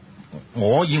咧，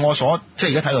以我所即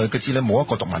係而家睇落去嘅資料，冇一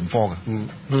個讀文科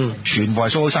嘅，全部係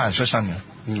蘇山人出身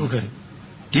嘅。OK，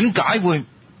 點解會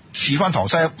似翻唐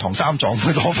三藏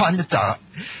會攞翻一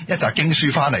紮經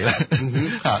書翻嚟咧？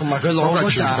同埋佢攞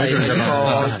嗰紮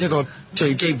係一個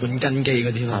最基本根基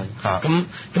嗰啲咯。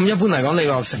咁一般嚟講，你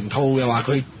話成套嘅話，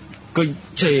佢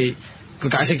即係個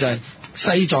解釋就係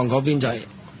西藏嗰邊就係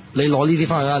你攞呢啲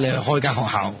翻去啦，你去開間學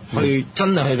校去真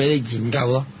係去俾你研究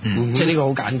咯。即係呢個好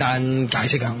簡單解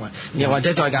釋嘅行為。又或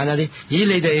者再簡單啲，咦？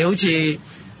你哋好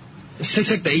似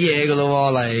識地嘢㗎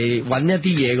咯，嚟揾一啲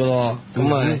嘢㗎咯，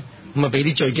咁咁啊俾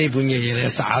啲最基本嘅嘢你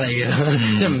耍你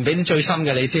嘅，即係唔俾啲最深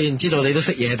嘅你先，知道你都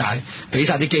識嘢，但係俾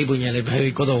晒啲基本嘢你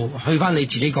去嗰度，去翻你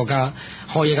自己國家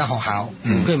開一間學校，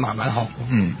跟住慢慢學。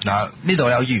嗱呢度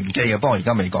有玄機嘅，不過而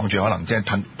家未講住，可能即係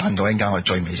褪到一陣間我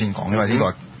最尾先講，因為呢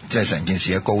個即係成件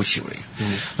事嘅高潮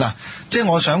嚟。嗱，即係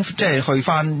我想即係去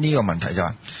翻呢個問題就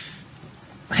係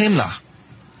Himmler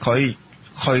佢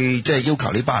去即係要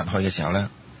求呢班人去嘅時候咧，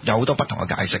有好多不同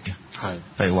嘅解釋嘅。係，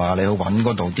譬如話你去揾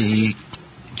嗰度啲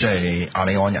即係亞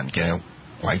利安人嘅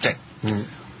遺跡，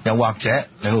又或者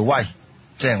你去威，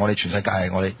即係我哋全世界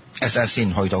我哋 SS 先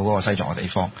去到嗰個西藏嘅地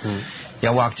方，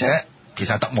又或者其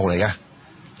實係特務嚟嘅，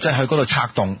即係去嗰度策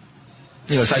動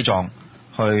呢個西藏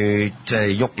去即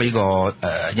係喐呢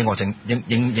個英國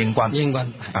英軍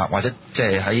啊，或者即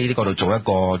係喺呢個度做一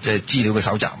個即係資料嘅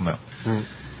搜集咁樣。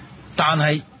但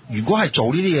係如果係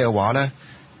做呢啲嘢嘅話咧，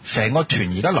成個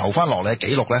團而家留翻落嚟嘅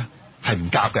記錄咧係唔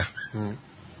夾嘅。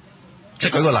即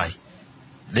係舉個例，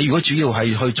你如果主要係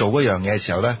去做嗰樣嘢嘅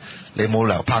時候咧，你冇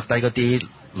理由拍低嗰啲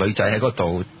女仔喺嗰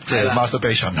度即係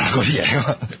masturbation 啊嗰啲嘢啊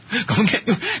嘛。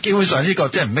咁基本上呢個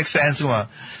即係唔 make sense 啊嘛。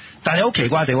但係好奇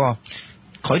怪地，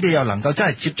佢哋又能夠真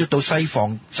係接觸到西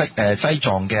藏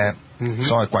嘅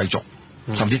所謂貴族，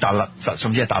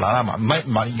甚至係達賴喇嘛。唔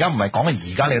係而家唔係講緊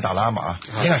而家你嘅達賴喇嘛啊，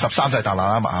應該係13世達賴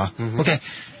喇嘛啊。OK，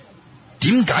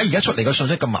 點解而家出嚟嘅信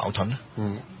息咁矛盾咧？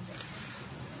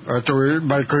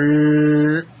咪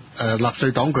佢納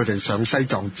粹黨佢哋上西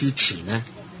藏之前咧，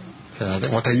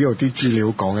我睇呢度啲資料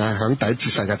講咧，響第一次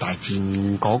世界大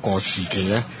戰嗰個時期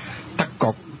咧，德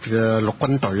國嘅陸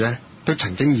軍隊咧都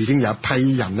曾經已經有一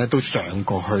批人咧都上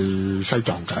過去西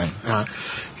藏嘅。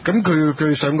咁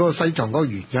佢上嗰個西藏嗰個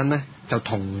原因咧，就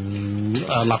同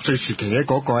納粹時期咧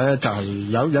嗰個咧就係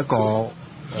有一個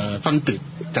分別，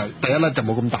就第一咧就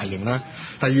冇咁大型啦，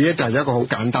第二咧就係一個好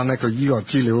簡單咧，佢呢個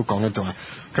資料講咧就係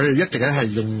佢哋一直咧係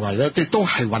認為咧，即係都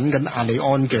係揾緊亞利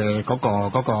安嘅嗰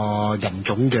個人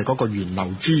種嘅嗰個源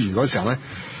流之餘嗰時候咧，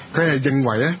佢係認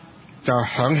為咧就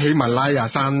響喜馬拉雅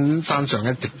山上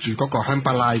咧，藉住嗰個香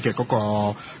巴拉嘅嗰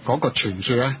個傳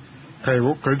說咧，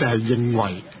佢哋係認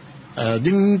為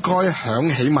應該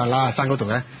響喜馬拉雅山嗰度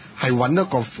咧係揾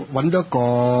一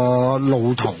個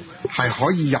路途，係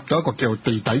可以入到一個叫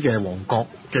地底嘅王國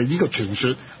嘅呢個傳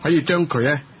說，可以將佢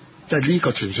咧即係呢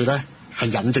個傳說咧係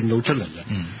引證到出嚟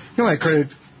嘅。因為佢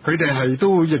哋係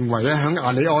都認為咧，響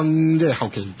亞利安即係後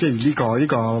期即係呢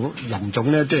個人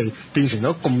種咧，即係變成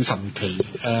咗咁神奇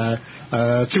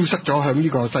消失咗響呢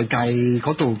個世界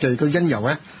嗰度嘅個因由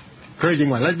咧。佢哋認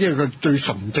為咧，因為佢最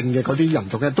純正嘅嗰啲人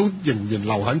種咧，都仍然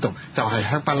留喺度，就係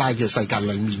香巴拉嘅世界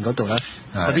裏面嗰度咧，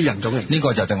嗰啲人種嚟。呢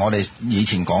個就係我哋以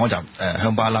前講嗰集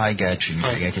香巴拉嘅傳奇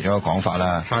嘅其中一個講法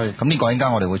啦。咁呢個應該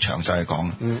我哋會詳細去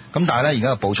講。咁但係咧，而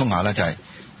家補充下咧，就係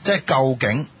即係究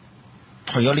竟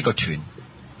去咗呢個團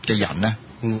嘅人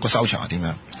咧，個收場係點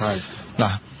樣？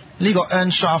嗱，呢個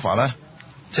Ernst Schaffer 咧，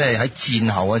即係喺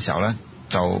戰後嘅時候咧，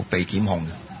就被檢控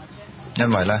嘅，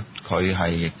因為咧。佢係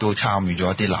亦都參與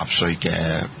咗一啲納粹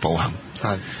嘅暴行，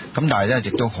咁但係咧亦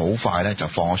都好快咧就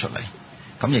放咗出嚟，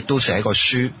咁亦都寫個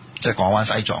書，即係講翻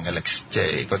西藏嘅歷史，即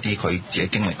係嗰啲佢自己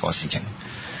經歷過嘅事情。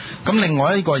咁另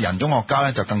外一個人種學家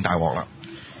咧就更大鑊啦，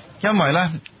因為咧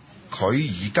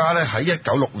佢而家咧喺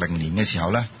1960年嘅時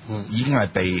候咧，已經係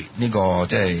被呢個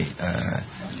即係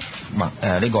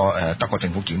呢個德國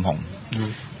政府檢控。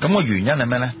咁個原因係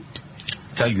咩咧？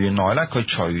就係原來咧佢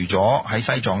除咗喺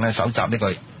西藏咧搜集呢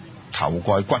個頭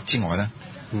蓋骨之外咧，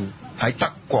喺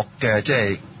德國嘅即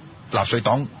係納粹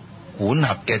黨管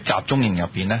轄嘅集中營入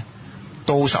邊咧，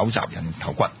都搜集人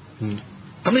頭骨。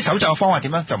咁你搜集嘅方法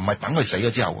點樣？就唔係等佢死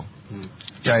咗之後，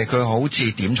就係佢好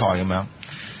似點菜咁樣，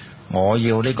我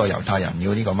要呢個猶太人，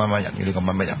要呢個乜乜人，要呢個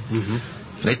乜乜人。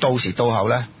你到時到後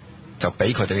咧，就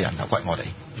俾佢哋嘅人頭骨我哋。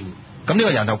咁呢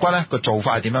個人頭骨咧個做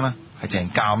法係點樣咧？係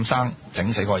淨係監生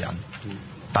整死嗰個人，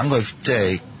等佢即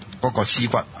係嗰個屍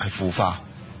骨係腐化。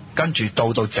跟住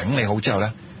到整理好之後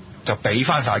咧，就俾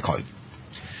翻晒佢。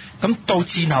咁到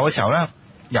戰後嘅時候咧，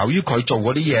由於佢做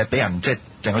嗰啲嘢俾人即係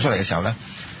整咗出嚟嘅時候咧，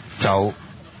就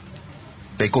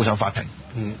被告上法庭。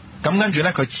咁跟住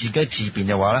咧，佢自己自辯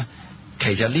就話咧，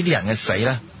其實呢啲人嘅死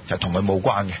咧就同佢冇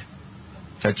關嘅，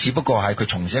就只不過係佢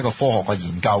從事一個科學嘅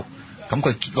研究。咁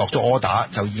佢落咗 order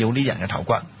就要呢啲人嘅頭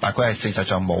骨，但係佢係事實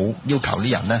上冇要求啲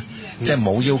人咧，即係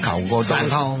冇要求個生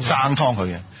湯佢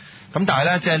嘅。咁但係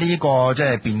咧，即係呢個即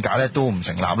係辯解咧都唔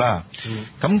成立啦。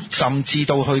咁甚至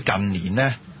到去近年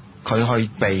咧，佢去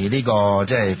被呢個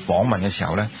即係訪問嘅時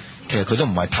候咧，其實佢都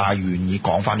唔係太願意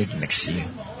講翻呢段歷史嘅。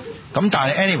咁但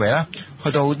係 anyway 咧，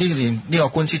去到呢個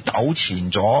官司糾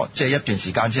纏咗即係一段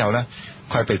時間之後咧，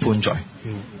佢係被判罪。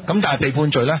咁但係被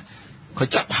判罪咧，佢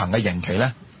執行嘅刑期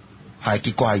咧係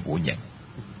結果係緩刑。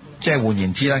即係換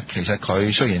言之咧，其實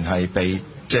佢雖然係被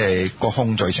即係個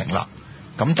控罪成立，咁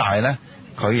但係咧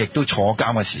佢亦都坐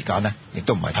監嘅時間咧，亦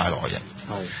都唔係太耐嘅。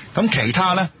咁其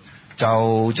他咧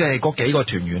就即係嗰幾個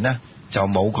團員咧就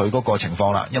冇佢嗰個情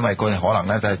況啦，因為佢哋可能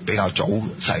咧都係比較早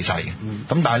逝世嘅。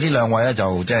咁但係呢兩位咧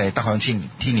就即係得享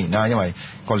天年啦，因為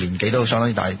個年紀都相當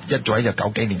之大，一位就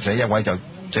90幾年死，一位就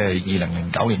即係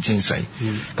2009年先死。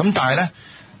咁但係咧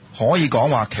可以講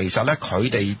話，其實咧佢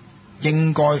哋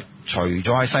應該除咗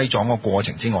喺西藏個過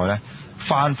程之外咧，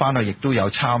翻去亦都有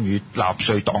參與納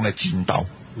粹黨嘅戰鬥，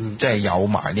即係有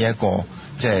埋呢一個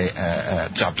即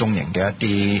係集中營嘅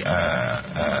一啲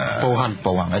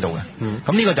暴行喺度嘅。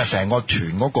咁呢個就係成個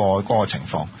團嗰個情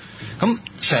況。咁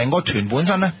成個團本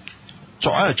身咧，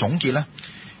作為一個總結咧，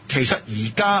其實而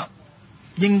家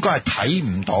應該係睇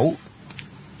唔到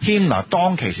希特勒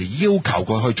當其時要求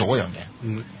佢去做一樣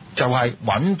嘢，就係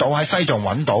揾到喺西藏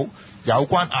揾到有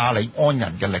關亞利安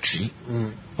人嘅歷史，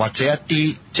或者一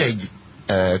啲即係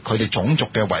佢哋種族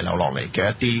嘅遺留落嚟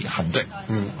嘅一啲痕跡。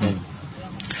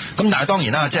咁但係當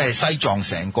然啦，即係西藏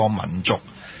成個民族，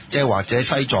即係或者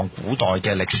西藏古代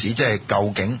嘅歷史，即係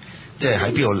究竟即係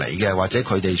喺邊度嚟嘅，或者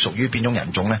佢哋屬於邊種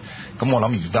人種咧？咁我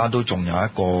諗而家都仲有一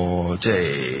個即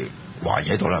係懷疑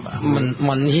喺度啦，係咪？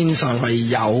文獻上係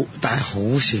有，但係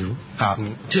好少。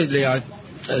即係你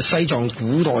話西藏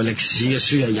古代歷史嘅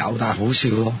書係有，但係好少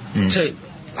咯。即係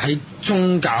喺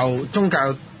宗教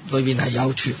裏邊係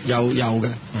有嘅。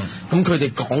咁佢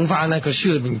哋講翻咧，佢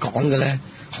書裏邊講嘅咧，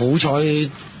好彩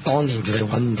當年佢哋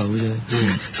揾唔到啫。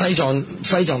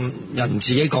西藏人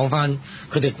自己講翻，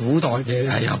佢哋古代嘅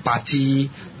係有8支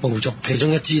部族，其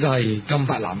中1支都係金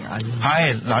髮藍眼。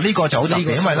係嗱，呢個就好特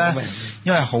別，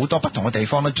因為好多不同嘅地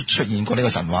方都出現過呢個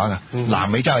神話㗎。南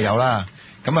美洲又有啦，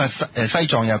咁啊西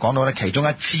藏又講到咧，其中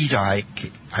1支就係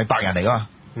白人嚟㗎嘛。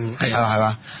係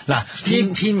嘛？嗱，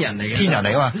天人嚟嘅，天人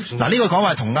嚟㗎嘛。嗱，呢個講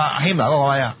話同阿希特勒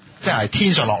嗰位啊，即係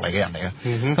天上落嚟嘅人嚟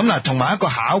嘅。咁嗱，同埋一個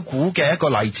考古嘅一個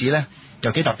例子咧，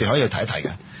又幾特別，可以去睇一睇嘅。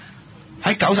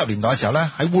喺90年代嘅時候咧，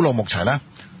喺烏魯木齊咧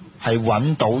係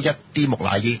揾到一啲木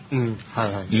乃伊。而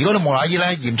嗰啲木乃伊咧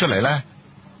驗出嚟咧，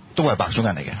都係白種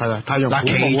人嚟嘅。嗱，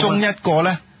其中一個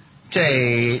咧，即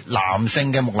係男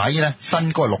性嘅木乃伊咧，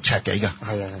身高係6尺幾㗎。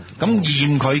咁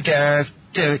驗佢嘅。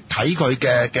即係睇佢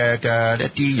嘅一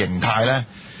啲形態咧，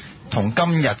同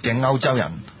今日嘅歐洲人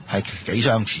係幾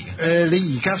相似嘅。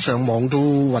你而家上網都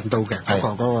揾到嘅，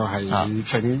嗰個係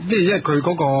成，即係因為佢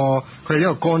嗰個佢係一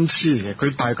個乾屍嚟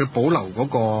嘅，但係佢保留嗰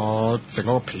個成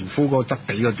個皮膚嗰個質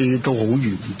地嗰啲都好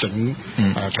完整。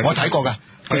我睇過㗎，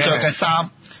佢着嘅衫，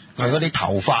佢嗰啲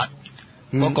頭髮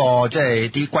嗰個即係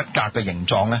啲骨骼嘅形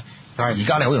狀咧，而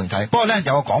家你好容易睇。不過咧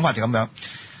有個講法就咁樣，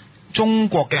中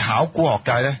國嘅考古學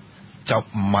界咧，就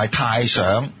唔係太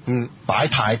想擺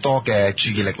太多嘅注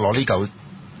意力落呢嚿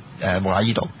木乃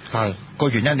伊度。個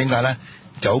原因點解咧？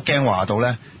就好驚話到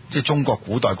咧，即係中國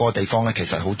古代嗰個地方咧，其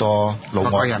實好多外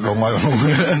國人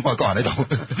喺度。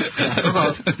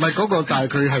嗰個，但係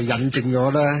佢係引證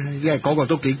咗咧，因為嗰個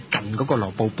都幾近嗰個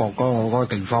羅布泊嗰個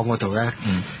地方嗰度咧。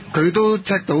佢都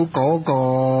check 到嗰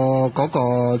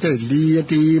個即係呢一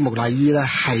啲木乃伊咧，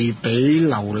係比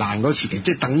樓蘭嗰時期，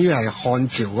即係等於係漢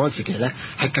朝嗰個時期咧，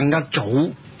係更加早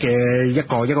嘅一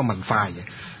個文化嘅。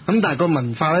咁但係個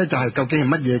文化咧，就係究竟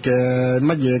係乜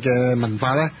嘢嘅文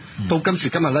化咧？到今時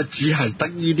今日咧，只係得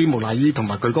呢啲木乃伊同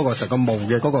埋佢嗰個成個墓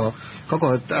嘅嗰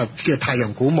個嘅太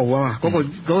陽古墓啊嘛，嗰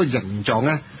個形狀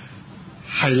咧，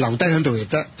係留低喺度嘅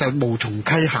啫，就無從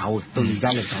稽考嘅。到而家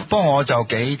嚟講，不過我就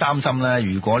幾擔心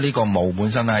咧，如果呢個墓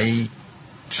本身喺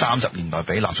30年代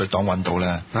俾納粹黨揾到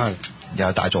咧，又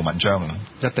係大做文章啊！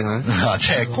一定啊！即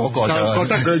係嗰個就覺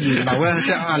得佢源流咧，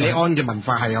即係亞利安嘅文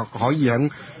化係可以喺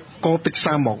戈壁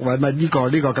沙漠或者呢個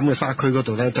咁嘅沙區嗰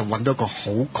度咧，就揾到一個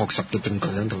好確實嘅證據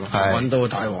喺度咯。揾到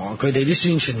大鑊，佢哋啲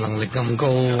宣傳能力咁高。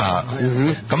咁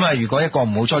啊，如果一個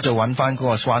唔好彩就揾翻嗰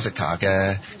個 Swastika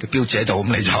嘅標誌喺度，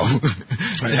咁你就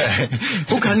即係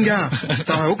好近㗎，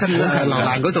就係好近樓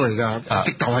蘭嗰度嚟㗎，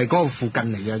直頭係嗰個附近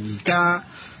嚟嘅。而家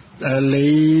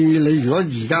你如果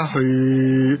而家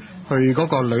去嗰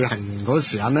個旅行嗰個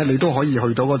時間咧，你都可以去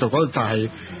到嗰度，嗰度就係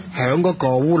響嗰個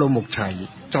烏魯木齊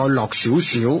再落少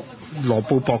少羅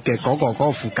布泊嘅嗰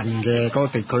個附近嘅嗰個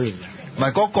地區嚟嘅。唔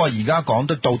係嗰個而家講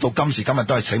都到今時今日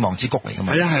都係死亡之谷嚟㗎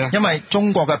嘛。係啊。因為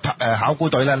中國嘅考古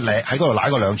隊咧喺嗰度瀨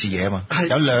過2次嘢啊嘛。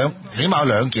起碼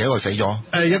有2件喺度死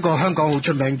咗。一個香港好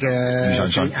出名嘅余常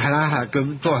信係啦，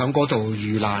咁都係喺嗰度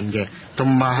遇難嘅，同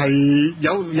埋係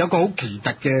有個好奇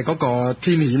特嘅嗰個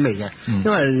天險嚟嘅。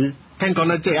因為聽講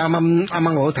咧，即係啱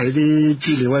啱我都睇啲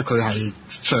資料咧，佢係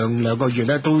上2個月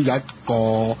咧都有一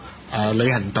個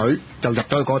旅行隊就入咗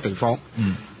去嗰個地方。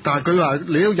但係佢話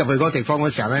你都入去嗰個地方嗰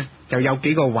時候咧，就有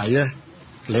幾個位咧，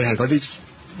你係嗰啲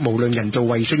無論人造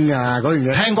衛星啊嗰樣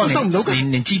嘢，聽講收唔到㗎，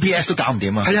連 GPS 都搞唔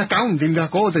掂啊！係啊，搞唔掂㗎，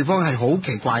嗰個地方係好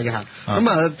奇怪嘅嚇。咁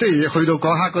啊，即係去到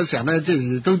嗰刻嗰時候咧，即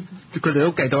係都佢哋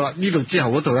都計到啦，呢度之後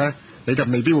嗰度咧，你就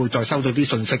未必會再收到啲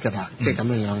信息㗎啦，即係咁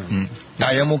樣樣。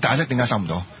但係有冇解釋點解收唔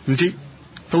到？唔知，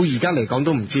到而家嚟講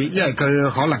都唔知，因為佢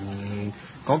可能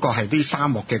嗰個係啲沙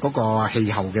漠嘅嗰個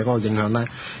氣候嘅嗰個影響啦。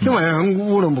因為喺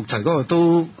烏魯木齊嗰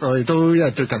度我哋都因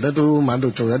為最近咧都喺度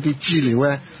做一啲資料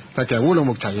咧，但其實烏魯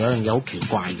木齊有樣嘢好奇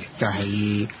怪嘅，就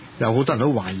係有好多人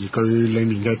都懷疑佢裡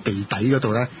面嘅地底嗰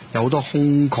度咧有好多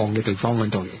空曠嘅地方喺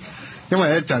度嘅。因為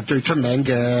咧就係最出名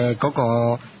嘅嗰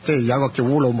個，即係有一個叫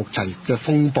烏魯木齊嘅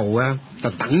風暴咧，就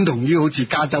等同於好似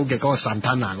加州嘅嗰個薩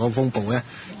坦拿嗰個風暴咧，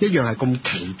一樣係咁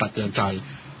奇特嘅，就係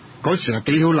嗰時係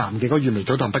紀曉嵐嘅嗰個月眉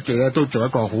祖堂筆記咧，都做一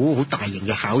個好大型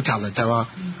嘅考察啦，就話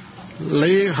你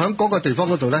喺嗰個地方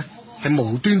嗰度咧，係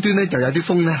無端端咧就有啲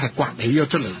風咧係刮起咗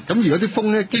出嚟，咁而嗰啲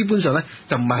風咧基本上咧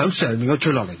就唔係喺上面嗰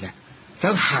吹落嚟嘅，就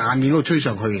喺下面嗰度吹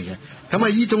上去嚟嘅。咁啊，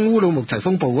呢種烏魯木齊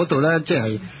風暴嗰度咧，即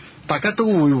係大家都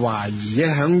會懷疑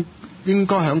咧，應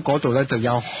該喺嗰度咧就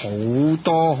有好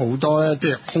多咧，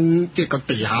即係個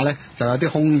地下咧就有啲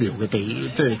空遼嘅地，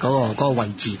即係嗰個位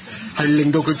置係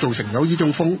令到佢造成有呢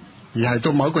種風，而係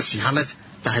到某一個時刻咧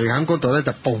就係喺嗰度咧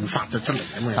就爆發咗出嚟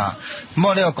咁樣。咁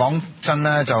我呢個講真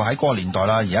咧，就喺嗰個年代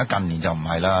啦，而家近年就唔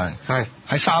係啦。係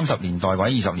喺30年代或者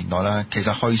20年代咧，其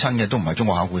實去親嘅都唔係中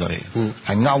國考古隊嚟嘅，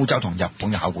係歐洲同日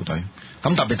本嘅考古隊。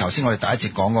咁特別頭先我哋第一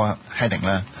節講個 heading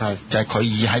咧，就係佢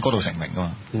已喺嗰度成名噶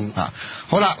嘛。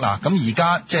好啦，嗱咁而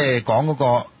家即係講嗰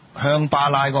個香巴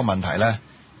拉嗰個問題咧，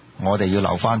我哋要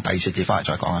留翻第4節翻嚟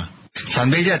再講啊。神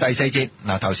秘之夜第4節，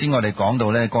嗱頭先我哋講到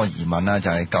咧嗰個疑問啦，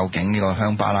就係究竟呢個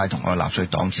香巴拉同個納粹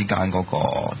黨之間嗰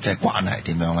個即係關係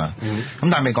點樣啦？咁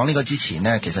但係未講呢個之前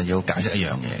咧，其實要解釋一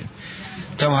樣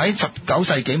嘢，就喺19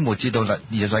世紀末至到20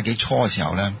世紀初嘅時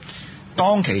候咧，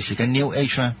當其時嘅 New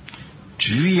Age 咧，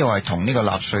主要係同呢個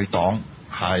納粹黨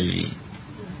係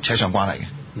扯上關係嘅。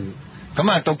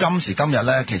咁到今時今日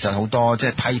咧，其實好多即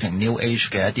係批評 New Age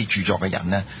嘅一啲著作嘅人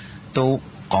咧，都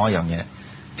講一樣嘢，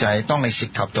就係當你涉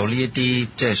及到呢一啲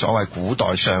即係所謂古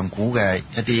代上古嘅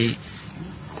一啲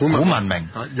古文明，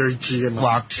睿智嘅，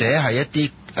或者係一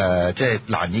啲即係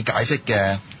難以解釋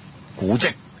嘅古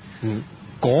蹟，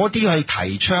嗰啲去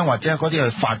提倡或者嗰啲去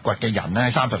發掘嘅人咧，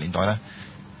喺30年代咧，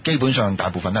基本上大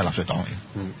部分都係納粹黨嚟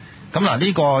嘅。咁嗱，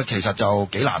呢個其實就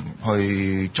幾難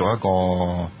去做一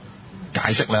個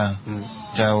解釋啦。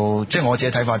就即係我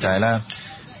自己睇法就係咧，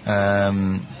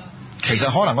其實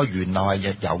可能個源流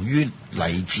係由於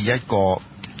嚟自一個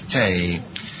即係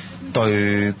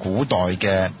對古代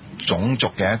嘅種族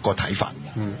嘅一個睇法。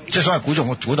即係所謂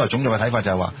古代種族嘅睇法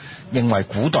就係話，認為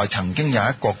古代曾經有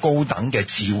一個高等嘅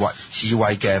智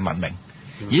慧嘅文明。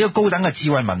而呢個高等嘅智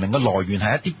慧文明嘅來源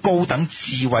係一啲高等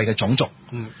智慧嘅種族，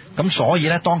咁所以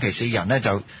咧當其時嘅人咧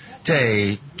就即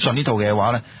係信呢套嘅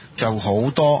話咧，就好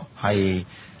多係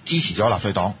支持咗納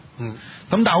粹黨。咁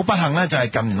但係好不幸咧，就係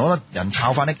近年好多人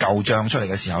抄翻啲舊帳出嚟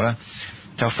嘅時候咧，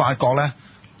就發覺咧，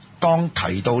當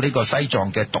提到呢個西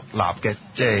藏嘅獨立嘅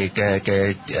即係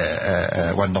嘅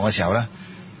運動嘅時候咧，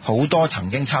好多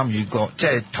曾經參與過，即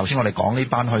係頭先我哋講呢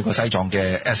班去過西藏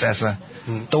嘅 SS 咧，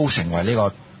都成為呢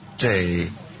個即係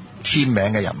簽名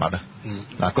嘅人物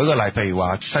啊！舉個例，譬如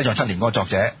話西藏7年嗰個作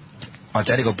者，或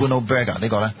者呢個 Bruno Berger 呢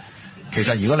個咧，其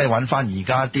實如果你揾翻而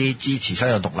家啲支持西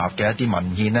藏獨立嘅一啲文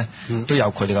獻咧，都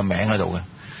有佢哋嘅名喺度嘅。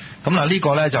咁嗱呢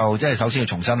個咧就即係首先要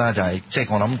重申啦，就係即係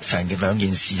我諗成兩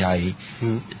件事係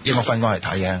應該分開嚟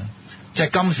睇嘅。即係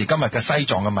今時今日嘅西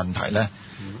藏嘅問題咧，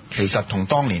其實同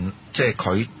當年即係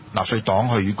佢納粹黨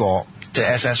去過，即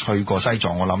係 SS 去過西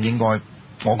藏，我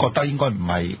覺得應該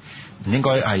唔應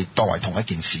該係當為同一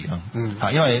件事咯。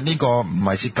因為呢個唔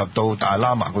係涉及到大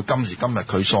喇嘛佢今時今日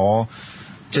佢所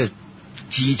即係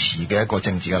支持嘅一個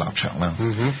政治嘅立場啦。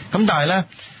咁但係咧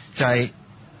就係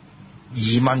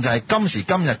疑問就係今時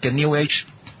今日嘅 New Age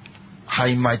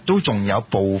係咪都仲有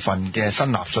部分嘅新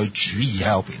納粹主義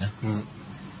喺後邊咧？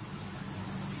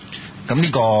咁呢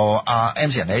個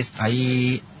MC 人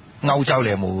喺歐洲，你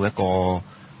有冇一個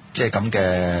即係咁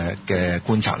嘅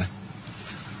觀察咧？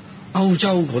歐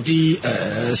洲嗰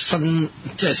啲新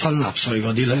納粹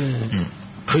嗰啲咧，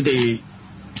佢哋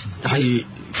係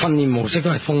訓練模式都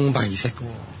係封閉式嘅，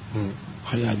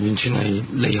係啊，完全係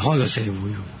離開個社會，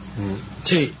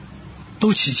即係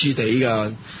都似似地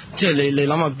㗎。即係你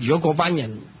諗下，如果嗰班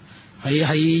人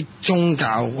喺宗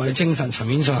教或者精神層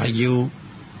面上係要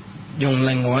用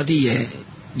另外一啲嘢，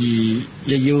而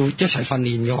又要一齊訓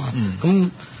練嘅話，咁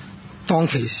當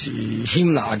其時希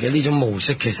拿嘅呢種模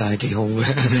式其實係幾好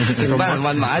嘅，成班人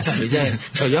混埋一齊，即係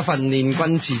除咗訓練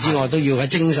軍事之外，都要喺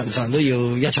精神上都要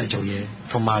一齊做嘢。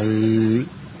同埋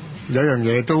有一樣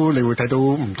嘢都你會睇到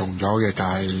唔同咗嘅，就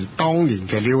係當年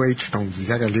嘅 New Age 同而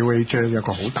家嘅 New Age 有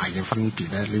個好大嘅分別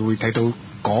咧。你會睇到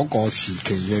嗰個時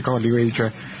期嘅嗰個 New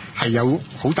Age 係有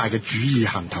好大嘅主義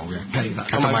行頭嘅，係啦，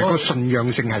同埋個信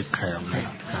仰性係強嘅。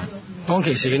當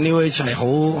其時嘅 New Age 係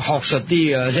好學術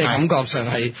啲嘅，即係感覺上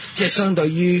係即係相對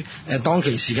於當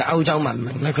其時嘅歐洲文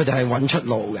明咧，佢哋係揾出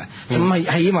路嘅。咁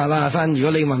喺喜馬拉雅山，如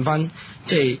果你問翻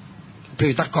即係譬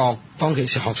如德國當其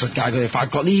時學術界，佢哋發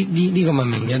覺呢個文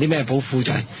明有啲咩寶庫，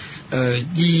就係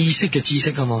意識嘅知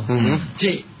識啊嘛。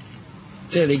即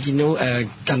係你見到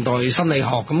近代心理學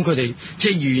咁，佢哋即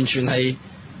係完全係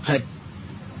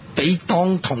比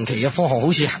當同期嘅科學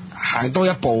好似行多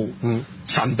一步，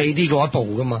神秘啲嗰一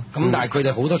步噶嘛。咁但係佢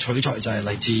哋好多取材就係嚟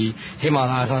自喜馬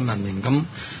拉雅山文明。咁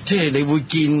即係你會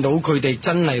見到佢哋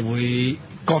真係會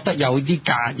覺得有啲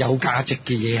有價值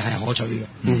嘅嘢係可取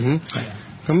嘅。係啊。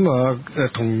咁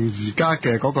同而家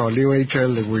嘅嗰個 New Age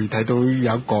你會睇到有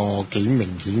一個幾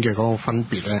明顯嘅嗰個分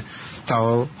別咧，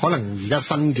就可能而家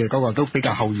新嘅嗰個都比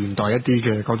較後現代一啲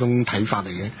嘅嗰種睇法嚟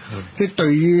嘅。即係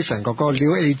對於成個嗰個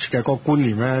New Age 嘅嗰個觀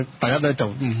念咧，第一咧就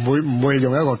唔會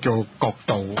用一個叫角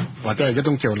度或者係一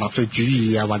種叫納粹主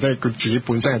義啊，或者係佢自己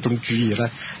本身係一種主義咧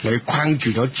嚟框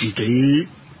住咗自己，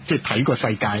即係睇個世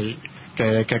界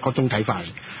嘅嗰種睇法。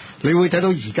你會睇到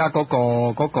而家嗰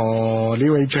個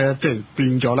New Age 即係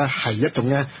變咗咧，係一種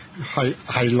咧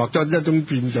係落咗一種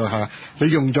變咗係，你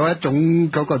用咗一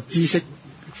種嗰個知識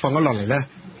放咗落嚟咧，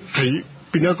係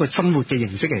變咗一個生活嘅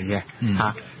形式嚟嘅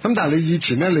嚇。咁但係你以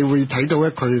前咧，你會睇到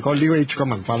咧佢個 New Age 嘅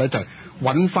文化咧，就係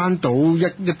揾翻到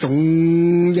一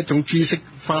種知識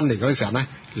翻嚟嗰陣時候咧，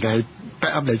你係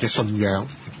back up 你嘅信仰。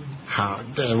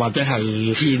或者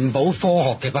係填補科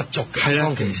學嘅不足嘅，係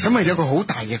啊，咁係有個好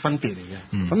大嘅分別嚟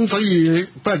嘅。咁所以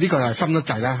不過呢個係深得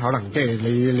滯啦，可能即係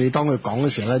你當佢講嘅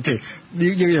時候咧，即係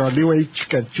呢個 New Age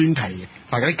嘅專題嘅。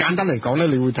大家簡單嚟講咧，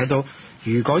你會睇到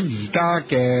如果而家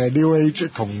嘅 New Age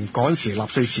同嗰陣時納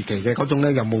粹時期嘅嗰種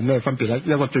咧，有冇咩分別咧？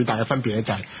一個最大嘅分別咧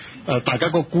就係大家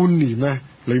個觀念咧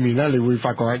裏面咧，你會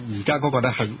發覺而家嗰個咧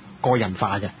係個人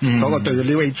化嘅，嗰個對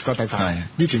New Age 個睇法。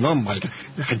以前嗰個唔係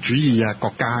嘅，係主義啊、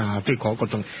國家啊，即係嗰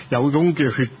種有種叫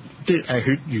血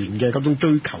緣嘅嗰種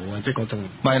追求啊，即係嗰種。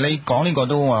唔係你講呢個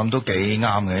都我諗都幾啱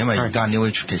嘅，因為而家 New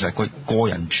Age 其實佢個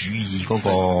人主義嗰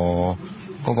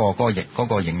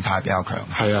個形態比較強。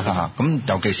係啊，咁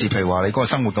尤其是譬如話你嗰個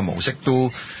生活嘅模式都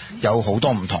有好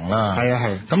多唔同啦。係啊。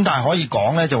咁但係可以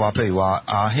講咧，就話譬如話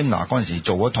阿 Himmler 嗰陣時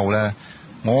做嗰套咧。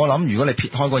我諗如果你撇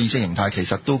開個意識形態，其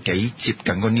實都幾接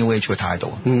近個 New Age 嘅態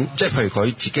度。即係譬如佢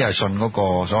自己係信嗰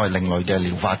個所謂另類嘅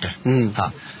療法嘅。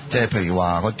即係譬如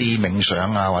話嗰啲冥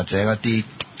想啊，或者一啲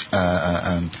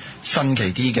新奇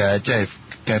啲嘅即係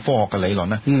嘅科學嘅理論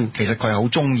咧。其實佢係好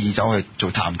中意走去做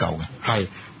探究嘅。係。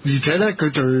而且咧，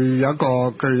佢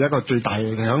有一個最大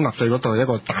喺納粹嗰度一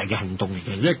個大嘅行動嚟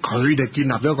嘅，因為佢哋建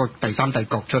立咗一個第三帝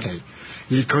國出嚟，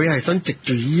而佢係想藉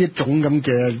住呢一種咁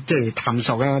嘅即係探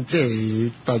索啦，即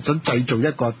係想製造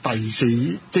一個第四，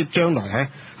即係將來咧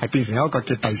係變成一個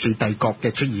叫第四帝國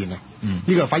嘅出現啊！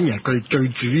呢個反而係佢最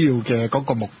主要嘅嗰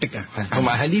個目的啊！同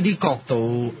埋喺呢啲角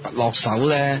度落手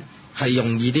咧，係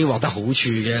容易啲獲得好處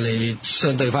嘅。你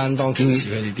相對翻當其時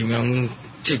佢哋點樣？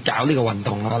即係搞呢個運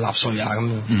動啊、納粹啊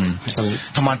咁樣。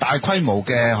同埋大規模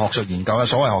嘅學術研究啦，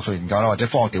所謂學術研究啦，或者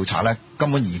科學調查咧，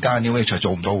根本而家 New Age 係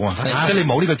做唔到㗎嘛。即係你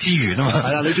冇呢個資源啊嘛。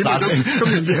係啊，你點解咁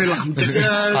容易去南極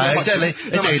啊？係，即係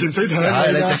你潛水艇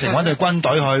你直情揾隊軍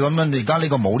隊去咁樣，你而家呢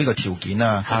個冇呢個條件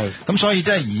啊。係。咁所以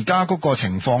即係而家嗰個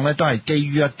情況咧，都係基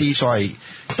於一啲所謂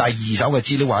第二手嘅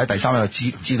資料或者第三手嘅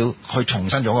資料去重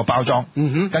新做一個包裝。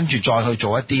跟住再去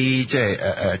做一啲即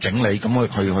係整理，咁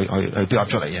去標合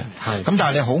出嚟嘅。係。咁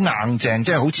但係你好硬淨，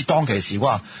即係好似當其時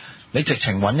話，你直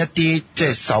情揾一啲即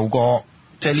係受過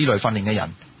即係呢類訓練嘅人，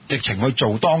直情去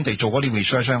做當地做嗰啲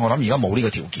research， 我諗而家冇呢個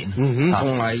條件。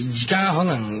同埋而家可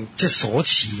能即係所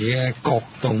持嘅角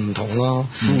度唔同咯。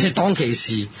即係當其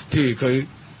時，譬如佢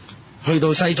去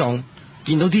到西藏，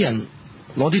見到啲人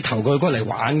攞啲頭蓋骨嚟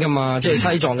玩㗎嘛。即係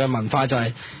西藏嘅文化就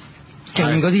係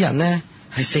勁嗰啲人咧，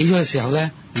係死咗嘅時候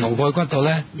咧，頭蓋骨度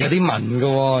咧有啲紋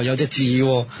㗎，有隻字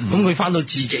喎。咁佢翻到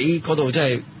自己嗰度，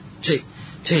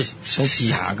即係想試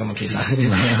下㗎嘛。其實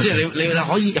即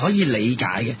係你可以理解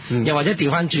嘅。又或者調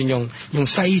翻轉用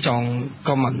西藏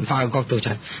個文化嘅角度，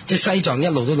就係即係西藏一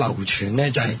路都流傳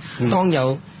咧，就係當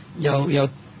有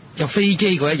飛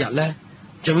機嗰一日咧，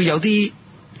就會有啲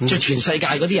即係全世界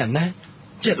嗰啲人咧，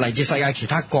即係嚟自世界其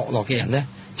他角落嘅人咧，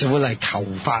就會嚟求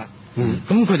法。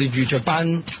咁佢哋遇着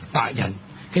班白人，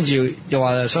跟住又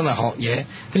話上嚟學嘢，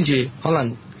跟住可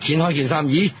能掀開件衫，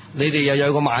咦？你哋又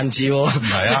有個萬字喎？唔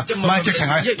係啊，唔係直情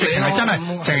係真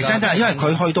係，直情真係，因為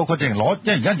佢去到佢直情攞，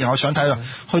因為而家我想睇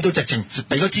去到直情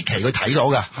俾嗰支旗佢睇到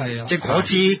㗎，係啊，即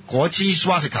係嗰支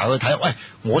swastika 去睇，喂，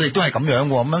我哋都係咁樣喎，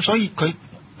咁樣，所以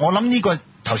我諗呢個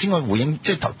頭先我回應，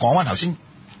即係講翻頭先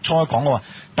初一講嘅話，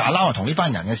達拉瑪同呢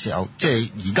班人嘅時候，即係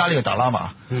而家呢個達拉瑪，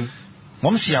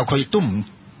我諗事後佢亦都唔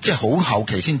即係好後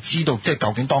期先知道，即係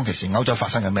究竟當其時歐洲發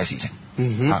生緊咩事情。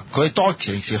佢多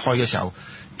其時去嘅時候，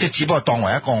即係只不過當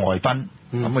為一個外賓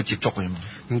咁去接觸佢啫嘛。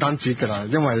唔單止㗎啦，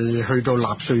因為去到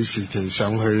納粹時期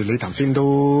上去，你頭先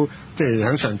都即係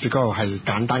喺上節嗰度係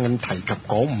簡單咁提及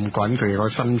嗰5個人佢哋個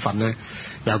身份咧，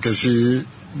尤其是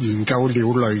研究鳥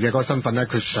類嘅嗰個身份咧，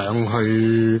佢上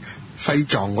去西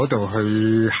藏嗰度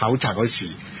去考察嗰時，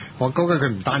我覺得佢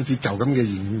唔單止就咁嘅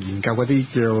研究嗰啲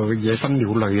叫野生鳥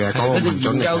類啊，嗰個民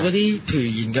種嚟嘅。研究嗰啲，譬如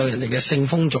研究人哋嘅性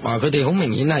風俗啊，佢哋好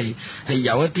明顯係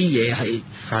有一啲嘢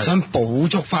係想捕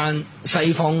捉翻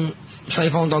西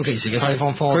方當其時嘅西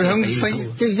方科學。佢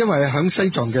響即係因為響西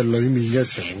藏嘅裏面嘅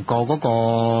成個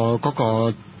嗰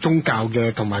個宗教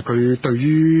嘅，同埋佢對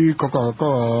於嗰個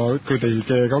佢哋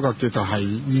嘅嗰個叫做係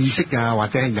意識啊，或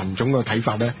者係人種嘅睇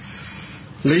法咧。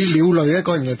你鳥類咧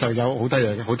嗰樣嘢就有好多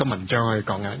嘢，好多文章可以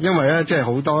講嘅，因為咧即係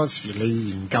好多時你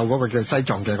研究嗰個叫西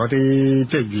藏嘅嗰啲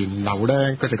即係源流咧，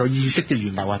佢哋個意識嘅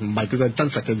源流啊，唔係佢個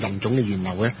真實嘅人種嘅源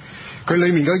流嘅。佢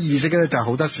裡面嗰意識咧就係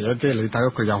好多時咧，即係你睇到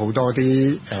佢有好多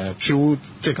啲超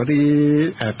即係嗰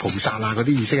啲菩薩啊嗰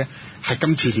啲意識咧，係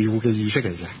金翅鳥嘅意識嚟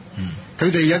嘅。佢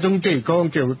哋有一種即係嗰個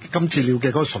叫金翅鳥嘅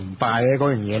嗰個崇拜咧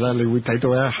嗰樣嘢咧，你會睇到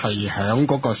咧係響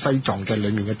嗰個西藏嘅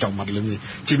裡面嘅藏物裡面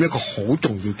佔一個好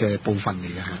重要嘅部分嚟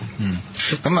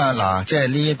嘅。咁啊嗱，即係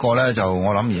呢一個咧就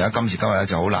我諗而家今時今日咧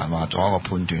就好難話做一個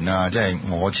判斷啦。即係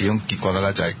我始終覺得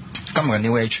咧就係今日嘅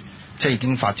New Age。即係已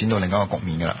經發展到另一個局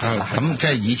面㗎啦。咁即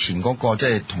係以前嗰個即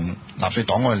係同納粹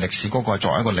黨嗰個歷史嗰個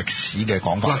作為一個歷史嘅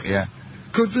講法嚟嘅。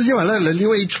佢因為咧，你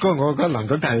New Age 嗰個我覺得能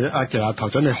夠係其實台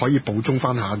長你可以補充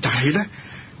翻下，就係咧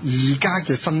而家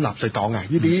嘅新納粹黨啊，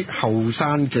呢啲後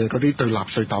生嘅嗰啲對納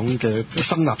粹黨嘅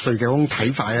新納粹嘅嗰種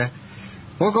睇法咧，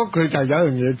我覺得佢就係有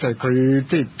一樣嘢就係佢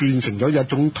即係變成咗一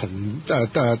種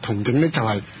同境咧，就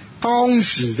係當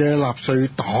時嘅納粹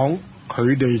黨。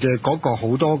佢哋嘅嗰個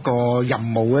好多個任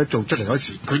務咧做出嚟嗰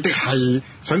時，佢哋係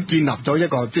想建立咗一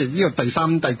個即係呢個第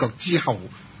三帝國之後，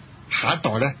下一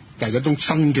代咧就係一種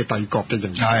新嘅帝國嘅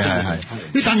形象。係。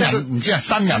啲新人唔知啊，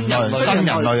新人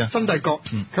類啊，新帝國。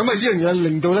咁啊呢樣嘢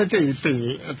令到咧，即係譬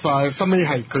如話收尾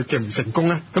係佢嘅唔成功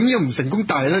咧。咁呢個唔成功，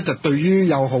但係咧就對於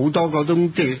有好多嗰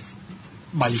種即係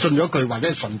迷信咗佢或者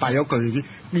係崇拜咗佢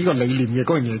呢個理念嘅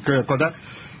嗰樣嘢，佢就覺得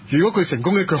如果佢成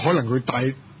功咧，佢可能會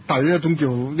帶一種叫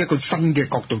一個新嘅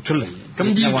角度出嚟，咁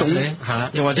呢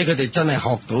種又或者佢哋真係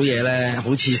學到嘢咧，好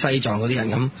似西藏嗰啲人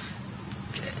咁，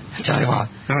就係話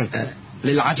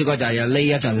你揦住個就係匿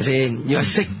一陣先，要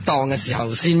適當嘅時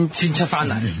候先出翻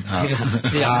嚟。呢個好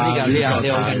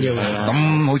緊要嘅。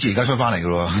咁好似而家出翻嚟嘅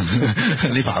咯，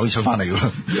呢排好似出翻嚟嘅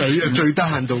咯。最低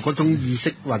限度嗰種意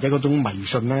識或者嗰種迷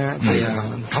信咧，係啊，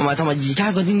同埋而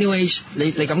家嗰啲 New Age，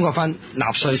你感覺翻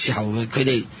納粹時候佢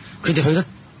哋去得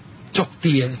足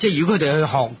啲啊！即係如果佢哋去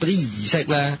學嗰啲儀式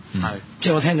咧，即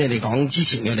係我聽你哋講之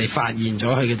前，佢哋發現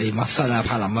咗佢哋密室啊、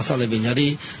柏林密室裏邊有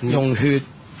啲用血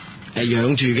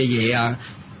養住嘅嘢啊，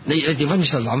你調翻轉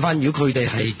頭諗翻，如果佢哋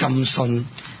係咁信，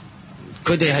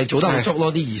佢哋係做得好足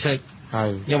咯啲儀式，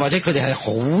又或者佢哋係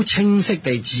好清晰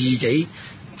地自己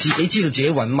知道自己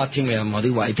揾乜添嘅某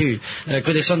啲位，譬如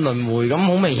佢哋信輪迴咁，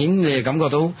好明顯你係感覺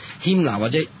到謙拿或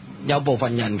者有部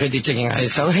分人佢哋淨係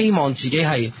想希望自己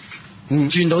係。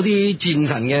轉到啲戰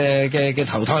神嘅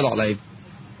投胎落嚟，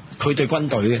佢對軍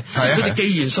隊嘅，佢哋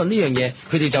既然信呢樣嘢，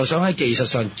佢哋就想喺技術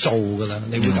上做㗎啦，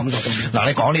你會感覺到。嗱，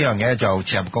你講呢樣嘢就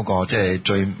切入嗰個即係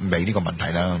最尾呢個問題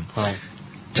啦，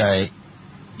就係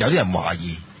有啲人懷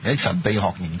疑，有啲神秘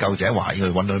學研究者懷疑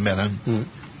佢揾到啲咩咧？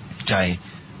就係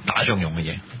打仗用嘅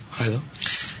嘢。係咯，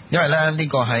因為咧呢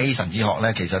個喺神智學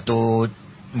咧，其實都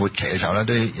末期嘅時候咧，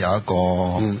都有一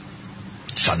個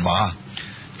神話。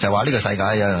就係話呢個世界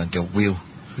有一樣叫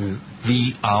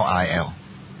will，V-R-I-L。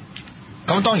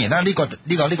咁當然啦，呢個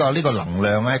能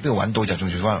量咧喺邊度揾到就眾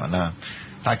說紛紜啦。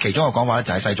但係其中一個講法咧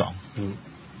就喺西藏。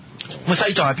咁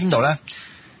西藏喺邊度咧？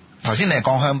頭先你係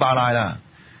講香巴拉啦。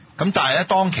咁但係咧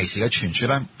當其時嘅傳說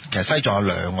咧，其實西藏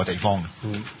有2個地方嘅，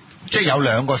即係有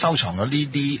2個收藏咗呢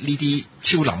啲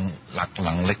超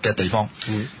能力嘅地方。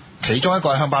其中一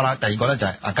個係香巴拉，第二個咧就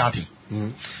係阿加提。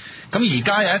咁而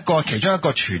家有其中一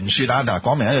個傳說啊，嗱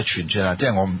講明一個傳說啊，即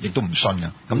係我亦都唔信嘅。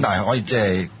咁但係可以即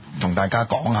係同大家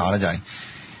講下咧，就係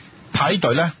派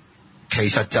隊咧，其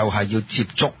實就係要接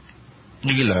觸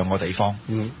呢兩個地方，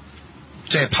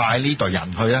即係派呢隊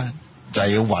人去咧，就係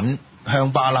要揾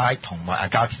香巴拉同埋阿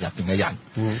加田入邊嘅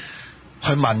人，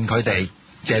去問佢哋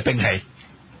借兵器，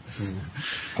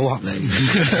好合理，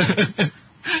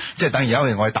即係等於有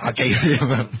時我哋打機咁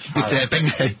樣要借兵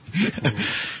器。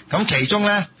咁其中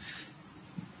咧，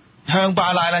香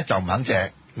巴拉咧就唔肯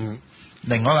借，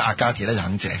另外一個阿加田咧就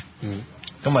肯借。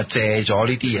咁啊借咗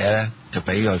呢啲嘢咧，就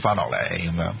俾佢翻落嚟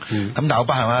咁樣。咁但係好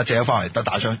不幸啦，借咗翻嚟得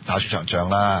打出場仗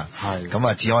啦。咁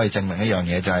啊，只可以證明一樣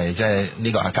嘢，就係即係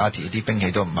呢個阿加田啲兵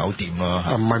器都唔係好掂咯。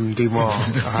唔係唔掂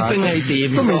喎，兵器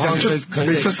掂都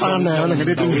未出山啊！可能嗰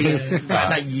啲兵器。但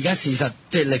係而家事實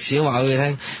即係歷史話俾你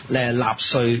聽，納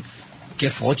粹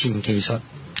嘅火箭技術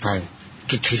係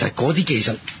其實嗰啲技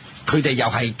術，佢哋又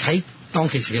係喺當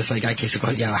其時嘅世界，其實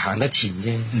佢又係行得前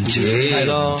啫。唔止，係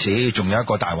咯，唔止，仲有一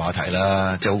個大話題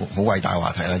啦，即係好偉大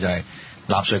話題啦，就係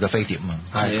納粹嘅飛碟啊嘛。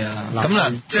係啊，咁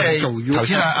嗱，即係頭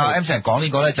先阿 M 成講呢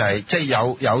個咧，就係即係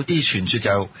有啲傳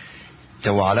說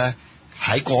就話咧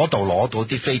喺嗰度攞到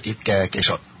啲飛碟嘅技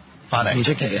術翻嚟，唔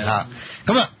出奇啊。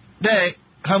咁啊，即係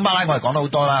香巴拉我哋講得好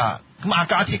多啦。咁阿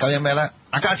加田究竟咩咧？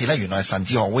阿加田咧原來係神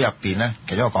智學會入邊咧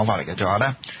其中一個講法嚟嘅，就話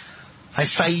咧喺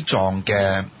西藏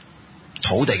嘅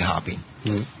土地嘅下邊，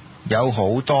有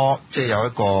好多即係有一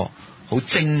個好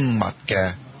精密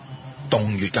嘅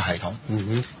洞穴嘅系統。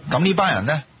咁呢班人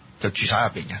咧就住晒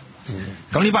入邊嘅。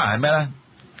咁呢班人係咩咧？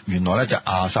原來咧就係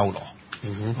阿修羅。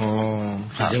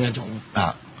其中一種。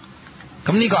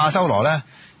咁呢個阿修羅咧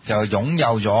就擁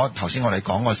有咗頭先我哋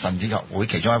講個神智學會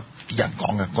其中一啲人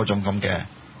講嘅嗰種咁嘅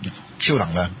超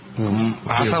能量。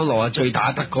阿修羅係最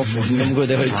打得嗰款，咁佢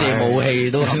哋去借武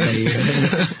器都合理嘅。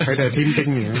佢哋係天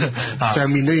兵嚟嘅，上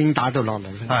面都已經打到落嚟。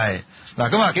係嗱，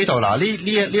咁啊幾度嗱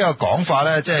呢個講法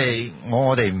咧，即係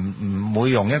我哋唔會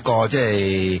用一個即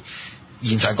係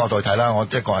現實角度去睇啦，我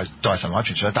即係作為神話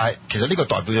傳說。但係其實呢個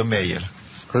代表咗咩嘢咧？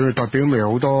佢代表咪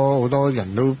好多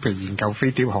人都譬如研究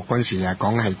飛碟學嗰陣時啊，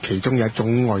講係其中有一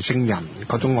種外星人，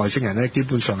嗰種外星人咧基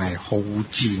本上係好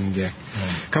戰嘅。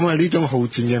咁啊呢種好戰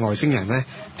嘅外星人咧，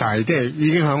就係即係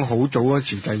已經響好早嗰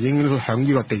時就已經響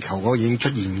呢個地球嗰個已經出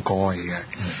現過嚟嘅。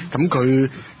咁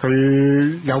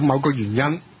佢有某個原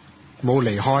因冇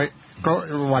離開，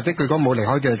或者佢講冇離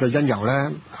開嘅因由咧，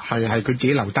係佢自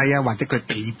己留低啊，或者佢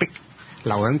被逼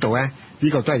留喺度咧，呢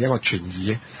個都係一個傳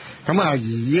疑。咁啊，而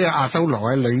呢個阿修羅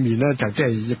喺裏面咧，就即係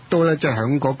亦都咧，即係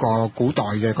喺嗰個古代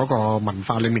嘅嗰個文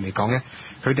化裏面嚟講咧，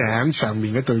佢哋係喺上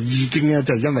面嗰度已經咧，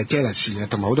就係因為 jealous 啊，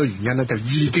同埋好多原因咧，就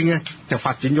已經咧就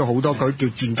發展咗好多嗰啲叫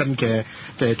戰爭嘅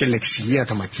歷史啊，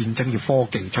同埋戰爭嘅科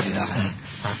技出嚟啦。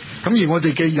咁而我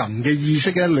哋嘅人嘅意識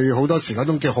咧，你好多時嗰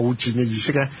種叫好戰嘅意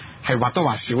識咧，係或多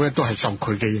或少咧，都係受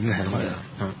佢嘅影響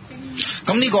嘅。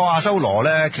咁呢個阿修羅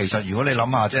咧，其實如果你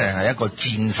諗下，即係一個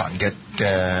戰神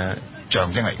嘅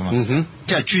象徵嚟噶嘛，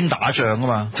即係專打仗噶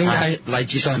嘛，仲係嚟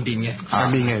自上邊嘅，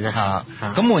上邊嘅啫。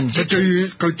咁換言之，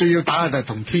佢最要打嘅就係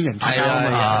同天人打交啊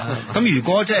嘛。咁如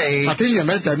果即係天人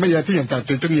咧就係乜嘢？天人就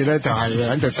最中意咧就係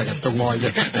喺度成日做愛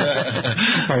嘅。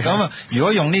咁啊，如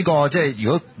果用呢個即係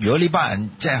如果呢班人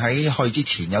即係喺去之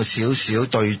前有少少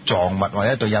對藏物或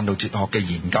者對印度哲學嘅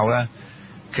研究咧，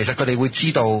其實佢哋會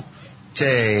知道即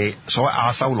係所謂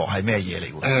阿修羅係咩嘢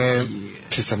嚟喎？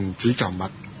其實唔止藏物。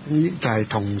就係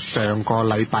同上個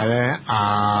禮拜咧，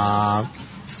阿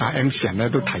MC 人咧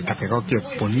都提及嘅嗰個叫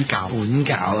本教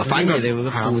啊，反而你會本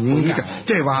教，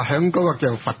即係話喺嗰個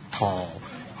叫佛陀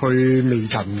去未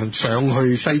曾上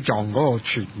去西藏嗰個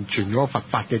傳嗰個佛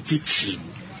法嘅之前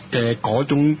嘅嗰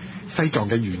種西藏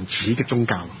嘅原始嘅宗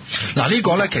教。嗱呢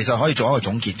個咧其實可以做一個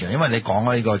總結嘅，因為你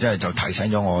講呢個即係就提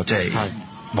醒咗我即係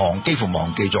幾乎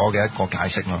忘記咗嘅一個解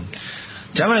釋咯。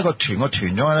就因為個團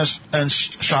咗咧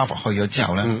Sharp 去咗之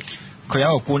後咧，佢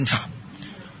有一個觀察，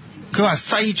佢話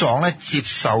西藏咧接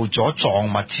受咗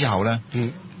藏物之後咧，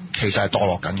其實係墮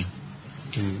落緊嘅。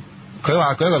佢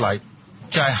話舉一個例，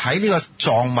就係喺呢個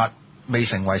藏物未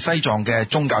成為西藏嘅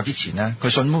宗教之前咧，佢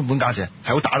信本教時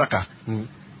係好打得㗎。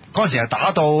嗰陣時係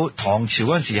打到唐朝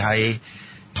嗰陣時係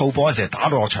吐蕃嗰陣時係打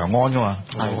到落長安㗎嘛。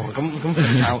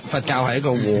咁佛教係一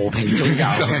個和平宗教。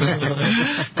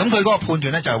咁佢嗰個判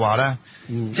斷咧就係話咧，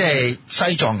即係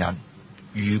西藏人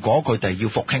如果佢哋要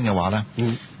復興嘅話咧，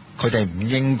佢哋唔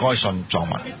應該信藏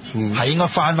物，係應該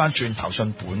翻轉頭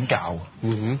信本教。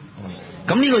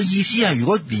咁呢個意思係如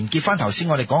果連結翻頭先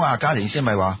我哋講阿加田先，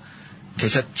咪話其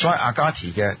實所謂阿加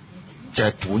田嘅就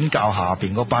係本教下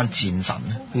邊嗰班戰神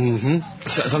咧。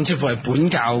甚至乎係本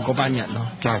教嗰班人咯。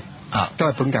係。都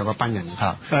係本教嗰班人。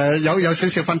有少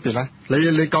少分別啦。你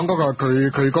講嗰個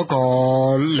佢嗰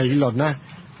個理論咧，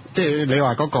即係你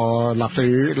話嗰個納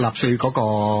粹嗰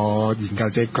個研究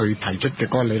者佢提出嘅嗰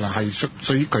個理論係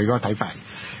屬於佢嗰個睇法。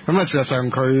咁啊，事實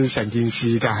上佢成件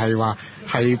事就係話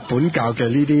係本教嘅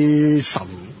呢啲神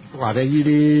或者呢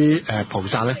啲菩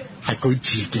薩咧，係佢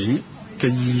自己嘅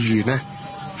意願咧，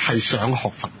係想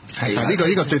學佛。係呢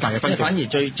個最大嘅分別。即係反而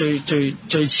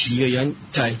最似嘅樣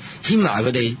就係牽拿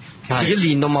佢哋自己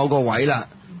練到某個位啦，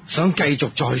想繼續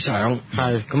再上，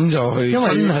係咁就去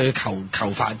真去求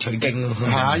法取經咯。係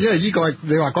啊，因為呢個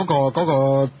你話嗰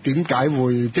個點解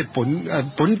會即係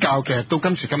本教其實到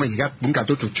今時今日而家本教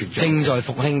都仲存在，正在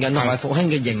復興緊，同埋復興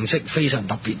嘅形式非常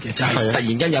特別嘅，就係突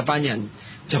然間有班人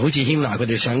就好似牽拿佢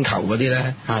哋想求嗰啲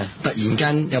咧，係突然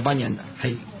間有班人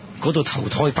係嗰度投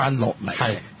胎翻落嚟。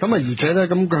係咁啊，而且咧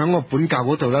咁佢喺個本教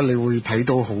嗰度咧，你會睇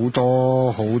到好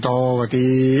多嗰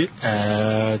啲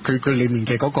佢裡面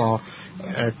嘅嗰個。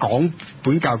講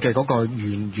本教嘅嗰個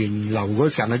源流嗰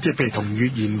時候咧，即係譬如同月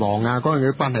炎王啊嗰樣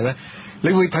嘅關係咧，你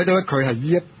會睇到咧佢係呢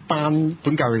一班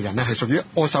本教嘅人咧係屬於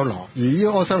阿修羅，而呢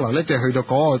個阿修羅咧就係去到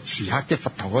嗰個時刻，即係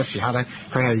佛陀嗰個時刻咧，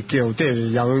佢係叫即係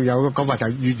有講法就係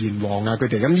月炎王啊佢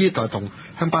哋，咁呢度同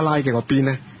香巴拉嘅嗰邊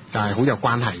咧就係好有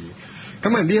關係嘅。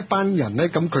咁啊呢一班人咧，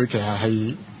咁佢其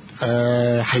實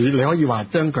係你可以話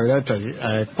將佢咧就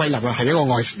歸納啊係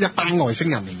一班外星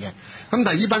人嚟嘅。咁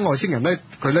但係呢班外星人咧，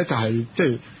佢咧就係即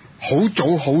係好早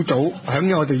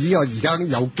喺我哋呢個而家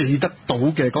有記得到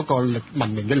嘅嗰個文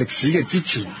明嘅歷史嘅之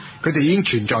前，佢哋已經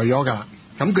存在咗㗎啦。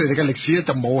咁佢哋嘅歷史咧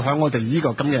就冇喺我哋呢個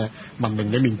咁嘅文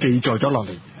明裏面記載咗落嚟。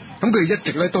咁佢哋一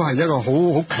直咧都係一個好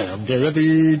強嘅一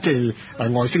啲即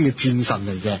係外星嘅戰神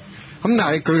嚟嘅。咁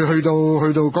但係佢去到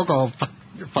嗰個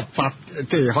佛法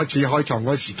即係開始開創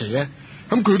嗰時期咧，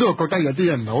咁佢都覺得有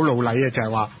啲嘢唔係好老禮嘅，就係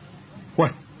話喂。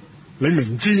你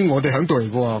明知我哋喺度嚟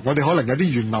嘅喎，我哋可能有啲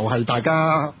源流係大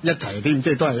家一齊添，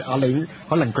即係都係阿里，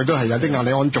可能佢都係有啲亞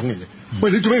利安種嚟嘅。喂，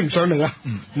你做咩唔上嚟啊？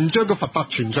唔將個佛法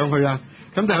傳上去啊？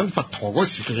咁就喺佛陀嗰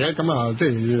時期咧，咁啊，即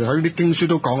係喺啲經書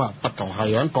都講啦，佛陀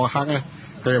係喺嗰刻咧，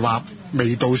佢哋話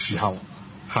未到時候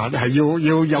嚇，係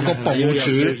要有個部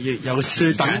署，有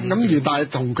時等咁但係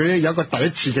同佢有一個第一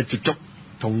次嘅接觸。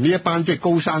同呢一班即係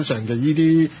高山上嘅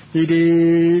呢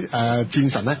啲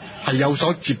戰神咧係有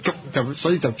所接觸，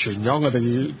所以就傳咗我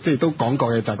哋即係都講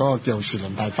過嘅就係嗰個叫時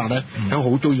輪大法咧，喺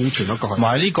好早已經傳咗過去。同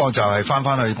埋呢個就係翻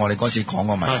去我哋嗰次講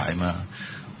個問題嘛。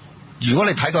如果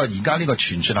你睇過而家呢個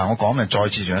傳說我講嘅再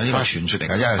次傳呢個傳說嚟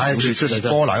㗎，因為小說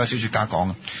波蘭個小說家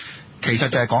講，其實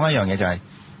就係講一樣嘢就係。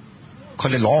佢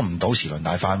哋攞唔到時輪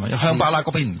大法啊嘛，因為香巴拉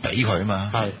嗰邊唔俾佢啊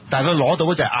嘛，但係佢攞到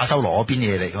嗰就係亞修羅嗰邊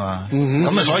嘢嚟啊嘛，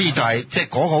咁啊所以就係即係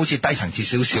嗰個好似低層次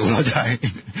少少咯，就係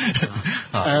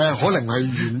可能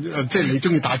係即係你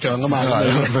中意打仗啊嘛，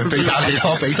俾晒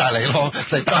你咯，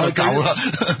你打佢夠啦。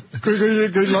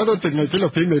佢攞到淨係紀錄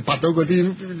片未拍到嗰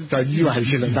啲，就以為係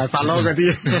時輪大法咯嗰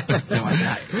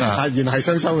啲，原來係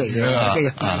雙修嚟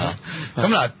嘅。咁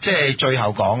嗱，即係最後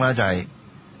講咧就係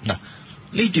嗱。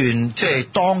呢段即係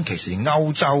當其時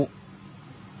歐洲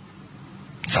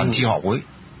神智學會，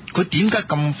佢點解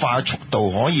咁快速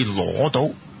度可以攞到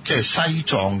即係西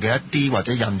藏嘅一啲或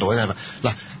者印度嘅嘢？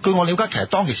嗱，據我了解，其實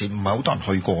當其時唔係好多人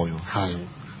去過嘅。係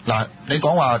嗱，你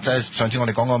講話就係上次我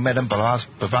哋講過 Madame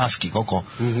Blavatsky 嗰個，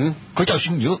佢就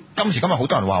算如果今時今日好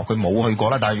多人話佢冇去過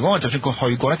啦，但係如果我就算佢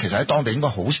去過咧，其實喺當地應該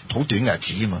好短嘅日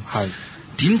子啊嘛。係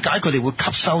點解佢哋會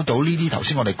吸收到呢啲頭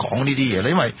先我哋講呢啲嘢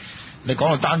咧？因為你講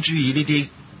到丹珠爾呢啲，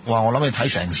哇！我諗你睇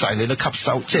成世你都吸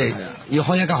收，即係要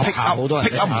開一間學校，好多人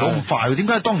pick up 唔到咁快。點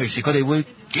解當其時佢哋會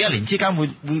幾十年之間會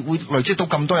累積到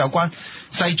咁多有關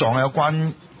西藏有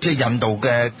關即係印度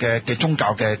嘅宗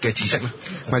教嘅知識咧？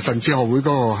咪神智學會嗰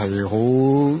個係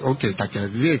好奇特嘅，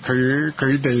因為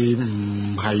佢哋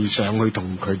唔係上去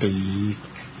同佢哋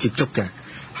接觸嘅，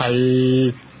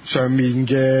係上面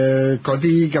嘅嗰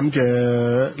啲咁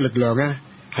嘅力量咧。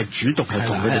係主動係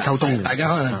同佢哋溝通嘅，大家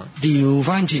可能調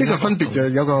翻轉。呢個分別嘅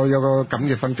有個咁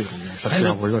嘅分別嘅，神智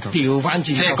學會嗰度調翻轉，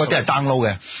即係嗰啲係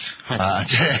download 嘅，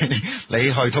即係你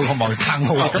去通過網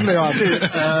download。咁你話即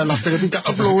係立即嗰啲就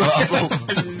upload 啦，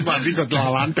話呢個爛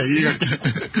爛地嘅。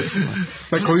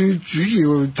咪佢主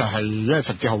要就係因為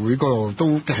神智學會嗰度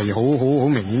都係好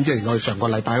明顯，即係我哋上個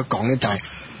禮拜都講咧，就係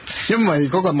因為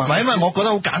嗰個唔係因為我覺得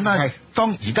好簡單。係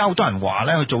當而家好多人話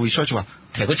咧去做 research 話，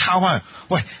其實佢抄翻嚟，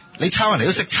喂。你抄人哋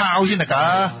都識抄先得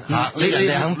㗎，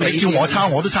你叫我抄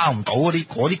我都抄唔到嗰啲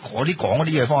講嗰啲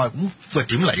嘅方法，咁喂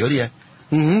點嚟嗰啲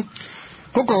嘢？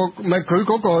嗰個咪佢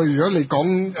嗰個，如果你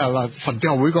講神智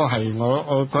學會嗰個係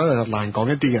我覺得難講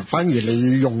一啲嘅，反而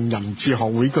你用人智學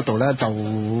會嗰度咧就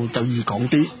易講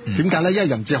啲。點解咧？因為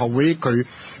人智學會佢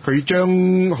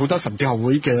將好多神智學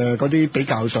會嘅嗰啲比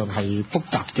較上係複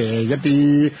雜嘅一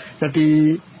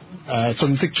啲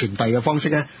信息傳遞嘅方式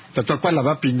咧，就再歸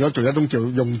納一變咗做一種叫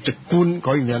用直觀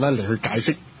嗰樣嘢咧嚟去解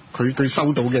釋佢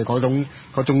收到嘅嗰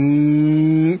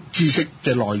種知識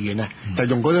嘅來源啊，就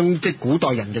用嗰種即係古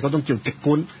代人嘅嗰種叫直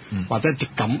觀或者直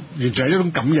感，完全係一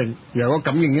種感應。然後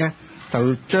個感應咧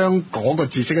就將嗰個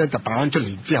知識咧就擺翻出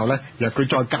嚟之後咧，然後佢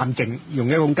再鑑證，用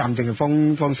一種鑑證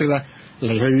嘅方式咧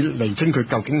嚟去釐清佢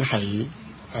究竟係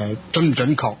準唔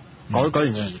準確嗰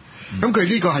樣嘢。咁佢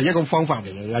呢個係一個方法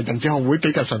嚟嘅，人智學會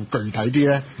比較上具體啲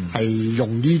咧，係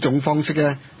用呢種方式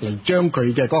咧嚟將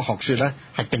佢嘅嗰個學説咧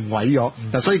係定位咗，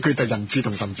所以佢就人智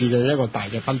同神智嘅一個大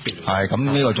嘅分別。係咁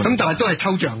呢個咁但係都係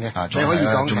抽象嘅，你可以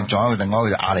講。仲有另外一個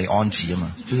就亞利安治啊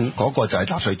嘛，嗰個就係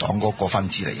納粹黨嗰個分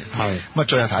支嚟嘅。係咁啊，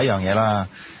最後睇一樣嘢啦。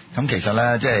咁其實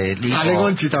咧，即係呢個亞利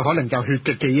安治就可能就血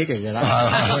嘅記憶嚟嘅啦，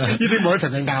呢啲冇得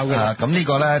同你拗嘅。咁呢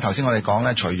個咧，頭先我哋講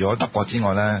咧，除咗德國之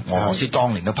外咧，俄羅斯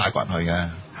當年都派過人去嘅。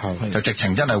就直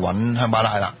情真係揾香巴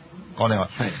拉啦，講你話。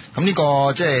咁呢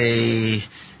個即係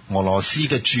俄羅斯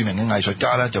嘅著名嘅藝術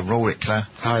家咧，就 Rolik 咧。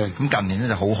咁近年咧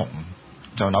就好紅，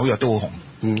就紐約都好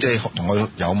紅，即係同佢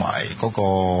有埋嗰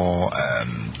個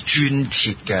專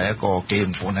設嘅一個紀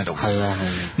念館喺度。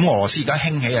咁俄羅斯而家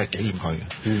興起係紀念佢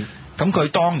嘅。咁佢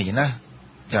當年咧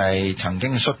就係曾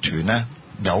經率團咧，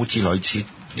有好似類似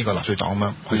呢個納粹黨咁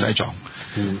樣去西藏。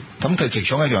咁佢其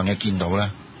中一樣嘢見到咧，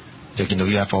就見到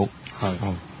UFO。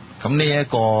咁呢一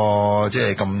個即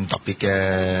係咁特別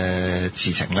嘅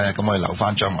事情咧，咁我哋留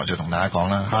翻將來再同大家講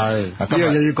啦。呢樣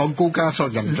嘢要講高加索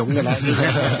人種嘅啦。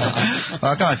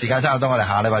今日時間差唔多，我哋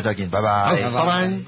下禮拜再見，拜拜。拜拜。